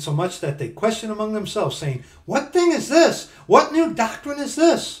amazed, insomuch that they questioned among themselves, saying, What thing is this? What new doctrine is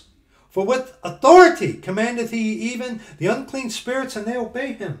this? For with authority commandeth he even the unclean spirits, and they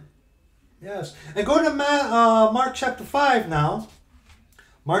obey him. Yes. And go to Mark chapter 5 now.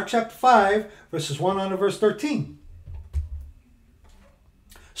 Mark chapter 5, verses 1 on to verse 13.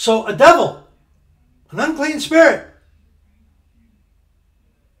 So a devil, an unclean spirit.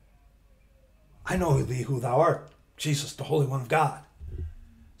 I know thee who thou art, Jesus, the Holy One of God.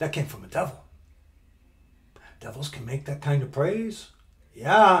 That came from a devil. Devils can make that kind of praise?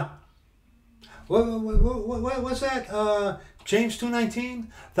 Yeah. What was that? James 2:19?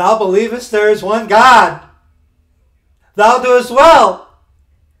 Thou believest there is one God. Thou doest well.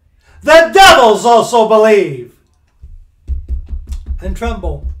 The devils also believe and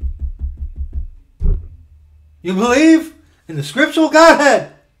tremble. You believe in the scriptural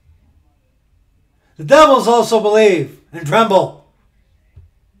Godhead. The devils also believe and tremble.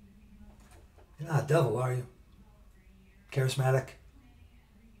 You're not a devil, are you? Charismatic.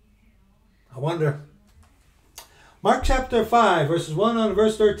 I wonder. Mark chapter 5, verses 1 on to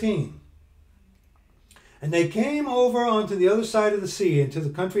verse 13. And they came over onto the other side of the sea, into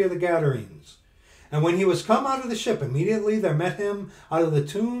the country of the Gadarenes. And when he was come out of the ship, immediately there met him out of the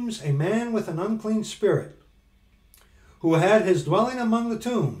tombs a man with an unclean spirit, who had his dwelling among the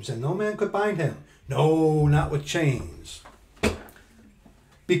tombs, and no man could bind him, no, not with chains,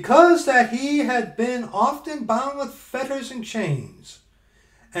 because that he had been often bound with fetters and chains,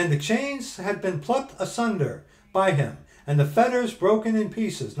 and the chains had been plucked asunder by him, and the fetters broken in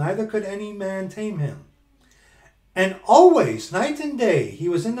pieces, neither could any man tame him. And always, night and day, he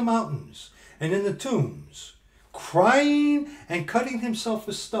was in the mountains and in the tombs, crying and cutting himself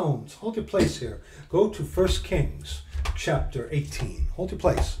with stones. Hold your place here. Go to 1 Kings chapter 18. Hold your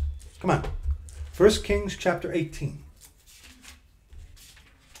place. Come on. 1 Kings chapter 18.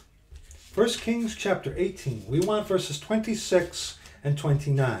 1 Kings chapter 18. We want verses 26 and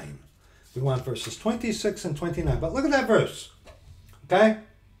 29. We want verses 26 and 29. But look at that verse. Okay?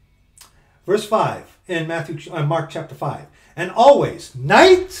 Verse 5 in Mark chapter 5. And always,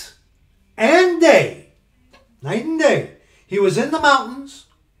 night and day, he was in the mountains,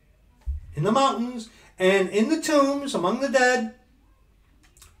 and in the tombs among the dead,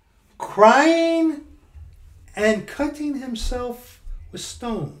 crying and cutting himself with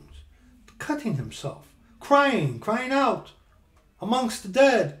stones. Cutting himself, crying out amongst the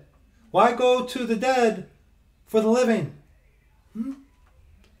dead. Why go to the dead for the living? In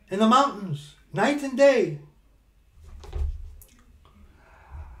the mountains, night and day.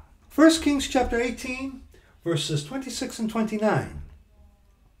 1 Kings chapter 18, verses 26 and 29.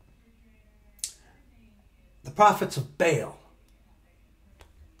 The prophets of Baal.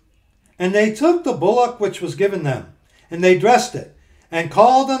 And they took the bullock which was given them, and they dressed it, and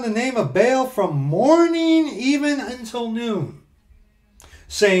called on the name of Baal from morning even until noon,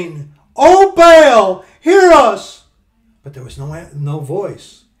 saying, O Baal, hear us! But there was no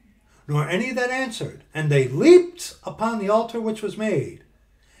voice, nor any that answered. And they leaped upon the altar which was made.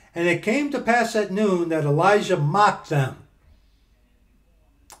 And it came to pass at noon that Elijah mocked them.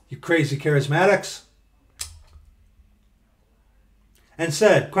 You crazy charismatics. And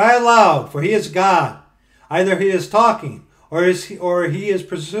said, Cry aloud, for he is God. Either he is talking, or he is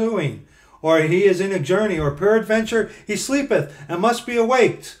pursuing, or he is in a journey, or peradventure he sleepeth, and must be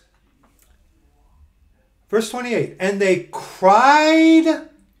awaked. Verse 28, And they cried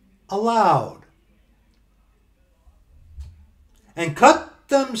aloud, and cut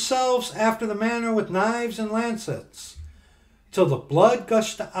themselves after the manner with knives and lancets, till the blood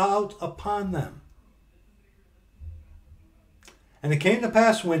gushed out upon them. And it came to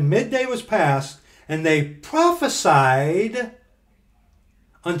pass when midday was past, and they prophesied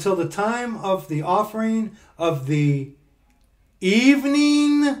until the time of the offering of the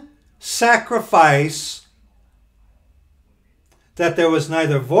evening sacrifice, that there was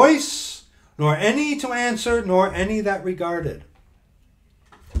neither voice, nor any to answer, nor any that regarded.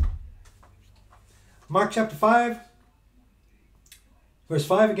 Mark chapter 5, verse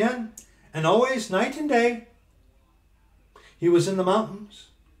 5 again. And always, night and day, he was in the mountains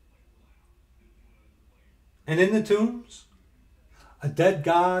and in the tombs. A dead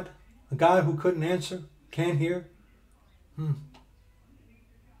God, a God who couldn't answer, can't hear.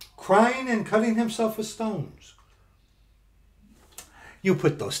 Crying and cutting himself with stones. You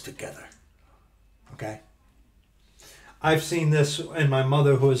put those together. Okay? I've seen this in my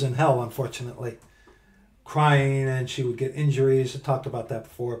mother, who is in hell, unfortunately. Crying, and she would get injuries. I talked about that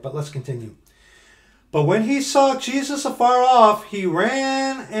before, but let's continue. But when he saw Jesus afar off, he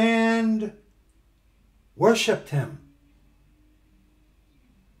ran and worshipped him.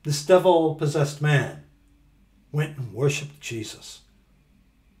 This devil-possessed man went and worshipped Jesus.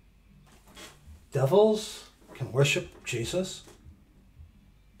 Devils can worship Jesus?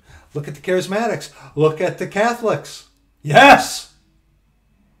 Look at the Charismatics. Look at the Catholics. Yes!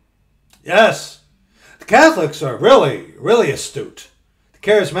 Yes! The Catholics are really, really astute. The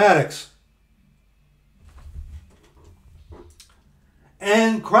Charismatics.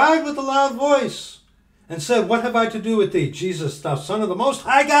 And cried with a loud voice, and said, What have I to do with thee, Jesus, thou Son of the Most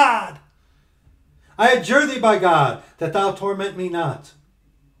High God? I adjure thee by God, that thou torment me not.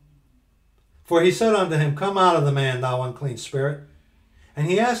 For he said unto him, Come out of the man, thou unclean spirit. And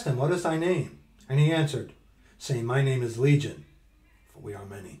he asked him, What is thy name? And he answered, saying, My name is Legion, for we are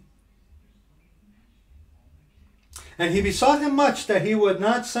many. And he besought him much that he would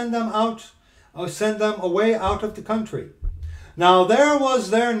not send them away out of the country. Now there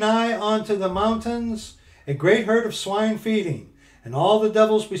was there nigh unto the mountains a great herd of swine feeding, and all the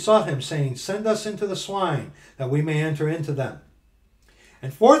devils besought him, saying, Send us into the swine, that we may enter into them.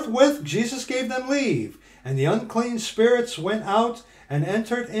 And forthwith Jesus gave them leave, and the unclean spirits went out and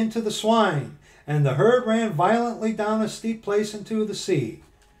entered into the swine, and the herd ran violently down a steep place into the sea.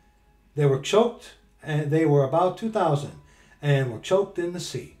 They were choked, and they were about 2,000, and were choked in the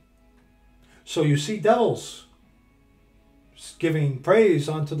sea. So you see devils giving praise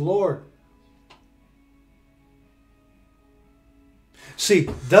unto the Lord. See,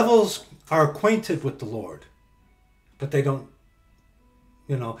 devils are acquainted with the Lord, but they don't,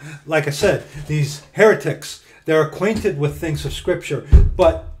 like I said, these heretics, they're acquainted with things of Scripture,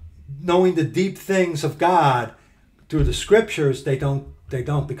 but knowing the deep things of God through the Scriptures, they don't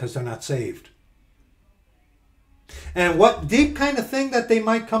because they're not saved. And what deep kind of thing that they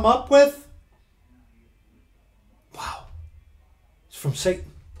might come up with? Wow. It's from Satan.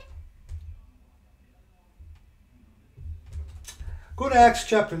 Go to Acts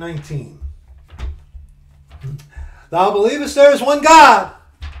chapter 19. Thou believest there is one God,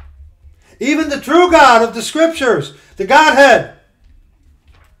 even the true God of the Scriptures, the Godhead.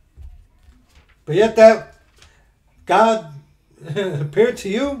 But yet that God appeared to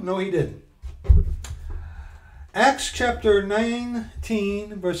you? No, he didn't. Acts chapter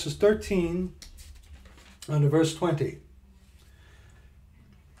 19, verses 13 to verse 20.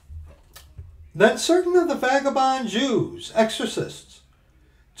 Then certain of the vagabond Jews, exorcists,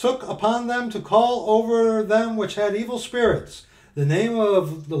 took upon them to call over them which had evil spirits the name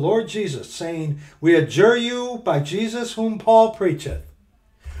of the Lord Jesus, saying, We adjure you by Jesus whom Paul preacheth.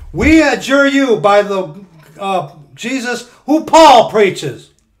 We adjure you by the Jesus who Paul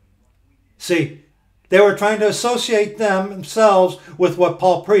preaches. See, they were trying to associate themselves with what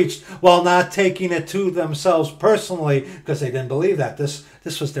Paul preached while not taking it to themselves personally because they didn't believe that.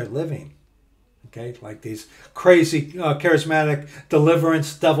 This was their living. Okay, like these crazy charismatic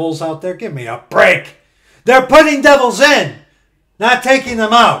deliverance devils out there. Give me a break. They're putting devils in, not taking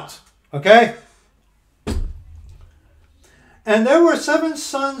them out. Okay? And there were 7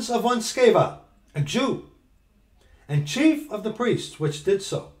 sons of one Sceva, a Jew, and chief of the priests, which did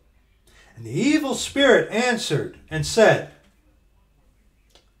so. And the evil spirit answered and said,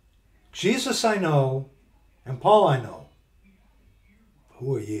 Jesus I know, and Paul I know.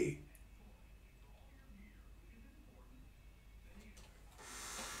 Who are ye?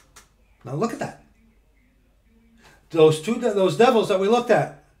 Now look at that. Those devils that we looked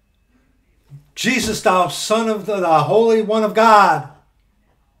at. Jesus, thou Son of the Holy One of God.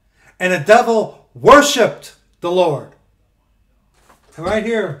 And a devil worshipped the Lord. And right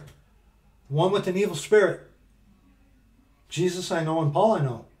here, one with an evil spirit. Jesus I know and Paul I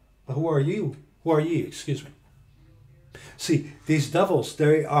know. But who are you? Who are ye? Excuse me. See, these devils,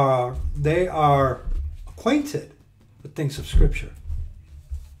 they are acquainted with things of Scripture.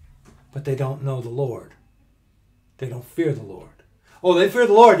 But they don't know the Lord. They don't fear the Lord. Oh, they fear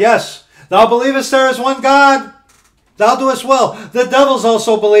the Lord, yes. Thou believest there is one God. Thou doest well. The devils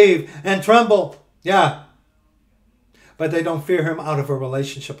also believe and tremble. Yeah. But they don't fear him out of a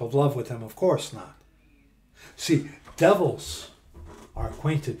relationship of love with him. Of course not. See, devils are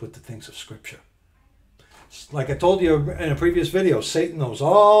acquainted with the things of Scripture. Like I told you in a previous video, Satan knows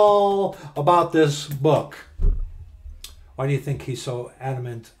all about this book. Why do you think he's so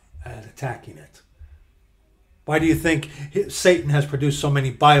adamant at attacking it? Why do you think Satan has produced so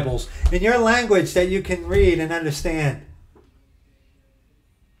many Bibles in your language that you can read and understand?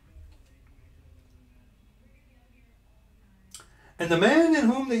 And the man in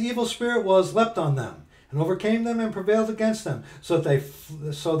whom the evil spirit was leapt on them, and overcame them and prevailed against them, so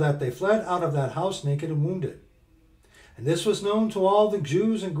that they fled out of that house naked and wounded. And this was known to all the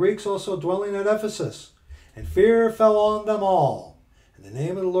Jews and Greeks also dwelling at Ephesus. And fear fell on them all. And the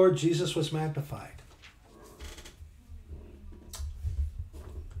name of the Lord Jesus was magnified.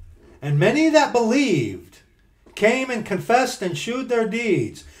 And many that believed came and confessed and shewed their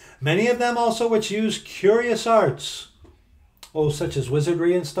deeds. Many of them also which used curious arts, such as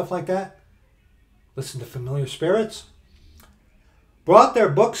wizardry and stuff like that. Listen to familiar spirits. Brought their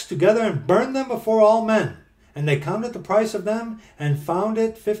books together and burned them before all men. And they counted the price of them and found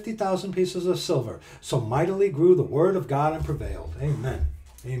it 50,000 pieces of silver. So mightily grew the word of God and prevailed. Amen.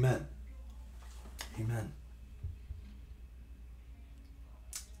 Amen. Amen.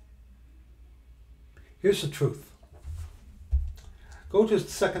 Here's the truth. Go to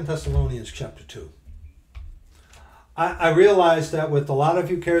 2 Thessalonians chapter 2. I realize that with a lot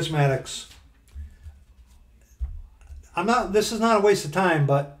of you charismatics, this is not a waste of time,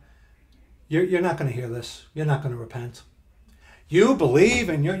 but you're not going to hear this. You're not going to repent. You believe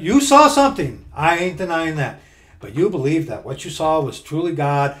and you saw something. I ain't denying that. But you believe that what you saw was truly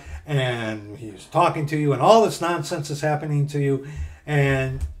God and he was talking to you and all this nonsense is happening to you,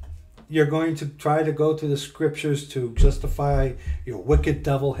 and you're going to try to go to the Scriptures to justify your wicked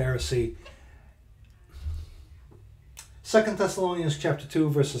devil heresy. 2 Thessalonians chapter 2,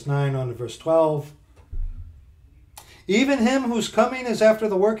 verses 9 on to verse 12. Even him whose coming is after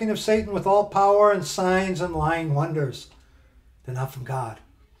the working of Satan with all power and signs and lying wonders. They're not from God.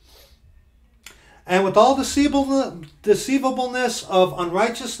 And with all deceivableness of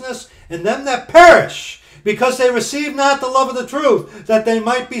unrighteousness in them that perish, because they receive not the love of the truth, that they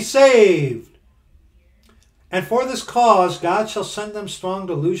might be saved. And for this cause God shall send them strong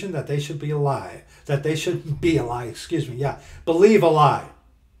delusion that they should be a lie. Believe a lie.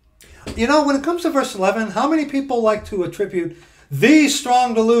 You know, when it comes to verse 11, how many people like to attribute the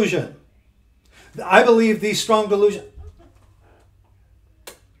strong delusion? I believe the strong delusion.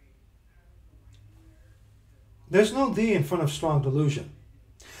 There's no "the" in front of strong delusion.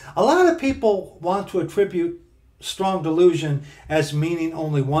 A lot of people want to attribute strong delusion as meaning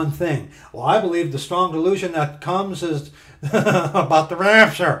only one thing. Well, I believe the strong delusion that comes is about the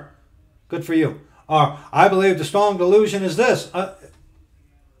rapture. Good for you. Or I believe the strong delusion is this.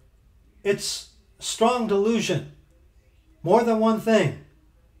 It's strong delusion. More than one thing.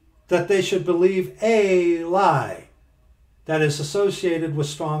 That they should believe a lie that is associated with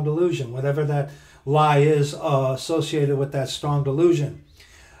strong delusion. Whatever that lie is associated with that strong delusion.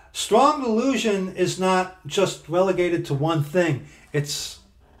 Strong delusion is not just relegated to one thing. It's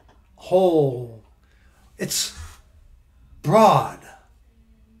whole. It's broad.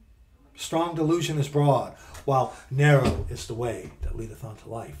 Strong delusion is broad, while narrow is the way that leadeth unto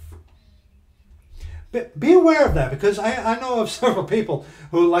life. But be aware of that, because I know of several people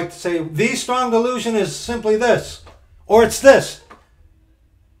who like to say, the strong delusion is simply this, or it's this.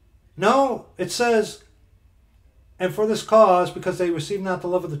 No, it says, and for this cause, because they receive not the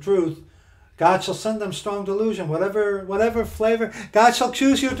love of the truth, God shall send them strong delusion, whatever flavor. God shall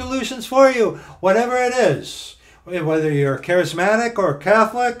choose your delusions for you, whatever it is. Whether you're charismatic or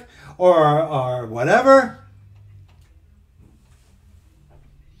Catholic or whatever.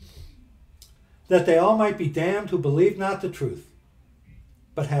 That they all might be damned who believed not the truth,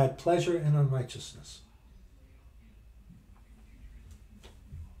 but had pleasure in unrighteousness.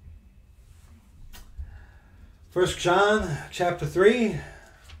 First John chapter 3.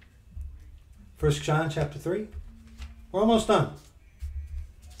 1 John chapter 3. We're almost done.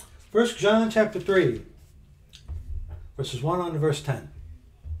 1 John chapter 3. Verses 1 on to verse 10.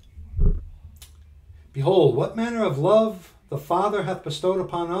 Behold, what manner of love the Father hath bestowed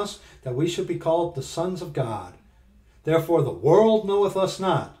upon us, that we should be called the sons of God. Therefore the world knoweth us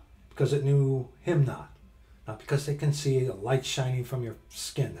not, because it knew him not. Not because they can see a light shining from your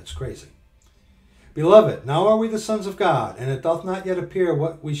skin. That's crazy. Beloved, now are we the sons of God, and it doth not yet appear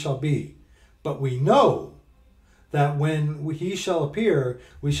what we shall be. But we know that when he shall appear,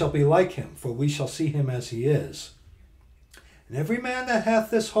 we shall be like him, for we shall see him as he is. And every man that hath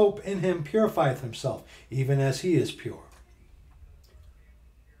this hope in him purifieth himself, even as he is pure.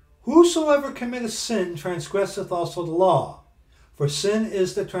 Whosoever committeth sin transgresseth also the law, for sin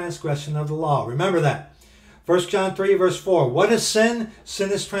is the transgression of the law. Remember that. 1 John 3 verse 4. What is sin?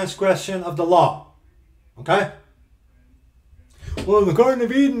 Sin is transgression of the law. Okay? Well, in the Garden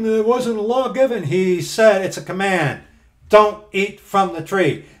of Eden, there wasn't a law given. He said it's a command. Don't eat from the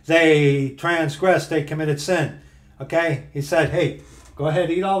tree. They transgressed. They committed sin. Okay? He said, hey, go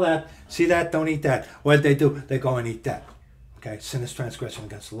ahead, eat all that. See that? Don't eat that. What did they do? They go and eat that. Okay? Sin is transgression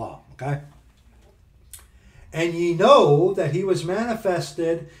against the law. Okay? And ye know that he was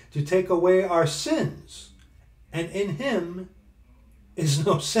manifested to take away our sins, and in him is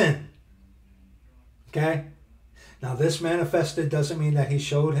no sin. Okay? Now this manifested doesn't mean that he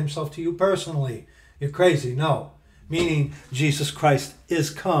showed himself to you personally. You're crazy. No. Meaning Jesus Christ is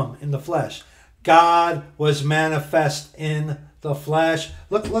come in the flesh. God was manifest in the flesh.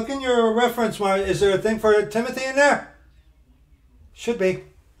 Look in your reference, Mark. Is there a thing for Timothy in there? Should be.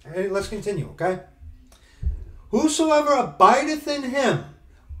 Okay, let's continue, okay? Whosoever abideth in him,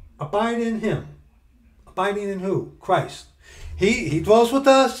 abide in him. Abiding in who? Christ. He dwells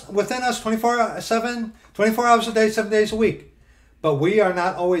within us 24 hours a day, 7 days a week. But we are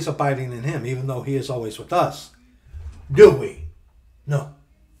not always abiding in him, even though he is always with us. Do we? No.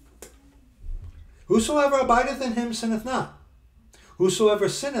 Whosoever abideth in him sinneth not. Whosoever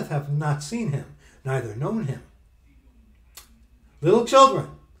sinneth hath not seen him, neither known him. Little children,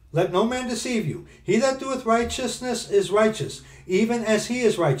 let no man deceive you. He that doeth righteousness is righteous, even as he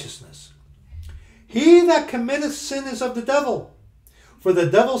is righteousness. He that committeth sin is of the devil. For the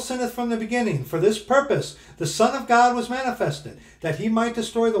devil sinneth from the beginning. For this purpose the Son of God was manifested, that he might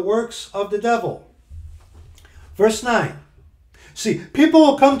destroy the works of the devil. Verse 9. See, people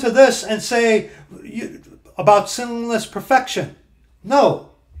will come to this and say about sinless perfection.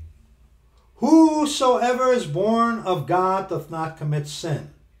 No. Whosoever is born of God doth not commit sin.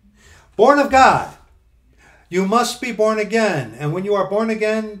 Born of God. You must be born again. And when you are born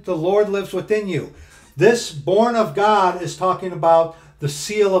again, the Lord lives within you. This born of God is talking about the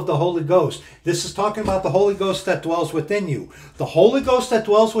seal of the Holy Ghost. This is talking about the Holy Ghost that dwells within you. The Holy Ghost that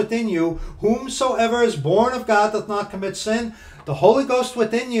dwells within you, whomsoever is born of God doth not commit sin. The Holy Ghost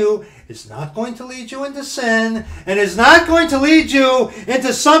within you is not going to lead you into sin and is not going to lead you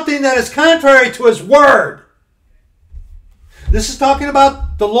into something that is contrary to His Word. This is talking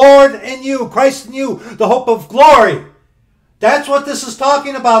about the Lord in you, Christ in you, the hope of glory. That's what this is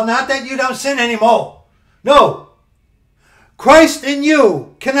talking about, not that you don't sin anymore. No. Christ in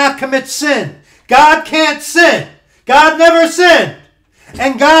you cannot commit sin. God can't sin. God never sinned.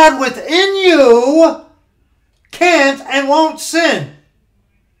 And God within you can't and won't sin.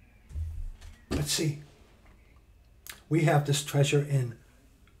 But see, we have this treasure in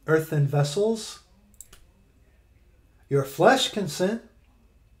earthen vessels. Your flesh can sin.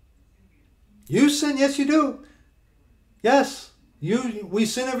 You sin, yes you do. Yes, we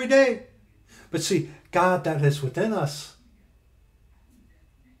sin every day. But see, God that is within us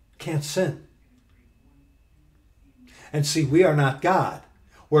can't sin. And see, we are not God.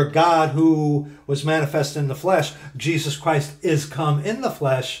 We're God who was manifest in the flesh. Jesus Christ is come in the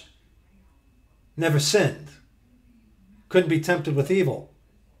flesh, never sinned. Couldn't be tempted with evil.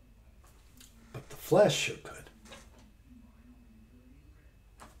 But the flesh sure could.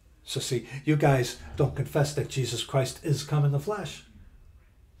 So see, you guys don't confess that Jesus Christ is come in the flesh.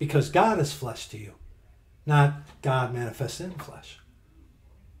 Because God is flesh to you, not God manifested in flesh.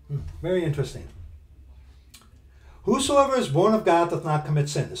 Very interesting. Whosoever is born of God doth not commit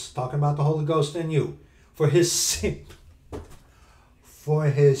sin. This is talking about the Holy Ghost in you. For his seed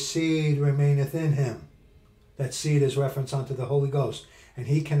remaineth in him. That seed is reference unto the Holy Ghost. And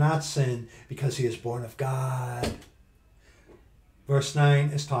he cannot sin because he is born of God. Verse 9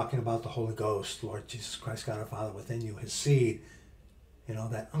 is talking about the Holy Ghost. Lord Jesus Christ, God our Father, within you, his seed. You know,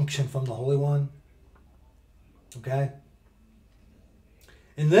 that unction from the Holy One. Okay?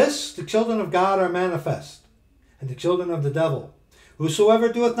 In this, the children of God are manifest, and the children of the devil.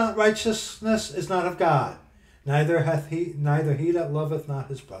 Whosoever doeth not righteousness is not of God, neither he that loveth not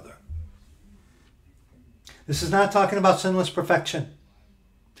his brother. This is not talking about sinless perfection.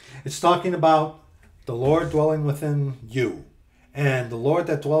 It's talking about the Lord dwelling within you. And the Lord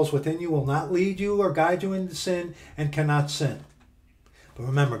that dwells within you will not lead you or guide you into sin and cannot sin. But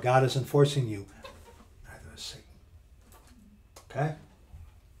remember, God is enforcing you. Neither is Satan. Okay?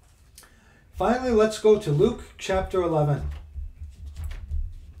 Finally, let's go to Luke chapter 11.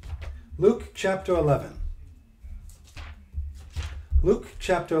 Luke chapter 11. Luke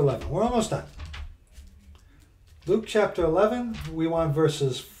chapter 11. We're almost done. Luke chapter 11, we want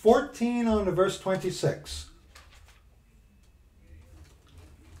verses 14 on to verse 26.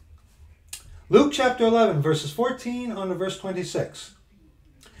 Luke chapter 11, verses 14 on to verse 26.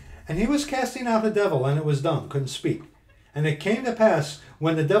 And he was casting out a devil, and it was dumb, couldn't speak. And it came to pass,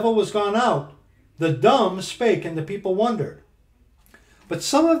 when the devil was gone out, the dumb spake, and the people wondered. But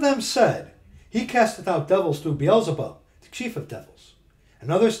some of them said, He casteth out devils through Beelzebub, the chief of devils. And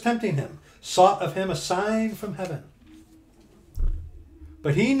others tempting him, sought of him a sign from heaven.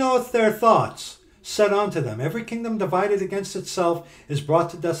 But he knoweth their thoughts, said unto them, Every kingdom divided against itself is brought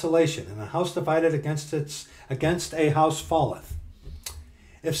to desolation, and a house divided against a house falleth.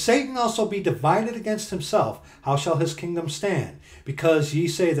 If Satan also be divided against himself, how shall his kingdom stand? Because ye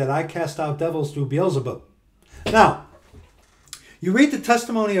say that I cast out devils through Beelzebub. Now, you read the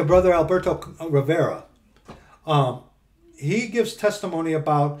testimony of Brother Alberto Rivera. He gives testimony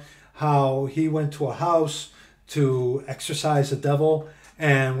about how he went to a house to exorcise a devil,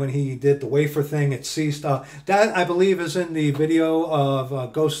 and when he did the wafer thing, it ceased. That, I believe, is in the video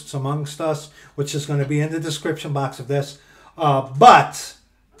of Ghosts Amongst Us, which is going to be in the description box of this. But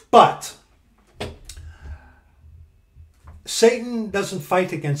Satan doesn't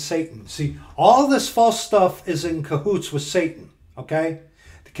fight against Satan. See, all this false stuff is in cahoots with Satan, okay?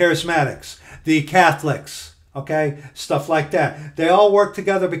 The Charismatics, the Catholics, okay? Stuff like that. They all work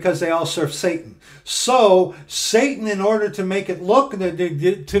together because they all serve Satan. So, Satan, in order to make it look,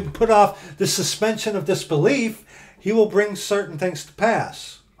 to put off the suspension of disbelief, he will bring certain things to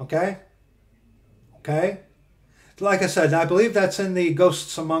pass, okay? Okay? Like I said, I believe that's in the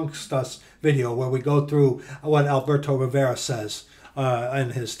Ghosts Amongst Us video where we go through what Alberto Rivera says in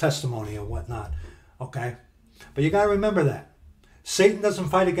his testimony and whatnot. Okay? But you got to remember that. Satan doesn't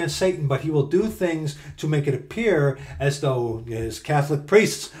fight against Satan, but he will do things to make it appear as though his Catholic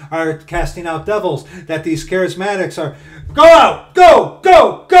priests are casting out devils, that these charismatics are, go out, go,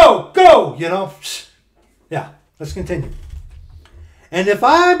 go, go, go, you know. Yeah, let's continue. And if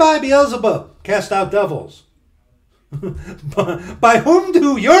I by Beelzebub cast out devils, by whom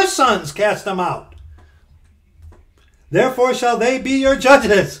do your sons cast them out? Therefore shall they be your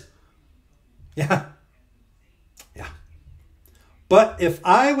judges. Yeah. But if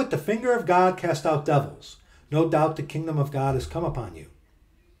I with the finger of God cast out devils, no doubt the kingdom of God is come upon you.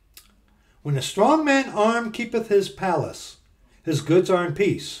 When a strong man armed keepeth his palace, his goods are in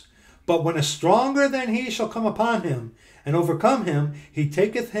peace. But when a stronger than he shall come upon him, and overcome him, he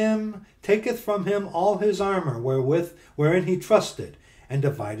taketh from him all his armor, wherein he trusted, and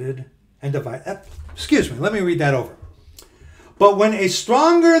excuse me, let me read that over. But when a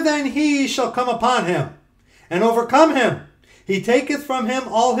stronger than he shall come upon him, and overcome him, he taketh from him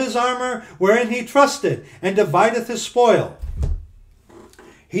all his armor, wherein he trusted, and divideth his spoil.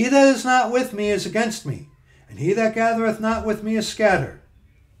 He that is not with me is against me, and he that gathereth not with me is scattered.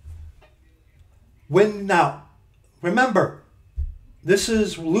 Now, remember, this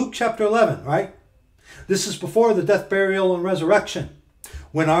is Luke chapter 11, right? This is before the death, burial, and resurrection.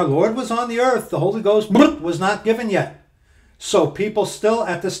 When our Lord was on the earth, the Holy Ghost was not given yet. So people still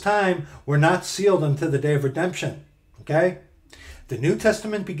at this time were not sealed until the day of redemption. Okay? The New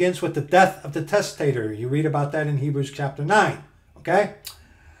Testament begins with the death of the testator. You read about that in Hebrews chapter 9. Okay?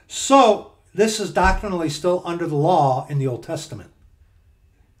 So this is doctrinally still under the law in the Old Testament.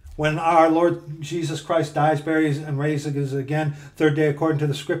 When our Lord Jesus Christ dies, buries, and raises again, third day according to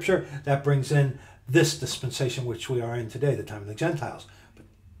the Scripture, that brings in this dispensation which we are in today, the time of the Gentiles. But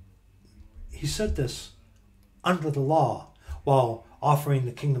he said this under the law while offering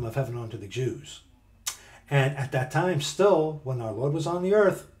the kingdom of heaven unto the Jews. And at that time, still, when our Lord was on the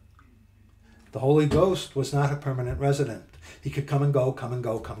earth, the Holy Ghost was not a permanent resident. He could come and go, come and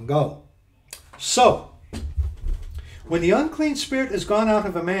go, come and go. So, when the unclean spirit is gone out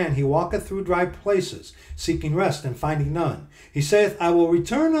of a man, he walketh through dry places, seeking rest and finding none. He saith, I will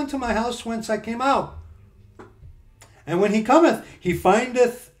return unto my house whence I came out. And when he cometh, he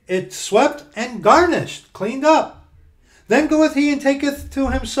findeth it swept and garnished, cleaned up. Then goeth he and taketh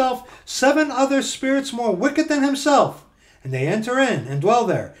to himself 7 other spirits more wicked than himself, and they enter in and dwell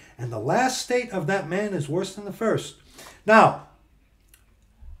there. And the last state of that man is worse than the first. Now,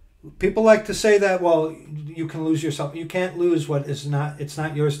 people like to say that, well, you can lose yourself. You can't lose what is not, it's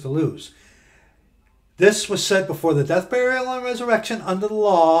not yours to lose. This was said before the death, burial, and resurrection under the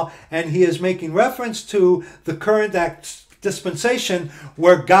law, and he is making reference to the current dispensation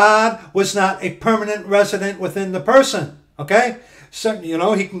where God was not a permanent resident within the person. Okay? So, you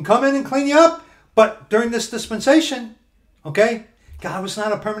know, he can come in and clean you up, but during this dispensation, okay, God was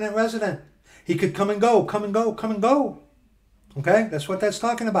not a permanent resident. He could come and go, come and go, come and go. Okay? That's what that's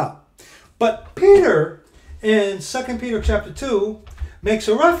talking about. But Peter, in 2 Peter chapter 2, makes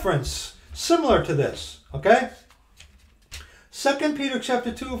a reference similar to this. Okay? 2 Peter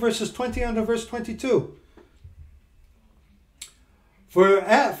chapter 2, verses 20 unto verse 22. For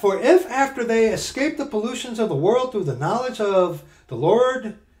if after they escape the pollutions of the world through the knowledge of the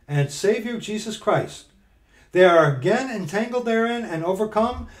Lord and Savior Jesus Christ, they are again entangled therein and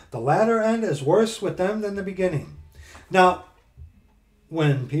overcome, the latter end is worse with them than the beginning. Now,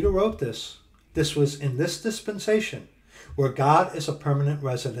 when Peter wrote this, this was in this dispensation where God is a permanent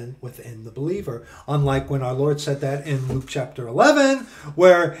resident within the believer, unlike when our Lord said that in Luke chapter 11,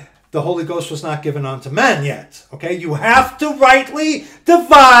 where the Holy Ghost was not given unto men yet. Okay, you have to rightly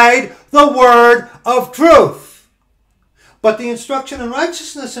divide the word of truth. But the instruction in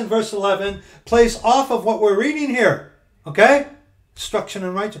righteousness in verse 11 plays off of what we're reading here. Okay? Instruction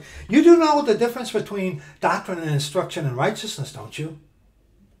in righteousness. You do know the difference between doctrine and instruction in righteousness, don't you?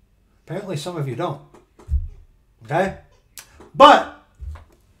 Apparently some of you don't. Okay? But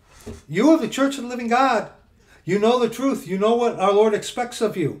you are the church of the living God. You know the truth. You know what our Lord expects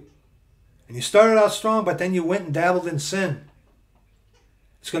of you. And you started out strong, but then you went and dabbled in sin.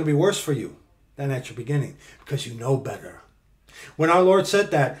 It's going to be worse for you than at your beginning because you know better. When our Lord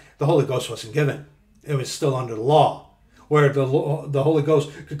said that, the Holy Ghost wasn't given. It was still under the law, where the Holy Ghost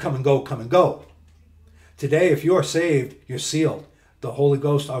could come and go, come and go. Today, if you are saved, you're sealed. The Holy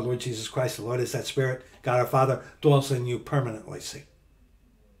Ghost, our Lord Jesus Christ, the Lord is that Spirit, God our Father, dwells in you permanently, see.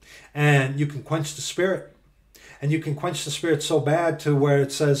 And you can quench the Spirit. And you can quench the Spirit so bad to where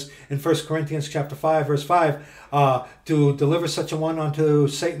it says in 1 Corinthians chapter 5, verse 5, to deliver such a one unto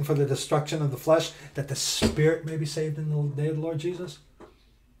Satan for the destruction of the flesh, that the Spirit may be saved in the day of the Lord Jesus.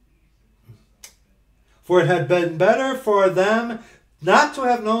 For it had been better for them not to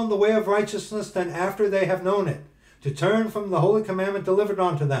have known the way of righteousness than after they have known it, to turn from the holy commandment delivered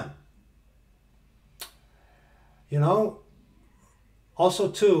unto them. You know, also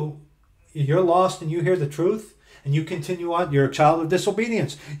too, you're lost and you hear the truth and you continue on. You're a child of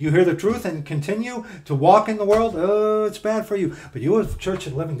disobedience. You hear the truth and continue to walk in the world. Oh, it's bad for you. But you, as Church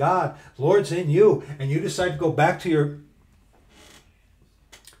of the Living God, Lord's in you, and you decide to go back to your...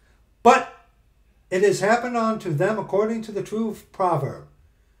 But it has happened unto them according to the true proverb.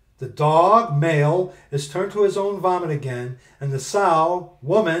 The dog, male, is turned to his own vomit again, and the sow,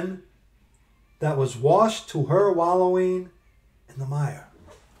 woman, that was washed to her wallowing in the mire.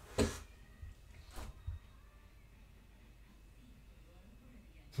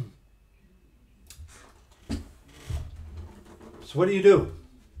 So what do you do?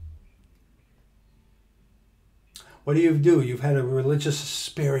 What do you do? You've had a religious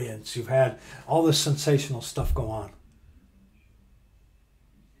experience. You've had all this sensational stuff go on.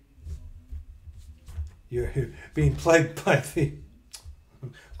 You're being plagued by the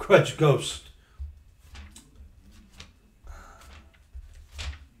grudge ghost.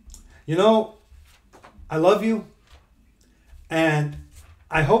 You know, I love you, and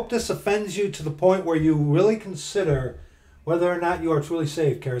I hope this offends you to the point where you really consider whether or not you are truly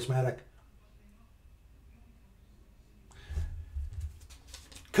saved, charismatic.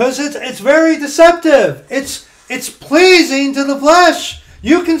 Because it's very deceptive. It's pleasing to the flesh.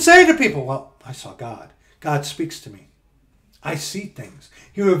 You can say to people, well, I saw God. God speaks to me. I see things.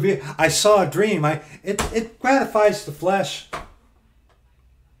 I saw a dream. It gratifies the flesh.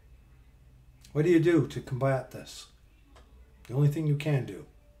 What do you do to combat this? The only thing you can do.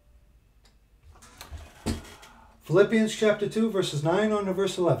 Philippians chapter 2, verses 9 on to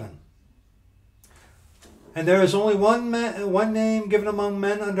verse 11. And there is only one name given among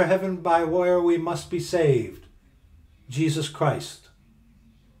men under heaven by where we must be saved. Jesus Christ.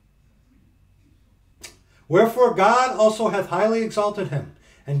 Wherefore God also hath highly exalted him,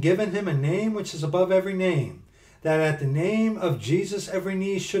 and given him a name which is above every name, that at the name of Jesus every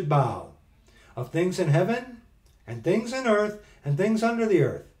knee should bow, of things in heaven, and things in earth, and things under the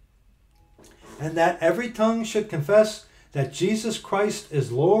earth, and that every tongue should confess that Jesus Christ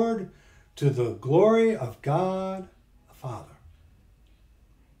is Lord, to the glory of God the Father.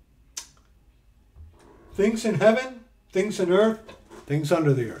 Things in heaven, things in earth, things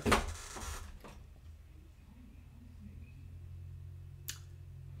under the earth.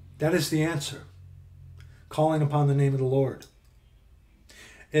 That is the answer. Calling upon the name of the Lord.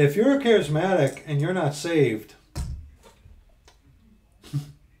 If you're a charismatic and you're not saved,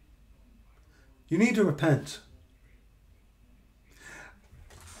 you need to repent.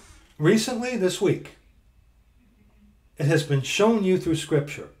 Recently, this week, it has been shown you through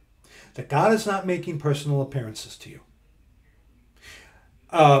Scripture that God is not making personal appearances to you.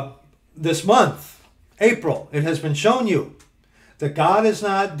 This month, April, it has been shown you that God is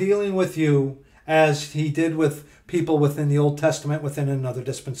not dealing with you as he did with people within the Old Testament, within another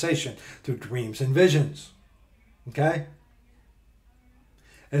dispensation, through dreams and visions. Okay?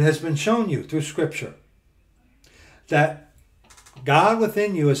 It has been shown you through Scripture that God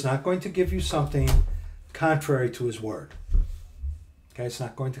within you is not going to give you something contrary to his word. Okay? It's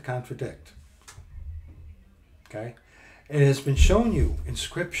not going to contradict. Okay? It has been shown you in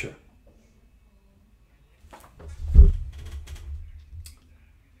Scripture.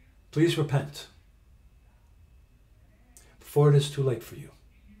 Please repent before it is too late for you.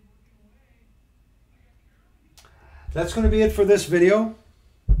 That's going to be it for this video.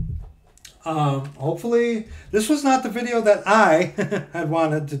 Hopefully, this was not the video that I had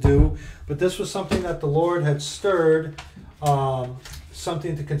wanted to do, but this was something that the Lord had stirred,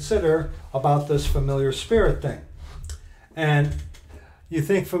 something to consider about this familiar spirit thing. And you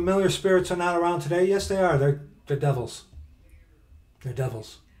think familiar spirits are not around today? Yes, they are. They're devils. They're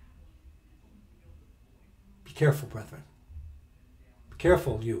devils. Be careful, brethren. Be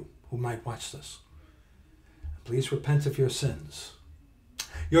careful, you who might watch this. Please repent of your sins.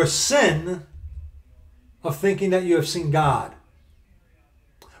 Your sin of thinking that you have seen God.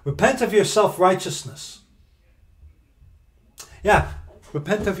 Repent of your self-righteousness. Yeah,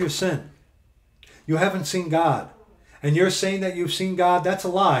 repent of your sin. You haven't seen God. And you're saying that you've seen God. That's a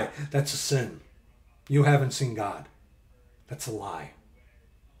lie. That's a sin. You haven't seen God. That's a lie.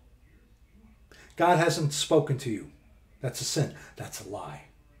 God hasn't spoken to you. That's a sin. That's a lie.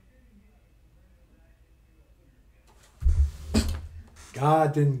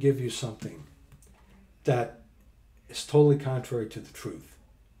 God didn't give you something that is totally contrary to the truth.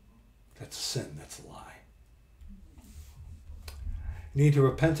 That's a sin. That's a lie. You need to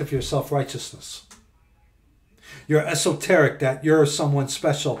repent of your self-righteousness. You're esoteric, that you're someone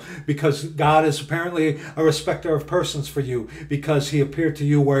special because God is apparently a respecter of persons for you because he appeared to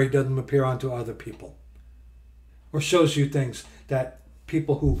you where he doesn't appear unto other people. Or shows you things that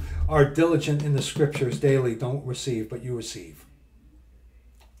people who are diligent in the scriptures daily don't receive, but you receive.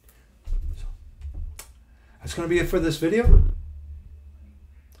 So, that's going to be it for this video.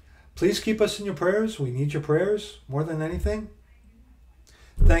 Please keep us in your prayers. We need your prayers more than anything.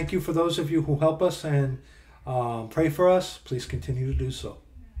 Thank you for those of you who help us and pray for us. Please continue to do so.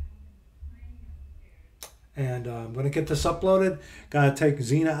 And I'm going to get this uploaded. Got to take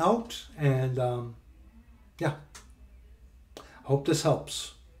Zena out. And yeah. Hope this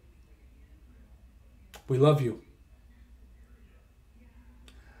helps. We love you.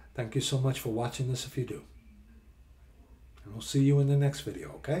 Thank you so much for watching this if you do. And we'll see you in the next video,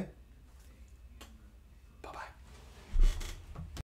 okay?